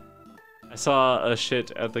 damn. I saw a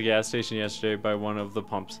shit at the gas station yesterday by one of the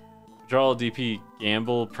pumps. Withdrawal DP,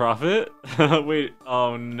 gamble, profit? Wait,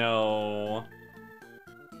 oh no.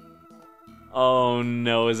 Oh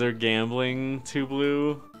no, is there gambling, Two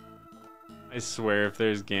Blue? I swear if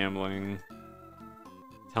there's gambling,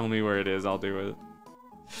 tell me where it is, I'll do it.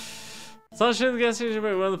 Saw shit at the gas station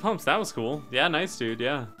by one of the pumps, that was cool. Yeah, nice dude,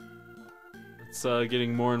 yeah. It's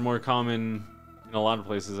getting more and more common in a lot of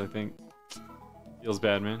places, I think. Feels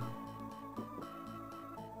bad, man.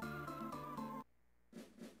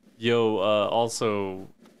 Yo, also,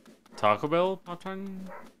 Taco Bell Pop-Tart?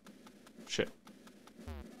 Shit.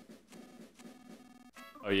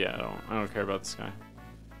 Oh yeah, I don't care about this guy.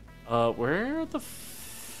 Where the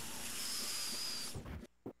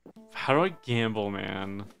how do I gamble,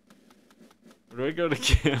 man? Where do I go to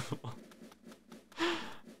gamble?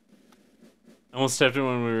 I almost stepped in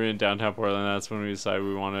when we were in downtown Portland. That's when we decided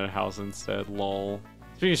we wanted a house instead. Lol.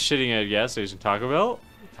 Speaking of shitting at a gas station, Taco Bell?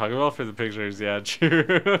 Taco Bell for the pictures, yeah,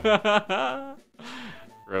 true.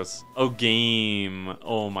 Gross. Oh, game.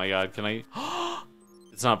 Oh my god, can I?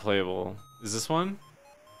 It's not playable. Is this one?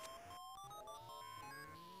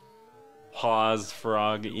 Pause,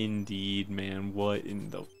 frog, indeed, man. What in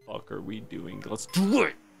the fuck are we doing? Let's do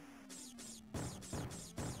it!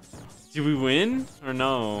 Did we win? Or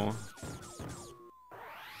no?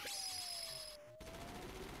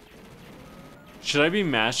 Should I be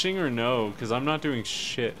mashing or no? Because I'm not doing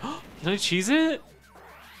shit. Can I cheese it?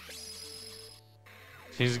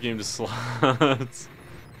 Change the game to slots.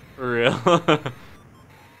 For real? I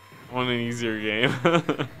want an easier game.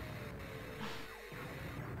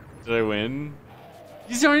 Did I win?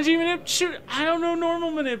 Use RNG manip? Shoot, I don't know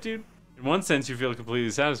normal manip, dude. In one sense, you feel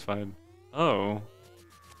completely satisfied. Oh.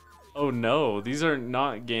 Oh no, these are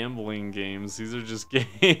not gambling games. These are just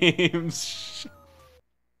games.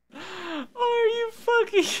 Are you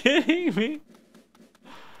fucking kidding me?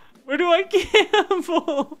 Where do I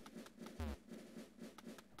gamble?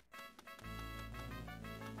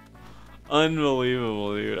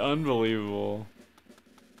 Unbelievable, dude. Unbelievable.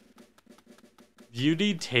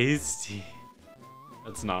 Beauty tasty.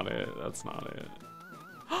 That's not it. That's not it.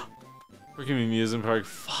 Freaking amusement park.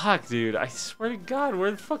 Fuck, dude. I swear to God,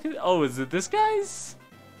 where the fuck is... Oh, is it this guy's?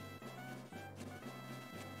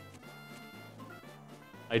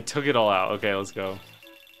 I took it all out. Okay, let's go.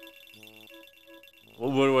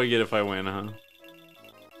 Well, what do I get if I win, huh?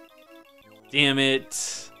 Damn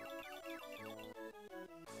it.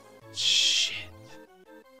 Shit.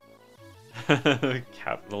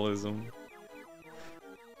 Capitalism.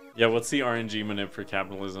 Yeah, what's the RNG manip for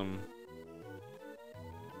capitalism?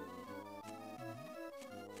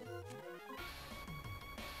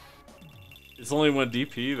 It's only one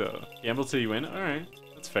DP though. Gamble till you win? Alright,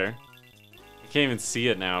 that's fair. I can't even see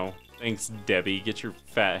it now. Thanks, Debbie. Get your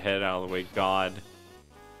fat head out of the way. God.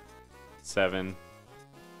 7.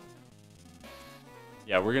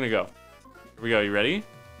 Yeah, we're gonna go. Here we go. You ready?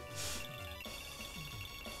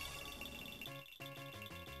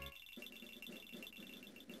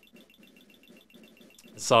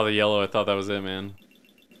 I saw the yellow. I thought that was it, man.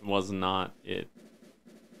 It was not it.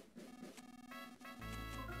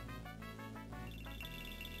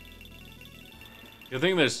 Good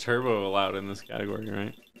thing there's turbo allowed in this category,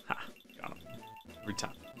 right? Ha! Got him. Every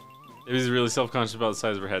time. Maybe he's really self-conscious about the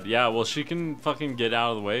size of her head. Yeah, well, she can fucking get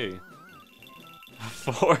out of the way.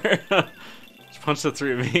 4. She punched the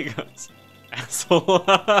 3 amigos. Asshole.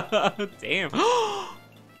 Damn.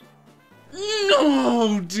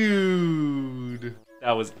 No, dude.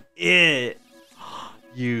 That was it.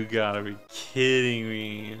 You gotta be kidding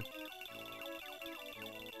me.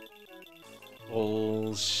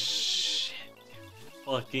 Bullshit.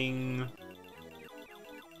 Fucking.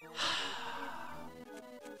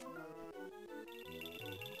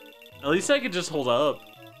 At least I could just hold up.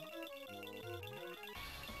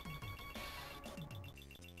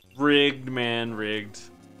 Rigged, man, rigged.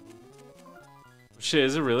 Shit,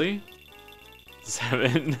 is it really?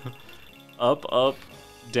 7. Up, up,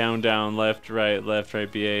 down, down, left, right,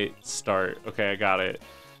 B8, start. Okay, I got it.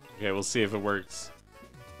 Okay, we'll see if it works.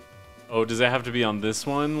 Oh, does it have to be on this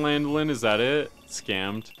one, Landolin? Is that it?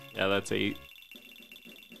 Scammed. Yeah, that's 8.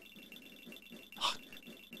 Fuck.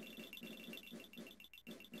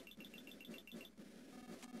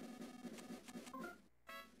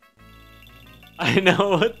 I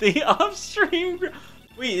know what the off-stream...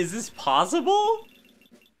 Wait, is this possible?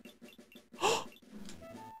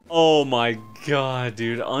 Oh my god,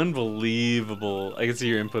 dude. Unbelievable. I can see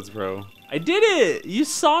your inputs, bro. I did it! You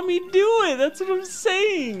saw me do it! That's what I'm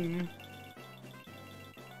saying!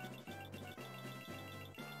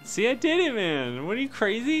 See, I did it, man. What are you,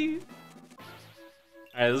 crazy?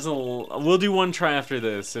 Alright, we'll do one try after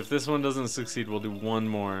this. If this one doesn't succeed, we'll do one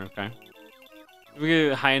more, okay? If we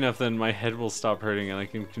get high enough, then my head will stop hurting and I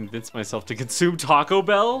can convince myself to consume Taco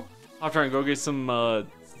Bell? I'll try and go get some,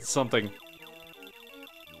 something.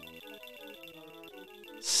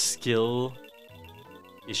 Skill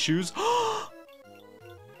issues?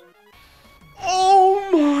 Oh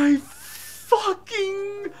my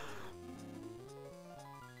fucking...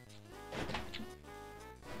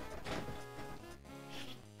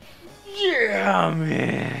 Yeah,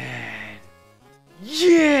 man.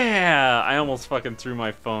 Yeah! I almost fucking threw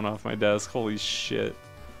my phone off my desk. Holy shit.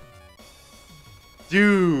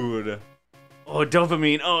 Dude. Oh,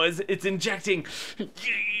 dopamine. Oh, it's injecting.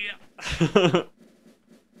 Yeah.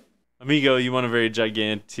 Amigo, you want a very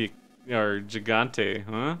gigantic, or gigante,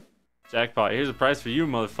 huh? Jackpot. Here's a prize for you,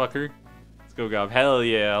 motherfucker. Let's go, Gob. Hell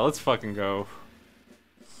yeah, let's fucking go.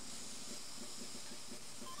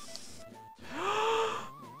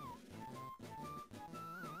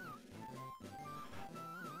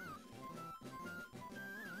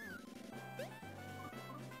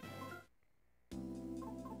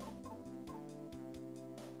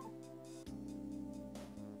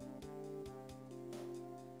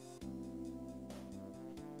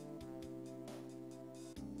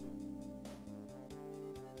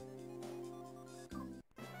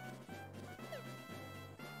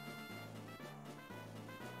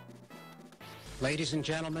 Ladies and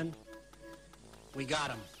gentlemen, we got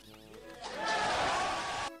him.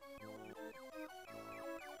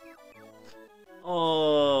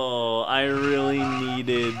 Oh, I really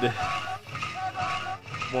needed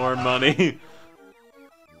more money.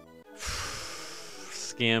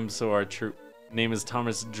 Scam, so our true name is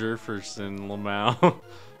Thomas Jefferson Lamau.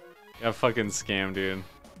 Got fucking scammed, dude.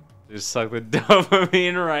 Just suck the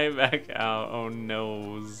dopamine right back out. Oh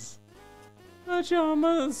noes.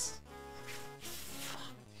 Pajamas.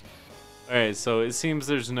 Alright, so it seems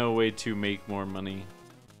there's no way to make more money.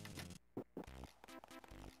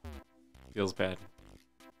 Feels bad.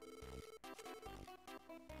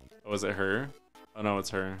 Oh, was it her? Oh no,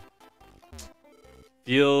 it's her.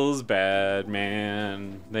 Feels bad,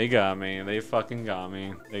 man. They got me. They fucking got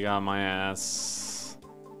me. They got my ass.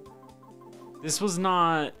 This was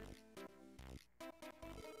not...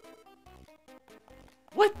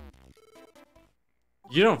 What?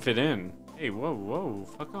 You don't fit in. Hey, whoa, whoa.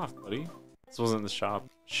 Fuck off, buddy. This wasn't the shop.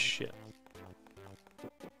 Shit.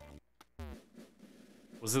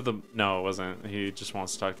 Was it the... No, it wasn't. He just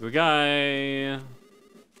wants to talk to the guy.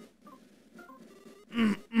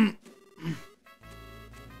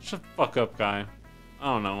 Shut the fuck up, guy. I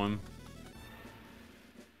don't know him.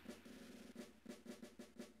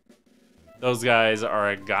 Those guys are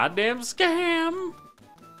a goddamn scam.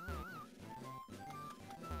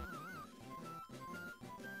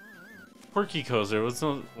 Porky Cozer. What's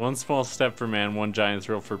one small step for man, one giant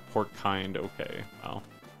thrill for pork kind. Okay, wow.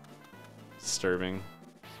 Disturbing.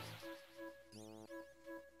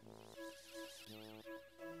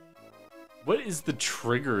 What is the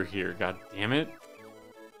trigger here? God damn it.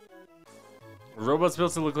 Are robots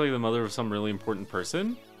built to look like the mother of some really important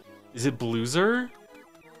person? Is it Bluezer?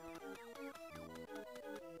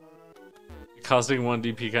 Costing 1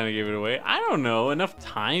 DP kind of gave it away. I don't know. Enough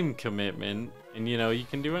time commitment. And you know, you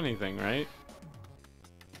can do anything, right?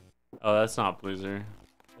 Oh, that's not Bluezer.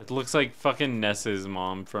 It looks like fucking Ness's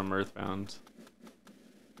mom from Earthbound.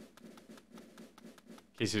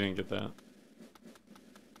 In case you didn't get that.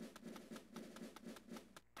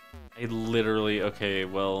 I literally... Okay,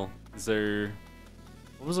 well, is there...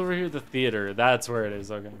 What was over here? The theater. That's where it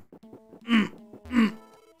is. Okay.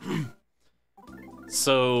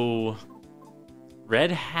 So...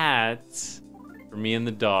 Red hat for me and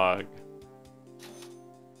the dog.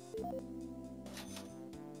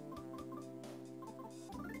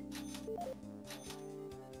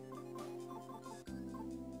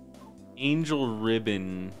 Angel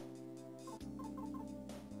ribbon.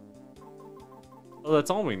 Oh,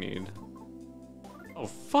 that's all we need. Oh,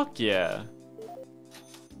 fuck yeah.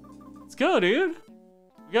 Let's go, dude.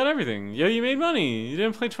 We got everything. Yo, you made money. You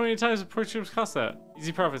didn't play 20 times if pork chips cost that.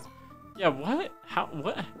 Easy profits. Yeah, what? How?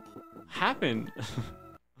 What happened?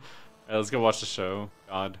 Alright, let's go watch the show.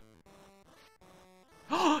 God.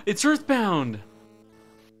 Oh, it's Earthbound!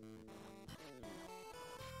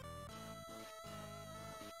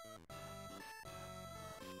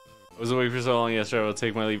 was awake for so long yesterday. I will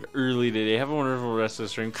take my leave early today. Have a wonderful rest of the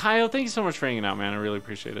stream. Kyle, thank you so much for hanging out, man. I really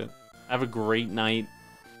appreciate it. Have a great night.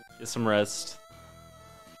 Get some rest.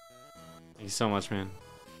 Thank you so much, man.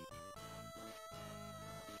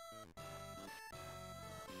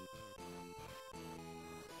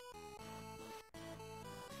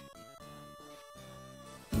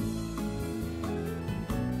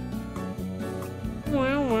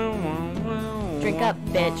 Drink up,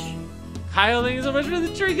 bitch. Kyle, thank you so much for the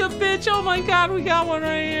drink up, bitch. Oh my god, we got one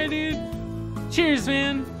right here, dude. Cheers,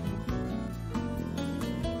 man.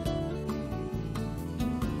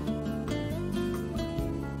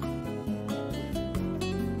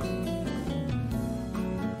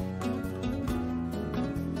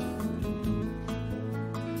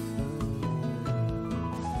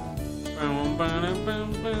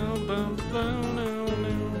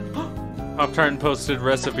 Pop-Tart posted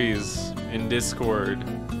recipes in Discord.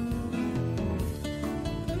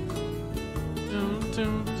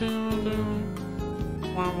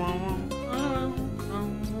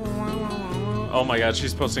 Oh my god,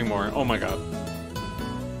 she's posting more. Oh my god.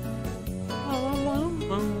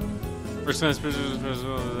 First nice picture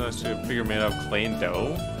is actually a figure made out of clay and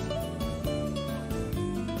dough.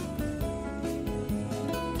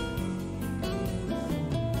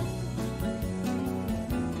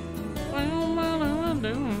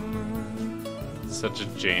 Such a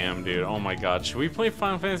jam, dude. Oh my god. Should we play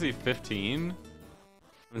Final Fantasy 15?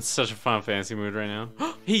 I'm in such a Final Fantasy mood right now.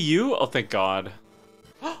 Hey, you? Oh, thank god.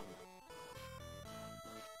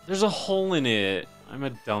 There's a hole in it. I'm a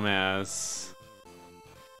dumbass.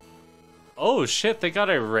 Oh shit, thank god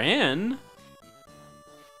I ran.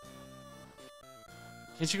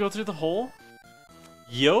 Can't you go through the hole?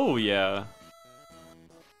 Yo, yeah.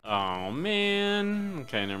 Oh man.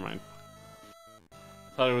 Okay, never mind.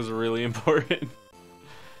 Thought it was really important.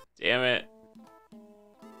 Damn it.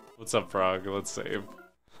 What's up, Frog? Let's save.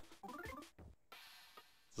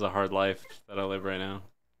 This is a hard life that I live right now.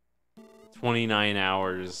 29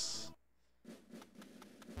 hours.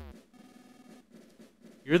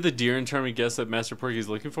 You're the deer and charming guest that Master Porky's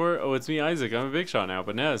looking for? Oh, it's me, Isaac. I'm a big shot now,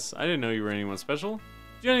 but Ness, I didn't know you were anyone special.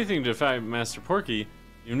 Do anything to defy Master Porky.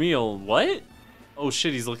 You and me'll what? Oh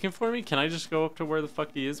shit, he's looking for me? Can I just go up to where the fuck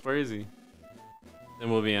he is? Where is he? Then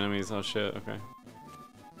we'll be enemies. Oh shit, okay.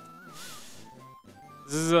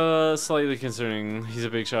 This is slightly concerning. He's a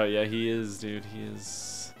big shot. Yeah, he is, dude. He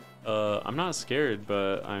is. I'm not scared,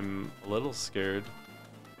 but I'm a little scared.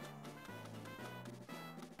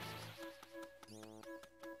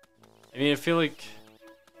 I mean, I feel like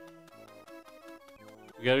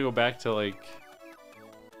we gotta go back to like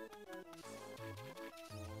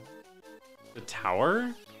the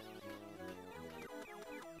tower.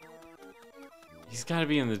 He's gotta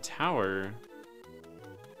be in the tower.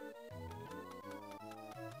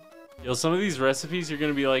 Yo, some of these recipes you're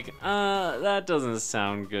gonna be like, that doesn't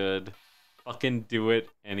sound good. Fucking do it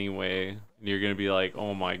anyway. And you're gonna be like,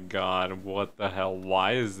 oh my god, what the hell?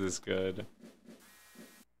 Why is this good?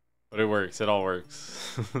 But it works, it all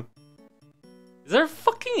works. Is there a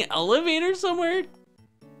fucking elevator somewhere?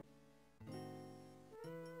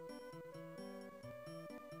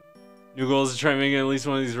 New goal is to try making at least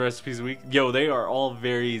one of these recipes a week. Yo, they are all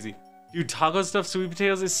very easy. Dude, taco stuffed sweet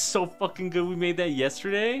potatoes is so fucking good. We made that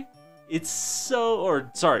yesterday. It's so,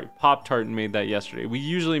 or sorry, Pop-Tart made that yesterday. We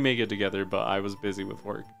usually make it together, but I was busy with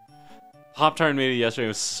work. Pop-Tart made it yesterday. It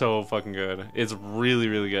was so fucking good. It's really,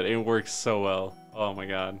 really good. It works so well. Oh my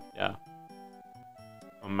god, yeah.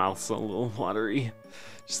 My mouth's a little watery.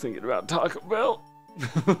 Just thinking about Taco Bell.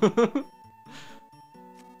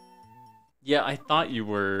 Yeah, I thought you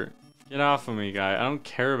were. Get off of me, guy. I don't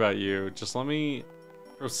care about you. Just let me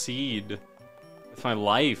proceed with my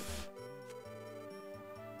life.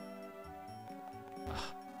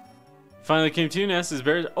 Finally came to Ness is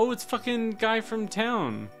bears. Oh, it's fucking guy from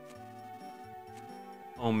town.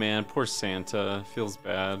 Oh man, poor Santa. Feels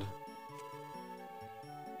bad.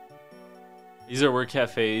 These are work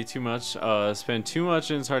cafe too much. Spend too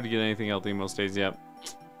much and it's hard to get anything healthy most days. Yep.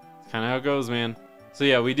 It's kind of how it goes, man. So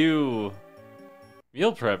yeah, we do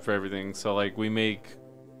meal prep for everything. So like we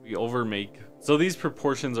overmake. So these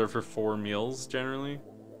proportions are for 4 meals generally.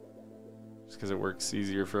 Just because it works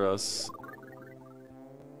easier for us.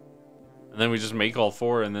 And then we just make all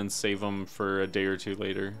 4 and then save them for a day or 2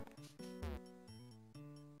 later.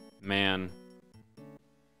 Man.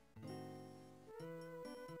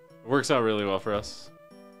 It works out really well for us.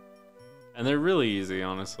 And they're really easy,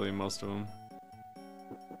 honestly, most of them.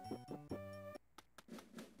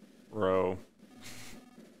 Bro.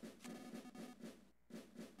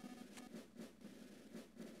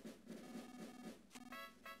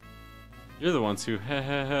 You're the one want to. Heh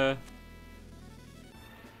heh heh.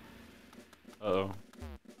 Uh-oh.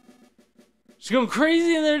 She's going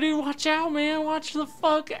crazy in there, dude. Watch out, man. Watch the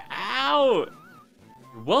fuck out.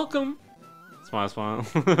 You're welcome. Smile, smile.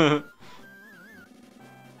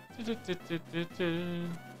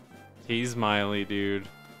 Tase Miley, dude.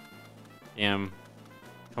 Damn.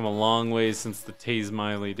 Come a long way since the Tase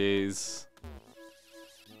Miley days.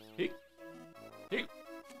 Hey. Hey.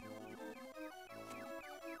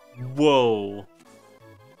 Whoa.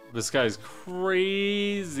 This guy's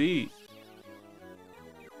crazy.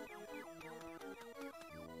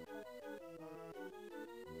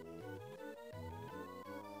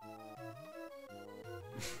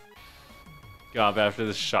 God, after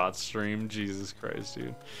the shot stream, Jesus Christ,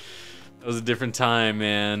 dude. That was a different time,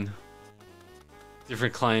 man.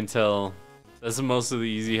 Different clientele. That's most of the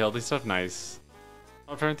easy, healthy stuff. Nice.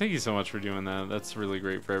 Oh, Trying, thank you so much for doing that. That's really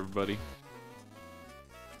great for everybody.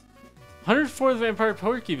 104th Vampire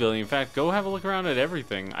Porky Building. In fact, go have a look around at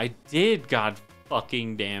everything. I did, god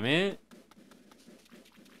fucking damn it.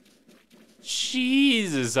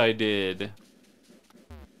 Jesus, I did.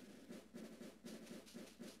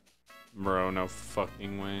 Bro, no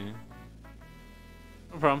fucking way.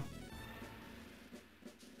 No problem.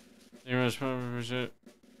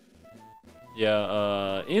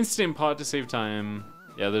 Yeah, instant pot to save time.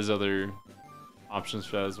 Yeah, there's other options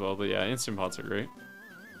for that as well, but yeah, instant pots are great.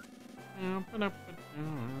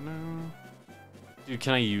 Dude,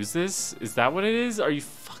 can I use this? Is that what it is? Are you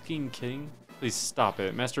fucking kidding? Please stop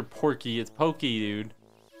it. Master Porky, it's Pokey, dude.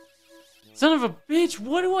 Son of a bitch,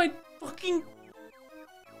 what do I fucking...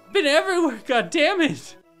 Been everywhere, god damn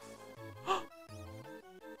it!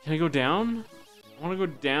 Can I go down? I wanna go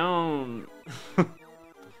down.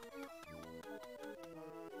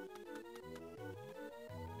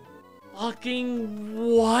 Fucking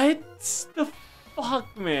what the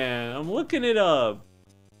fuck, man? I'm looking it up.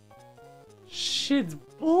 Shit's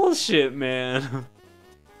bullshit, man. I'm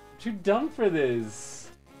too dumb for this.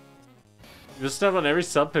 You just step on every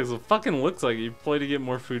subpixel. Fucking looks like you play to get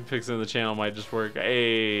more food pics in the channel might just work.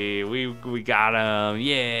 Hey, we got him.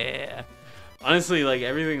 Yeah. Honestly, like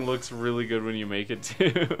everything looks really good when you make it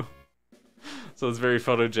too. So it's very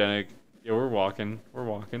photogenic. Yeah, we're walking. We're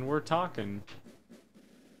walking. We're talking.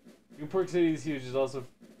 Newport City is huge. It's also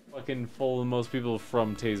fucking full of most people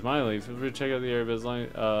from Tase Miley. Feel free to check out the area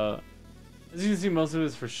line. As you can see, most of it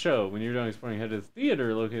is for show. When you're done exploring, head to the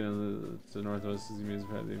theater located in the northwest is the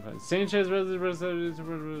municipality. Sanchez residence,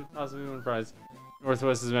 possibly one prize.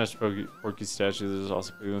 Northwest is Master Porky statue. There's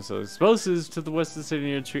also big so explosives to the west of the city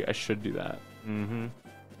near a tree. I should do that. Mm-hmm.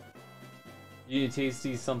 You need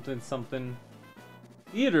tasty something something.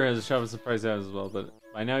 Theater has a shop of surprise out as well, but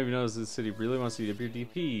by now you've noticed the city really wants to eat up your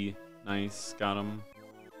DP. Nice, got him.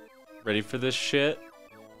 Ready for this shit?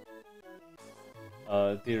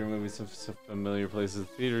 Theater movies, some familiar places.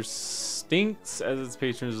 Theater stinks, as its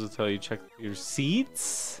patrons will tell you. Check the theater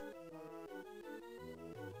seats.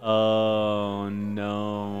 Oh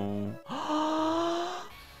no.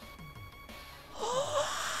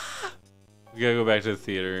 We gotta go back to the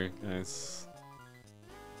theater, guys.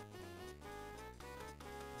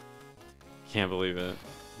 Can't believe it.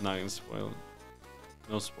 I'm not gonna spoil it.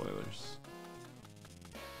 No spoilers.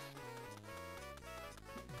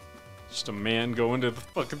 Just a man going to the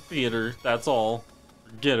fucking theater. That's all.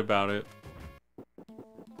 Forget about it.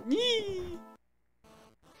 Yee!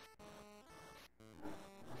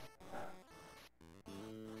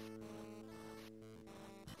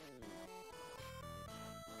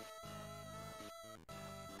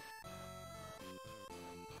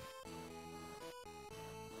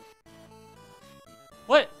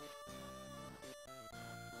 What?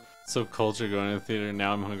 So culture going to the theater.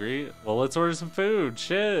 Now I'm hungry. Well, let's order some food.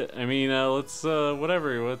 Shit. I mean, let's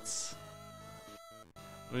whatever. What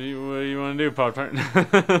do you want to do, Pop Tart?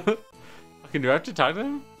 Fucking, do I have to talk to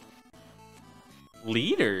him?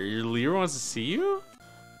 Leader? Your leader wants to see you?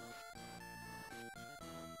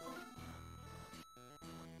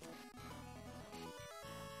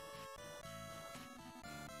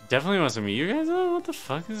 Definitely wants to meet you guys. Oh, what the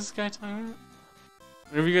fuck is this guy talking about?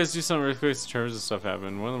 Whenever you guys do some earthquakes, terrors and stuff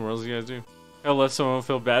happen. What in the world do you guys do? I left someone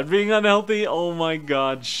feel bad being unhealthy. Oh my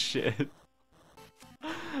god, shit.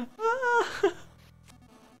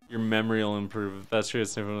 Your memory will improve. If that's true,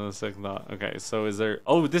 it's different than the second thought. Okay, so is there...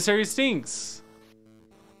 Oh, this area stinks!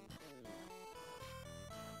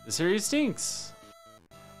 This area stinks.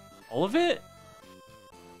 All of it?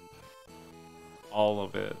 All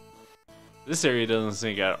of it. This area doesn't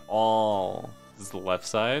stink at all. This is the left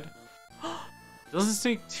side. Doesn't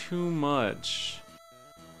stink too much.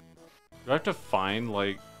 Do I have to find,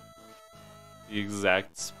 like, the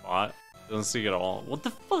exact spot Doesn't stick at all. What the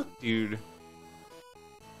fuck, dude?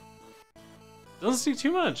 Doesn't stick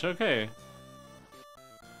too much. Okay.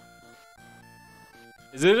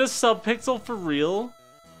 Is it a sub-pixel for real?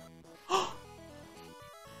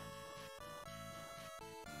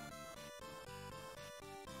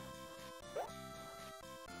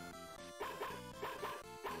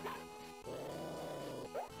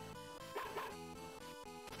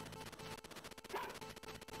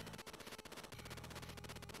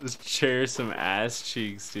 This chair some ass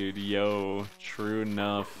cheeks, dude. Yo, true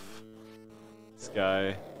enough. This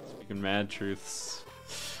guy speaking mad truths.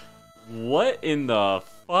 What in the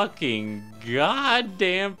fucking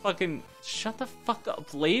goddamn fucking shut the fuck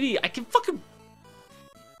up, lady. I can fucking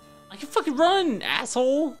run,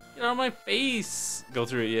 asshole. Get out of my face. Go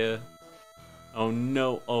through it, yeah. Oh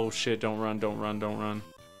no. Oh shit, don't run, don't run, don't run.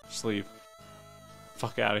 Just leave.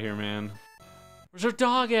 Fuck out of here, man. Where's our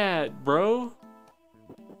dog at, bro?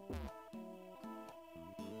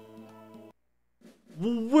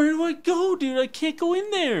 Where do I go, dude? I can't go in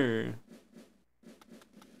there.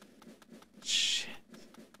 Shit.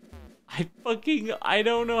 I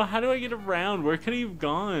don't know. How do I get around? Where could he have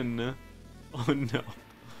gone? Oh no.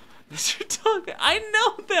 Is your dog? I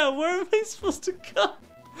know that. Where am I supposed to go?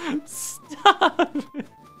 Stop.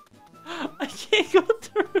 I can't go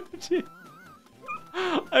through, dude.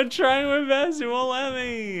 I'm trying my best. It won't let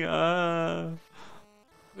me.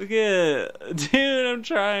 Look at, dude, I'm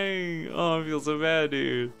trying. Oh, I feel so bad,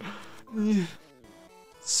 dude.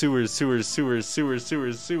 Sewers. Is there a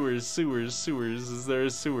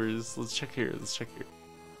sewers? Let's check here. There's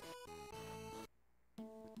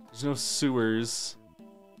no sewers.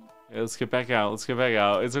 Okay, let's get back out. It's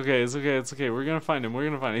okay. We're gonna find him.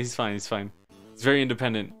 He's fine. He's very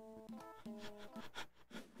independent.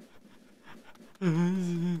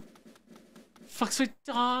 Fuck's my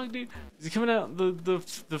dog, dude. Is he coming out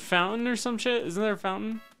the fountain or some shit? Isn't there a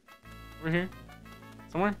fountain? Over here?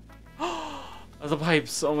 Somewhere? Oh, the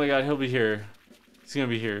pipes. Oh my god, he'll be here. He's gonna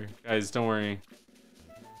be here. Guys, don't worry.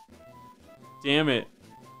 Damn it.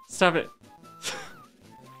 Stop it.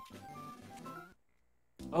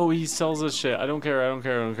 Oh, he sells us shit. I don't care.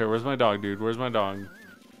 Where's my dog, dude? Where's my dog?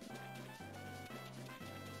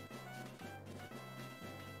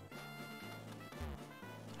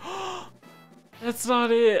 That's not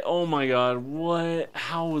it. Oh my god. What?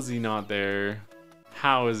 How was he not there?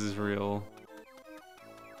 How is this real?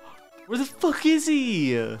 Where the fuck is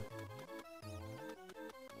he?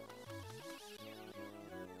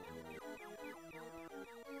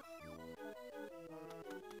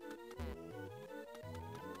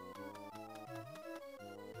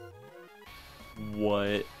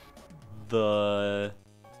 What the...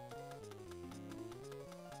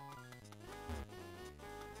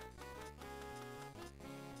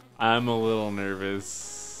 I'm a little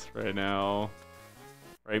nervous right now.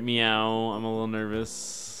 Right, meow. I'm a little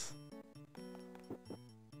nervous.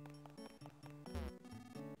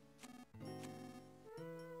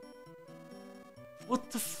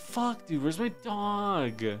 What the fuck, dude? Where's my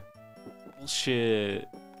dog? Bullshit.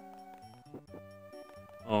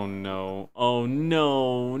 Oh no. Oh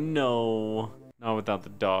no, no. Not without the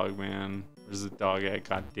dog, man. Where's the dog at?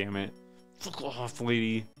 God damn it. Fuck off,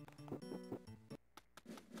 lady.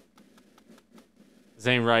 This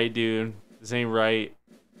ain't right, dude. This ain't right.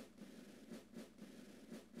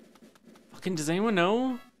 Fucking, does anyone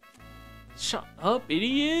know? Shut up,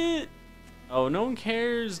 idiot. Oh, no one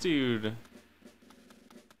cares, dude.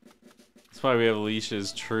 That's why we have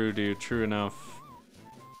leashes. True, dude. True enough.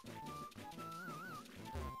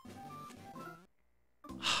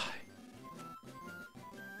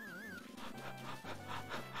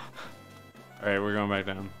 Alright, we're going back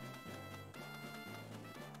down.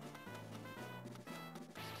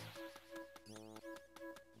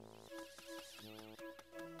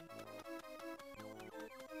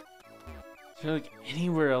 Is there like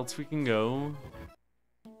anywhere else we can go?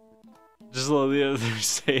 Just let the others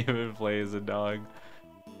save and play as a dog.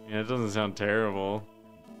 Yeah, it doesn't sound terrible.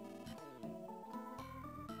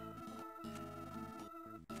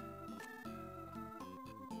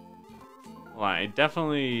 Well, I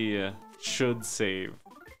definitely should save.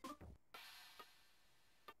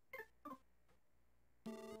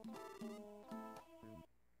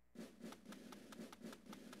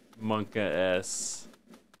 Monka S.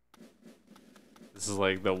 This is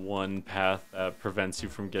like the one path that prevents you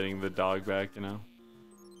from getting the dog back, you know?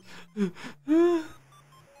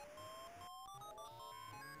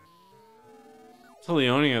 Totally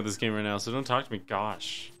owning at this game right now, so don't talk to me.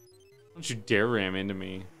 Gosh. Don't you dare ram into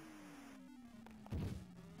me.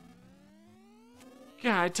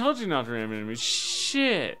 God, I told you not to ram into me.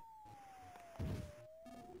 Shit.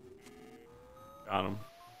 Got him.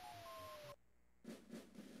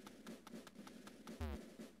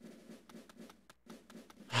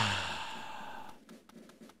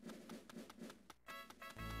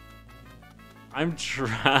 I'm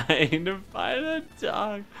trying to find a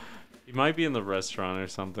dog. He might be in the restaurant or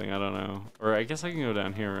something. I don't know. Or I guess I can go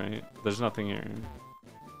down here, right? There's nothing here.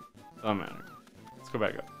 Doesn't matter. Let's go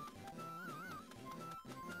back up.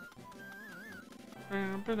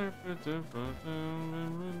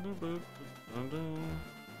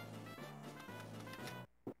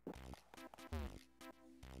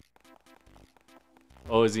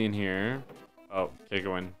 Oh, is he in here? Oh, okay,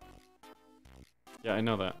 go in. Yeah, I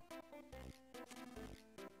know that.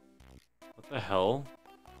 What the hell?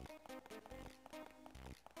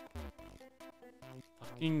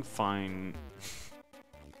 Fucking fine.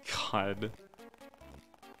 God.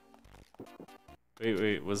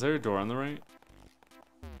 Wait, was there a door on the right?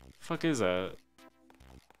 Fuck is that?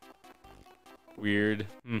 Weird.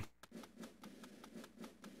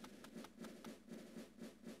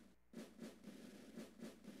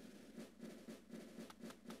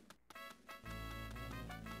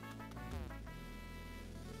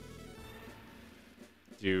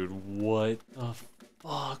 Dude, what the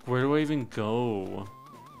fuck? Where do I even go?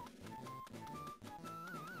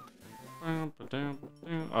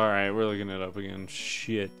 Alright, we're looking it up again.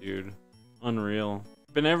 Shit, dude. Unreal.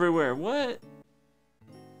 Been everywhere. What?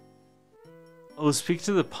 Oh, speak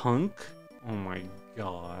to the punk? Oh my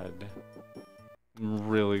god. I'm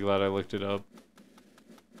really glad I looked it up.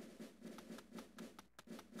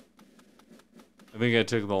 I think I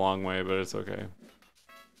took the long way, but it's okay.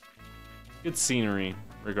 Good scenery,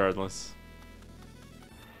 regardless.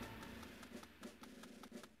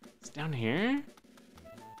 It's down here?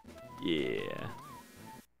 Yeah.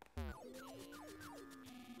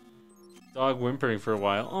 Dog whimpering for a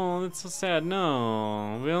while. Oh, that's so sad.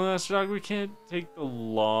 No. We only lost your dog. We can't take the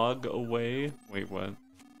log away. Wait, what?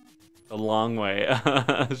 The long way.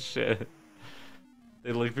 Shit.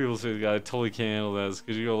 They lick people's food. I totally can't handle this.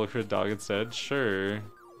 Could you go look for a dog instead? Sure.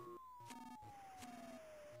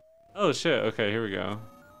 Oh, shit. Okay, here we go.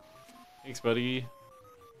 Thanks, buddy.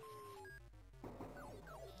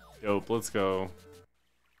 Dope. Let's go.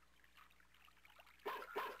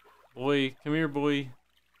 Boy, come here, boy.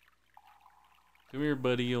 Come here,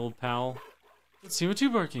 buddy, old pal. Let's see what you're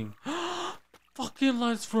barking. Fucking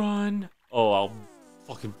let's run. Oh, I'll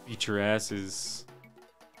fucking beat your asses.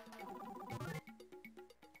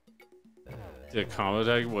 Did a combo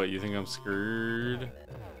tag? What, you think I'm scared?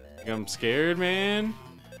 Think I'm scared, man?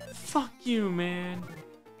 Fuck you, man.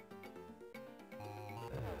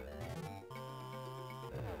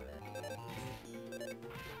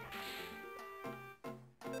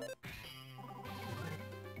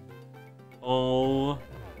 Oh.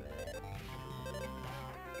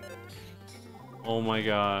 Oh my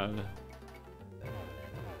god.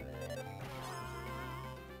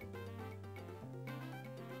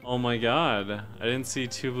 Oh my god. I didn't see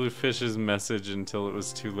Two Blue Fish's message until it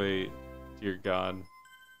was too late. Dear god.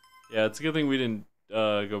 Yeah, it's a good thing we didn't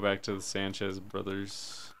go back to the Sanchez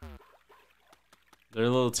brothers. They're a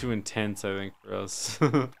little too intense, I think, for us.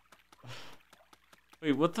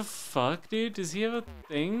 Wait, what the fuck, dude? Does he have a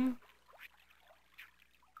thing?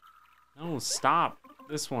 No, stop.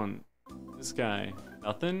 This one. This guy.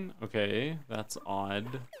 Nothing? Okay, that's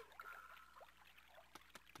odd.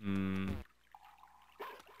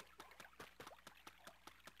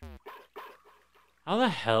 How the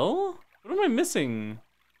hell? What am I missing?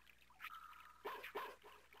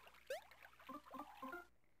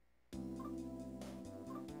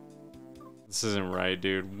 This isn't right,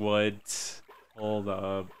 dude. What? Hold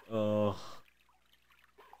up. Ugh.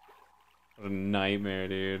 What a nightmare,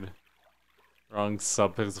 dude. Wrong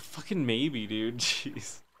subpixel. Fucking maybe, dude.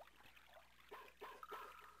 Jeez.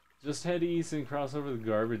 Just head east and cross over the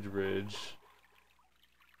garbage bridge.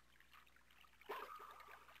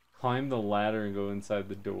 Climb the ladder and go inside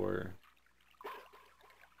the door.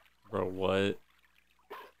 Bro, what?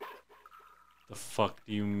 The fuck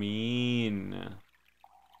do you mean?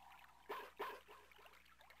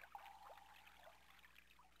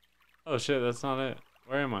 Oh shit, that's not it.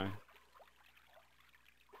 Where am I?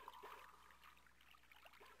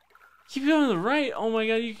 Keep going to the right. Oh my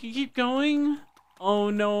god, you can keep going? Oh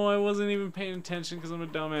no, I wasn't even paying attention because I'm a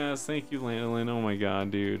dumbass. Thank you, Landolin. Oh my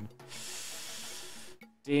god, dude.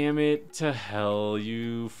 Damn it to hell.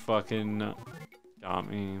 You fucking got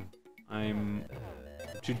me. I'm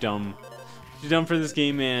too dumb. Too dumb for this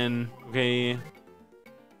game, man. Okay. At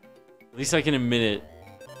least I can admit it.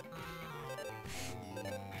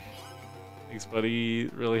 Thanks, buddy.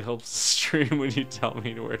 It really helps the stream when you tell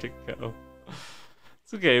me where to go.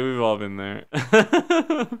 It's okay, we've all been there.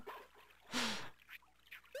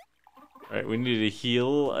 Alright, we need to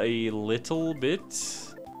heal a little bit.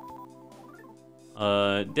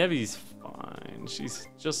 Debbie's fine. She's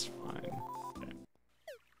just fine. Okay.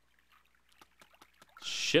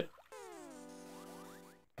 Shit.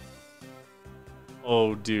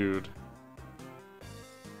 Oh, dude.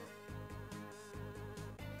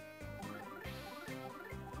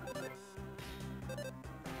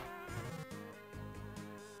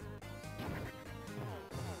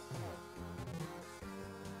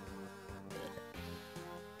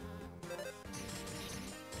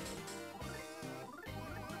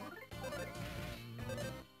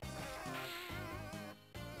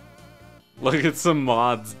 Look at some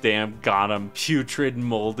mods, damn, got him. Putrid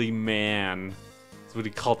moldy man. That's what he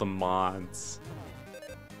called the mods.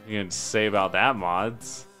 What are you gonna say about that,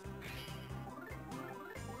 mods?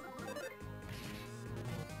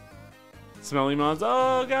 Smelly mods,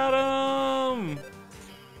 oh, got him!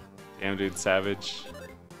 Damn, dude, savage.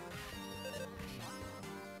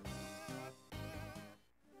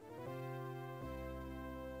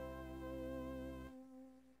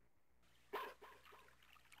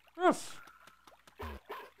 Rough.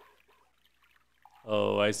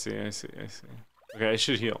 Oh, I see. Okay, I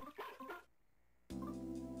should heal.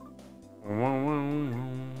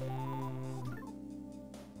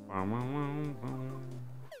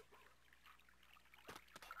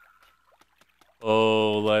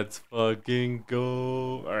 Oh, let's fucking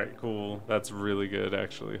go. Alright, cool. That's really good,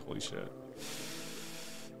 actually. Holy shit.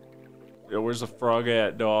 Yo, where's the frog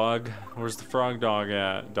at, dog? Where's the frog dog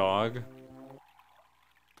at, dog?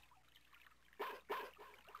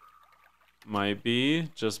 Might be,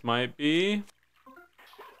 just might be.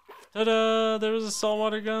 Ta-da! There was a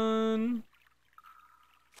saltwater gun.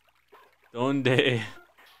 Donde? There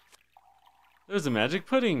was a magic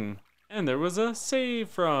pudding. And there was a save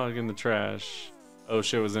frog in the trash. Oh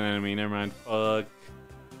shit, it was an enemy, never mind. Fuck.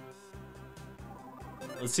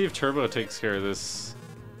 Let's see if Turbo takes care of this.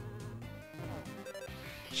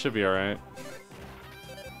 Should be alright.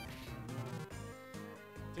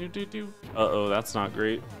 Uh-oh, that's not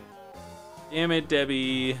great. Damn it,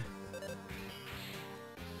 Debbie.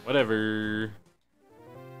 Whatever.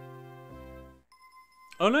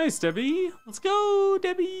 Oh, nice, Debbie. Let's go,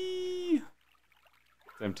 Debbie.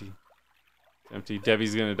 It's empty. It's empty.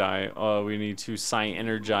 Debbie's gonna die. Oh, we need to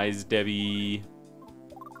energize Debbie.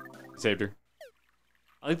 Saved her.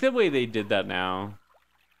 I like the way they did that now.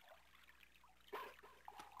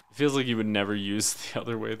 It feels like you would never use the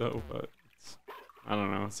other way, though, but I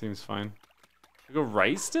don't know. It seems fine. We go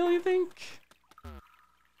right still, you think?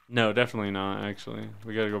 No, definitely not, actually.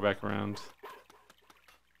 We gotta go back around.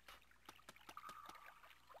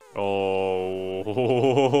 Oh,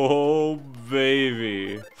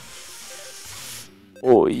 baby.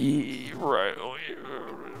 Oh, yeah, right. Oh,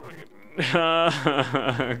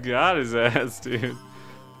 yeah. Got his ass, dude.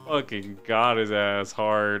 Fucking got his ass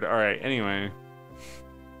hard. Alright, anyway.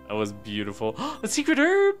 That was beautiful. A secret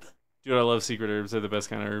herb! Dude, I love secret herbs. They're the best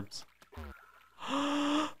kind of herbs.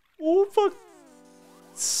 Oh, fuck.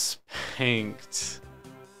 Spanked.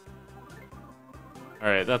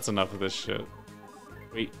 Alright, that's enough of this shit.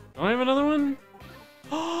 Wait, don't I have another one?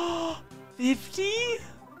 50?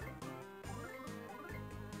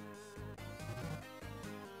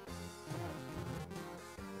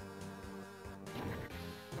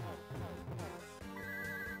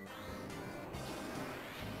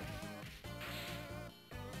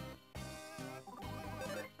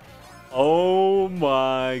 Oh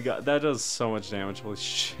my god, that does so much damage, holy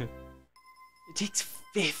shit. It takes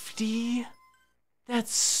 50?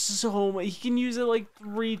 That's so much. He can use it like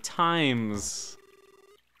 3 times.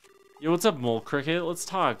 Yo, what's up, Mole Cricket? Let's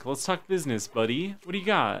talk. Let's talk business, buddy. What do you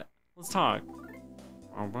got? Let's talk.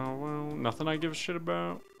 Nothing I give a shit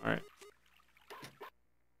about. Alright.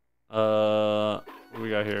 What do we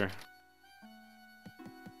got here?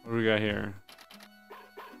 What do we got here?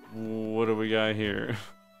 What do we got here?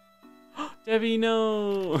 Debbie,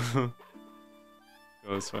 no! Go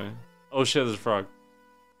this way. Oh shit, there's a frog.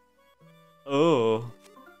 Oh.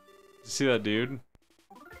 Did you see that dude?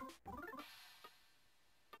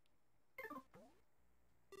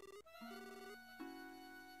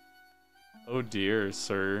 Oh dear,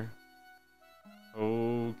 sir.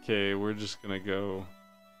 Okay, we're just gonna go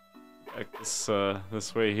back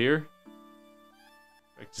this way here.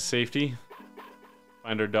 Back to safety.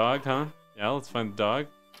 Find our dog, huh? Yeah, let's find the dog.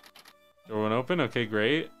 Door one open, okay,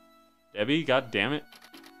 great. Debbie, god damn it.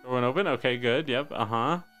 Door one open, okay, good, yep,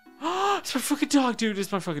 uh-huh. It's my fucking dog, dude,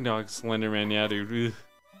 it's my fucking dog. Slenderman, yeah, dude. Ugh.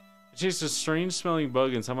 I chased a strange smelling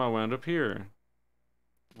bug and somehow wound up here.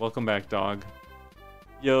 Welcome back, dog.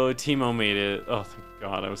 Yo, Timo made it. Oh, thank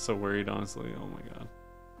God. I was so worried, honestly. Oh my God.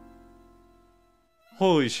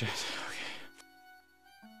 Holy shit. Okay.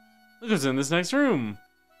 Look what's in this next room.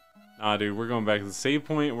 Nah, dude, we're going back to the save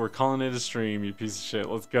point. We're calling it a stream, you piece of shit.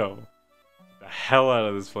 Let's go. Get the hell out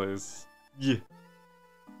of this place. Yeah.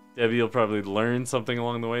 Debbie will probably learn something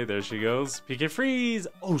along the way. There she goes. PK freeze.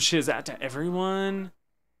 Oh shit, is that to everyone?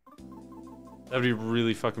 That'd be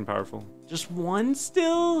really fucking powerful. Just one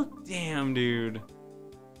still? Damn, dude.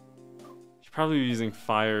 Should probably be using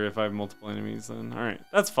fire if I have multiple enemies then. Alright,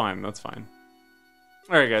 that's fine, that's fine.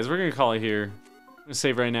 Alright guys, we're gonna call it here. I'm gonna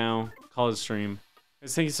save right now. Call it a stream.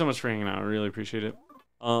 Guys, thank you so much for hanging out. I really appreciate it.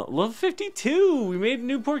 Level 52! We made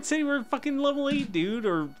New Pork City. We're fucking level 8, dude.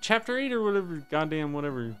 Or chapter 8 or whatever. Goddamn,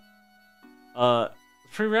 whatever. It's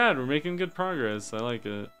pretty rad. We're making good progress. I like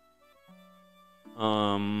it.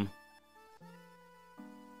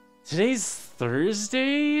 Today's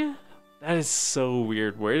Thursday? That is so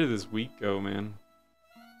weird. Where did this week go, man?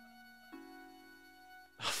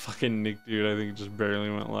 Oh, fucking Nick, dude. I think it just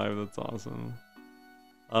barely went live. That's awesome.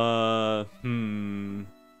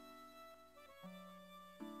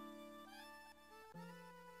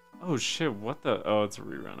 Oh shit, what the? Oh, it's a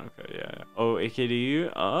rerun. Okay, yeah. Oh,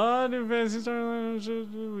 AKDU. New fantasy star.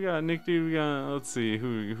 We got Nick, dude. We got. Let's see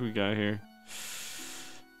who we got here.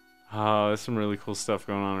 There's some really cool stuff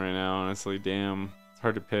going on right now. Honestly, damn, it's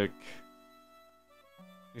hard to pick.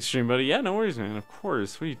 Extreme buddy, yeah, no worries, man. Of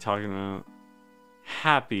course. What are you talking about?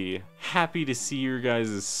 Happy to see your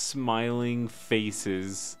guys' smiling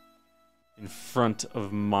faces in front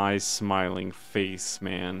of my smiling face,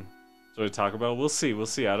 man. So I talk about, we'll see.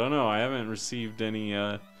 I don't know. I haven't received any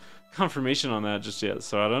confirmation on that just yet,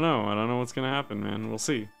 so I don't know what's gonna happen, man. We'll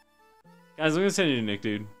see. Guys, I'm gonna send you to Nick,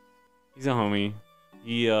 dude. He's a homie.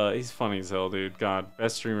 He's funny as hell, dude. God,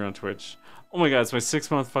 best streamer on Twitch. Oh my God, it's my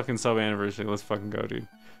 6-month fucking sub anniversary. Let's fucking go, dude.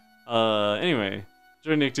 Anyway,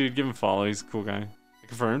 enjoy Nick, dude. Give him a follow. He's a cool guy.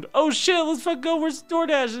 Confirmed. Oh shit, let's fucking go. Where's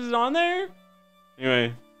DoorDash? Is it on there?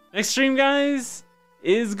 Anyway, next stream, guys,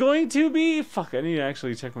 is going to be. Fuck, I need to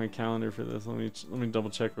actually check my calendar for this. Let me double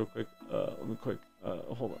check real quick.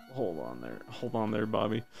 Hold on there,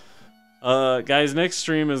 Bobby. Guys, next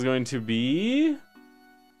stream is going to be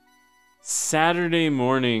Saturday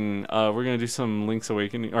morning. We're gonna do some Link's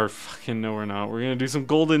Awakening. Or fucking no, we're not. We're gonna do some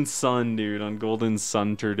Golden Sun, dude, on Golden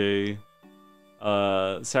Sunterday.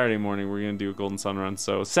 Saturday morning we're gonna do a Golden Sun run.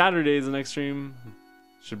 So Saturday is the next stream.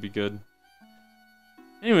 Should be good.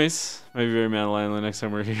 Anyways, might be very mad at Lanolin next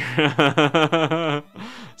time we're here.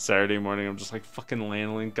 Saturday morning, I'm just like, fucking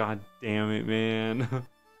Lanolin, god damn it, man.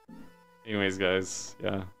 Anyways, guys,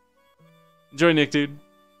 yeah. Enjoy Nick, dude.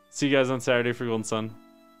 See you guys on Saturday for Golden Sun.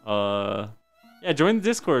 Yeah, join the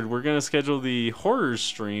Discord. We're gonna schedule the horror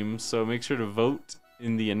stream, so make sure to vote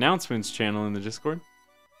in the announcements channel in the Discord.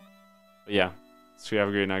 But yeah, so you have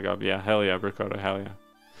a great night, God. Yeah, hell yeah, Brickota, hell yeah.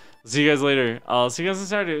 See you guys later. I'll see you guys on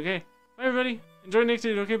Saturday, okay? Bye, everybody. Enjoy Nick,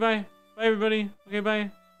 dude. Okay, bye. Bye, everybody. Okay, bye.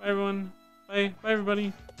 Bye, everyone. Bye. Bye,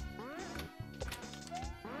 everybody.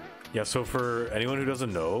 Yeah, so for anyone who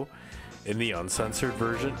doesn't know, in the uncensored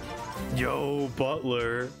version... Yo,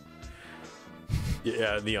 Butler!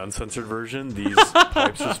 Yeah, in the uncensored version, these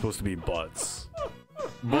pipes are supposed to be butts.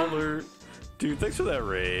 Butler, dude, thanks for that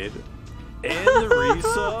raid. And the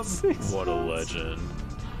resub? What a legend.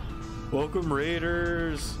 Welcome,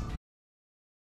 Raiders!